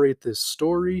corroborate this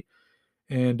story?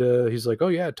 And he's like, oh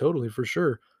yeah, totally, for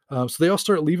sure. So they all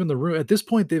start leaving the room. At this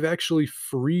point, they've actually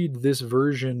freed this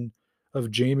version of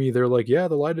Jamie. They're like, yeah,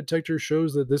 the lie detector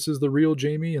shows that this is the real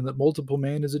Jamie and that multiple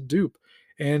man is a dupe.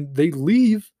 And they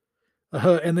leave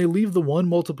and they leave the one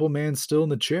multiple man still in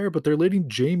the chair, but they're letting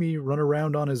Jamie run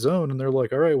around on his own. And they're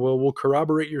like, all right, well, we'll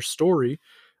corroborate your story.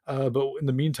 But in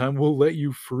the meantime, we'll let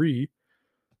you free.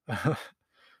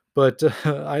 But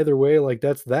either way, like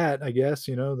that's that, I guess,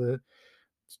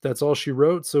 that's all she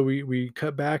wrote. So we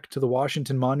cut back to the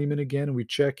Washington Monument again, and we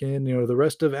check in. The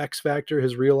rest of X Factor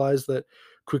has realized that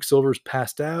Quicksilver's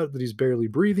passed out, that he's barely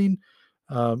breathing,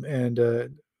 and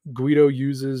Guido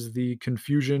uses the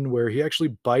confusion where he actually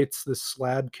bites this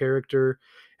slab character,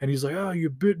 and he's like, "Oh, you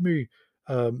bit me!"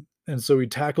 And so he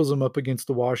tackles him up against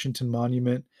the Washington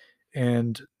Monument,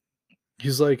 and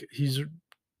he's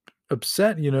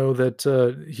upset,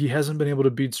 that he hasn't been able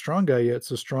to beat Strong Guy yet.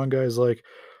 So Strong Guy is like,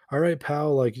 "All right,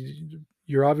 pal, like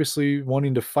you're obviously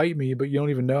wanting to fight me, but you don't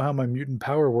even know how my mutant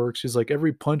power works." He's like,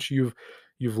 "Every punch you've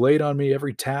laid on me,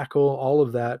 every tackle, all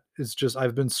of that is just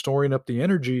I've been storing up the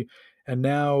energy, and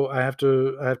now I have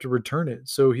to return it."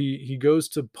 So he goes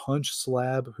to punch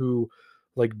Slab, who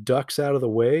like ducks out of the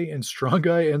way, and Strong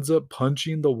Guy ends up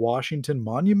punching the Washington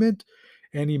Monument,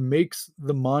 and he makes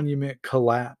the monument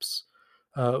collapse.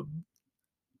 Uh,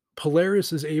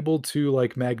 Polaris is able to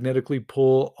like magnetically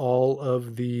pull all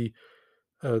of the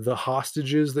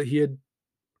hostages that he had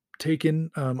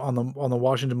taken on the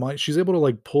Washington Monument. She's able to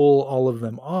like pull all of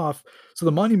them off. So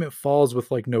the monument falls with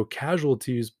like no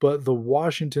casualties, but the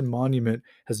Washington Monument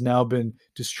has now been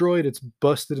destroyed. It's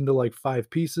busted into like five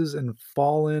pieces and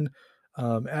fallen.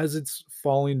 As it's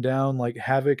falling down, like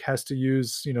Havoc has to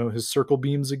use his circle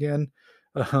beams again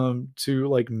to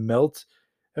like melt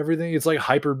everything. It's like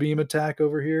hyper beam attack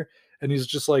over here, and he's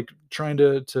just like trying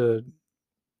to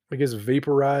I guess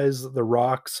vaporize the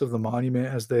rocks of the monument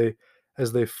as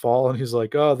they fall, and he's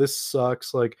like, "Oh, this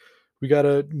sucks. Like, we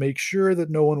gotta make sure that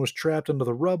no one was trapped under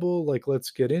the rubble. Like,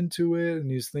 let's get into it."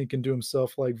 And he's thinking to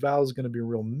himself, like, Val's gonna be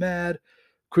real mad.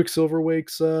 Quicksilver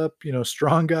wakes up,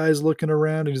 Strong Guy's looking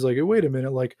around, and he's like, "Hey, wait a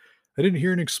minute, like, I didn't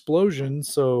hear an explosion,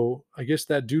 so I guess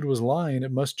that dude was lying.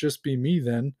 It must just be me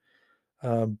then."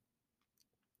 Um,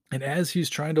 and as he's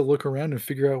trying to look around and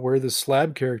figure out where this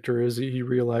slab character is, he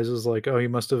realizes like, oh, he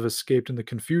must have escaped in the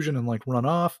confusion and like run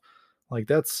off. Like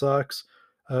that sucks.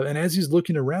 And as he's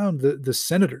looking around, the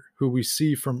senator who we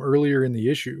see from earlier in the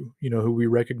issue, who we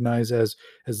recognize as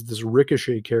this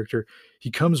Ricochet character, he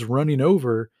comes running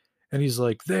over, and he's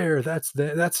like, "There,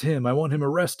 that's him. I want him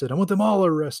arrested. I want them all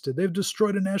arrested. They've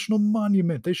destroyed a national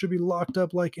monument. They should be locked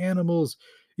up like animals.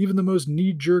 Even the most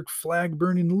knee-jerk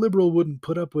flag-burning liberal wouldn't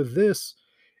put up with this."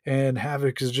 And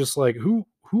Havoc is just like, "Who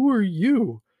are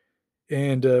you?"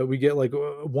 And we get like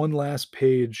one last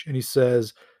page, and he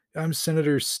says, "I'm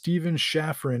Senator Stephen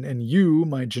Shaffrin, and you,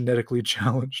 my genetically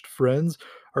challenged friends,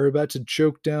 are about to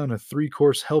choke down a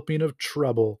three-course helping of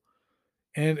trouble."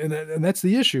 And that's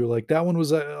the issue. Like that one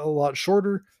was a lot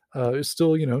shorter. It's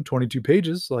still 22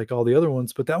 pages like all the other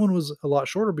ones, but that one was a lot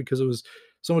shorter because it was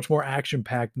so much more action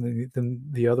packed than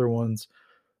the other ones.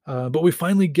 But we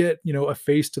finally get, a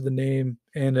face to the name,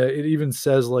 and it even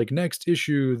says like next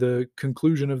issue, the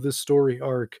conclusion of this story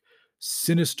arc,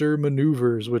 sinister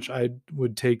maneuvers, which I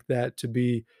would take that to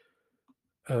be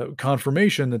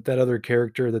confirmation that that other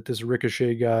character, that this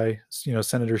Ricochet guy,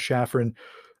 Senator Shaffrin,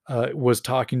 was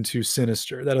talking to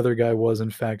Sinister. That other guy was in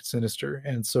fact Sinister,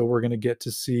 and so we're going to get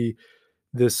to see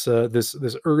this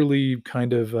early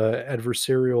kind of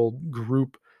adversarial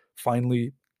group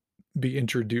finally be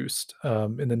introduced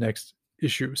in the next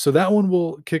issue. So that one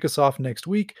will kick us off next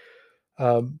week.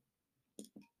 Um,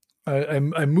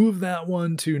 I moved that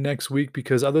one to next week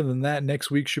because other than that,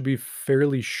 next week should be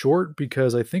fairly short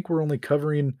because I think we're only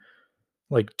covering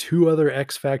like 2 other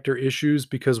X Factor issues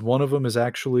because one of them is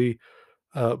actually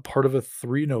part of a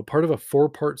 3 no, part of a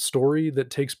 4-part story that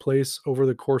takes place over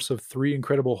the course of 3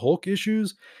 Incredible Hulk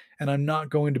issues, and I'm not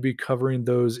going to be covering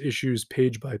those issues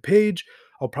page by page.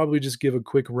 I'll probably just give a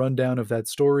quick rundown of that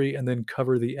story and then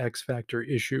cover the X Factor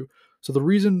issue. So the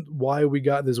reason why we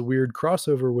got this weird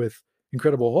crossover with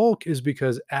Incredible Hulk is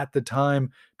because at the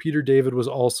time, Peter David was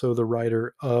also the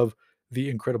writer of the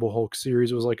Incredible Hulk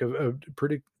series. It was like a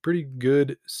pretty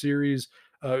good series.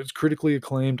 It's critically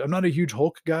acclaimed. I'm not a huge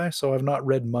Hulk guy, so I've not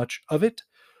read much of it.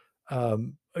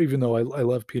 Even though I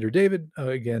love Peter David,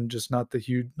 again, just not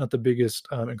the biggest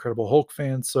Incredible Hulk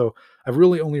fan. So I've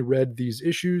really only read these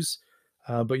issues.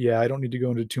 But yeah, I don't need to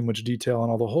go into too much detail on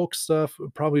all the Hulk stuff.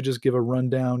 Probably just give a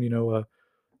rundown,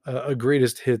 a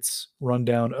greatest hits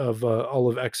rundown of all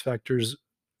of X Factor's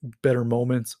better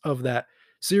moments of that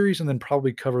series, and then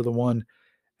probably cover the one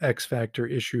X Factor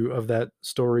issue of that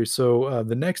story. So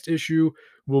the next issue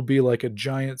will be like a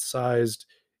giant sized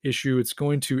issue. It's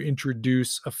going to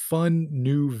introduce a fun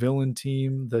new villain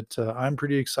team that I'm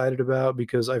pretty excited about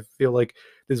because I feel like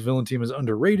this villain team is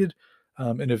underrated.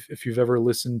 And if you've ever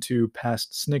listened to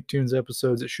past Snicktoons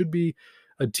episodes, it should be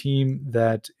a team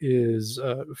that is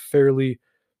fairly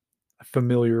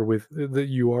familiar with that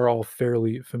you are all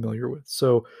fairly familiar with.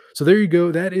 So there you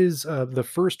go. That is the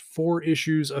first 4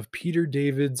 issues of Peter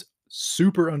David's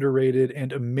super underrated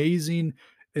and amazing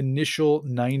initial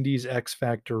 90s X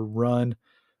Factor run.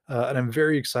 And I'm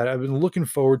very excited. I've been looking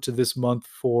forward to this month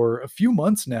for a few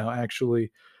months now,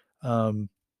 actually. Um,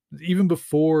 Even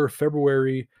before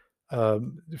February.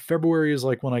 February is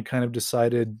like when I kind of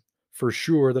decided for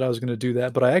sure that I was going to do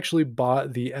that. But I actually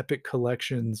bought the Epic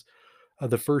Collections,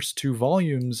 the first 2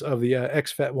 volumes of the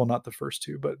X Factor. Well, not the first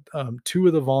 2, but 2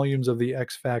 of the volumes of the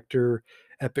X Factor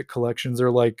Epic Collections.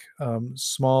 They're like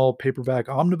small paperback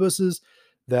omnibuses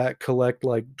that collect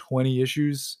like 20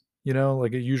 issues.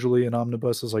 Like usually an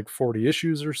omnibus is like 40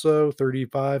 issues or so,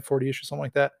 35, 40 issues, something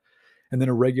like that. And then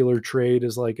a regular trade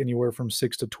is like anywhere from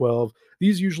 6 to 12.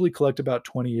 These usually collect about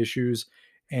 20 issues.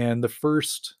 And the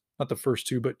first, not the first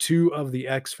 2, but 2 of the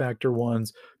X Factor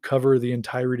ones cover the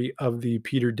entirety of the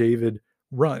Peter David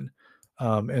run.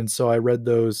 And so I read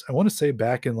those, I want to say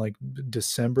back in like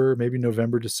December, maybe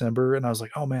November, December. And I was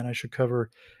like, oh man, I should cover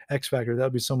X Factor. That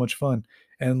would be so much fun.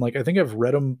 And like, I think I've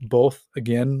read them both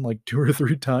again, like 2 or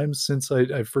 3 times since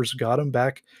I first got them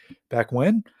back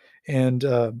when. And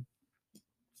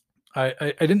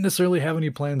I didn't necessarily have any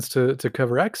plans to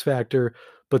cover X Factor,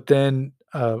 but then,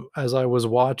 as I was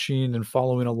watching and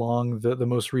following along the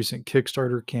most recent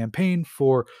Kickstarter campaign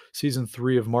for season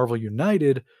 3 of Marvel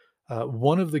United,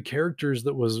 one of the characters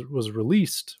that was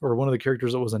released, or one of the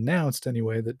characters that was announced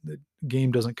anyway, that the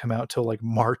game doesn't come out till, like,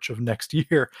 March of next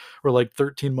year. We're, like,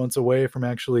 13 months away from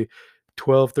actually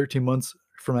 12, 13 months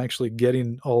from actually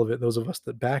getting all of it, those of us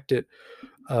that backed it.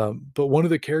 But one of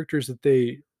the characters that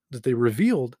they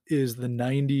revealed is the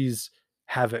 90s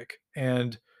Havoc.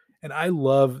 And I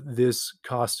love this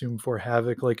costume for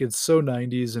Havoc. Like, it's so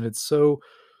 90s, and it's so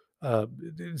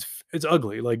it's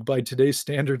ugly. Like, by today's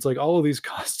standards, like, all of these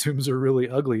costumes are really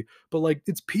ugly, but like,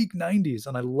 it's peak 90s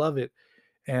and I love it.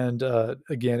 And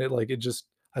again, it just,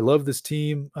 I love this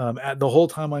team. At the whole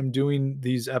time I'm doing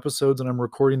these episodes and I'm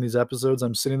recording these episodes,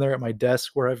 I'm sitting there at my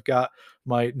desk where I've got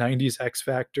my 90s X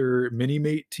Factor mini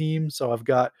mate team. So I've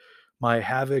got my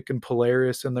Havoc and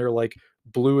Polaris in their like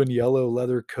blue and yellow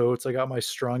leather coats. I got my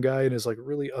strong guy in his like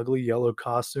really ugly yellow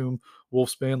costume.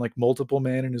 Wolfsbane, like multiple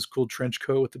man in his cool trench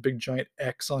coat with the big giant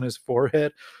X on his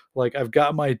forehead. Like, I've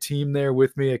got my team there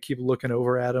with me. I keep looking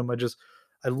over at him.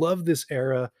 I love this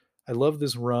era. I love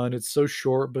this run. It's so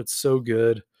short but so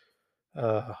good.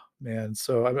 Man,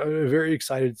 so I'm very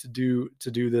excited to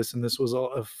do this, and this was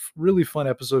really fun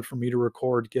episode for me to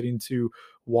record, getting to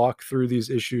walk through these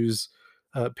issues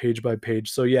page by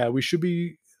page. So yeah, we should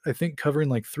be, I think, covering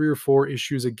like 3 or 4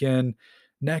 issues again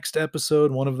next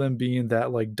episode. One of them being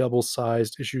that like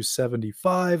double-sized issue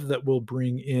 75 that will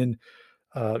bring in,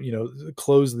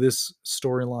 close this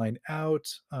storyline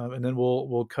out, and then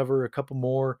we'll cover a couple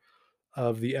more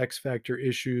of the X Factor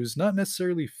issues, not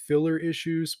necessarily filler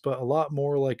issues, but a lot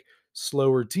more like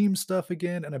slower team stuff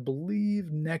again. And I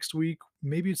believe next week,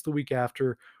 maybe it's the week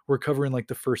after, we're covering like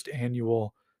the first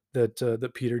annual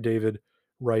that Peter David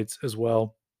writes as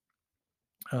well.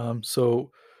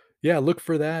 So yeah, look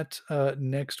for that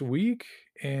next week.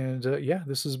 And yeah,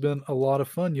 this has been a lot of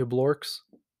fun, you blorks.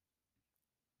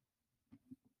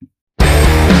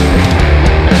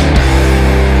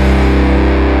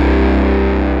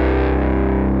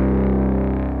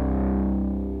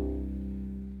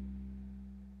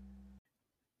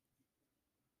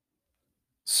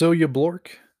 So you blork,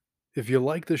 If you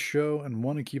like the show and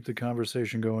want to keep the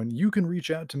conversation going, you can reach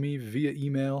out to me via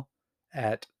email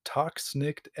at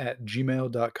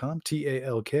talksnikt@gmail.com,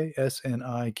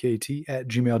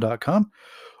 talksnikt@gmail.com.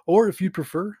 Or if you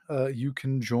prefer, you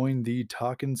can join the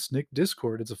Talkin' Snick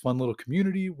Discord. It's a fun little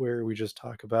community where we just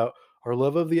talk about our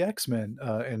love of the X-Men,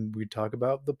 and we talk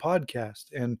about the podcast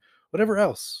and whatever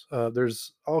else.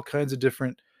 There's all kinds of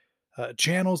different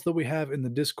channels that we have in the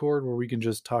Discord where we can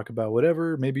just talk about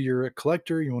whatever. Maybe you're a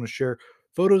collector, you want to share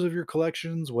photos of your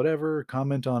collections, whatever,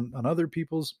 comment on other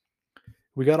people's.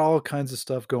 We got all kinds of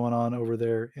stuff going on over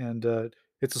there, and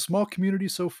it's a small community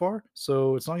so far,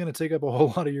 so it's not going to take up a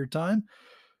whole lot of your time.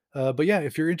 But yeah,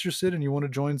 if you're interested and you want to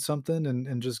join something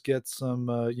and just get some,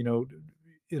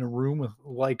 in a room with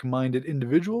like-minded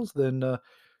individuals, then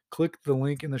click the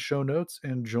link in the show notes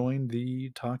and join the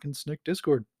Talkin' Snick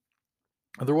Discord.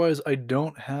 Otherwise, I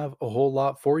don't have a whole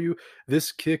lot for you.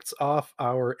 This kicks off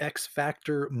our X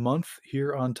Factor month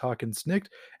here on Talkin' Snikt,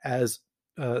 as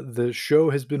the show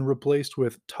has been replaced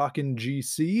with Talkin'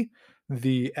 GC,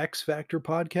 the X Factor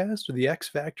podcast, or the X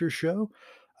Factor show.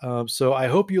 So I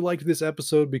hope you liked this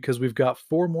episode because we've got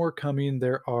four more coming.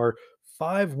 There are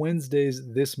 5 Wednesdays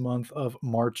this month of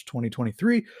March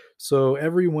 2023. So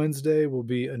every Wednesday will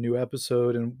be a new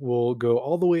episode, and we'll go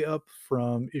all the way up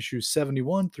from issue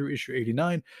 71 through issue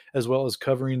 89, as well as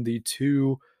covering the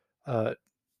two uh,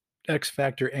 X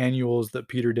Factor annuals that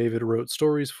Peter David wrote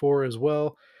stories for as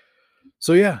well.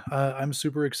 So yeah, I'm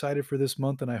super excited for this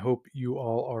month, and I hope you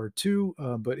all are too.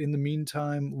 But in the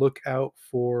meantime, look out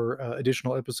for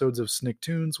additional episodes of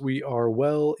Snicktoons. We are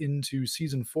well into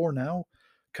season 4 now,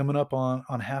 coming up on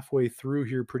halfway through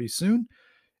here pretty soon.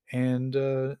 And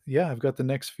yeah, I've got the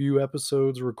next few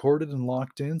episodes recorded and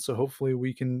locked in, so hopefully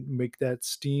we can make that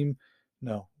steam.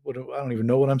 No, I don't even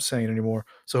know what I'm saying anymore.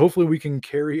 So hopefully we can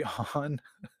carry on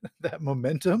that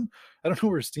momentum. I don't know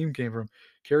where steam came from.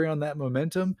 Carry on that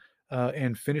momentum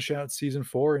and finish out season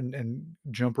 4 and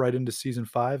jump right into season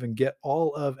 5 and get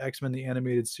all of X-Men the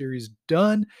Animated Series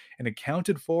done and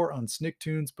accounted for on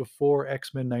Snicktoons before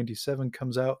X-Men 97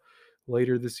 comes out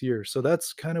later this year. So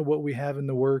that's kind of what we have in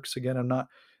the works. Again, I'm not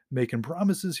making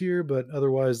promises here, but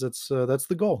otherwise that's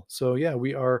the goal. So yeah,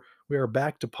 we are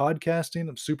back to podcasting.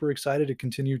 I'm super excited to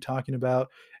continue talking about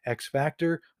X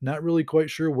Factor. Not really quite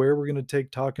sure where we're going to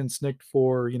take Talkin' Snikt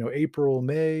for, April,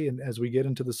 May, and as we get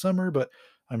into the summer, but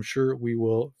I'm sure we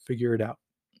will figure it out.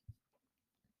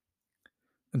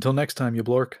 Until next time, you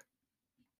blork.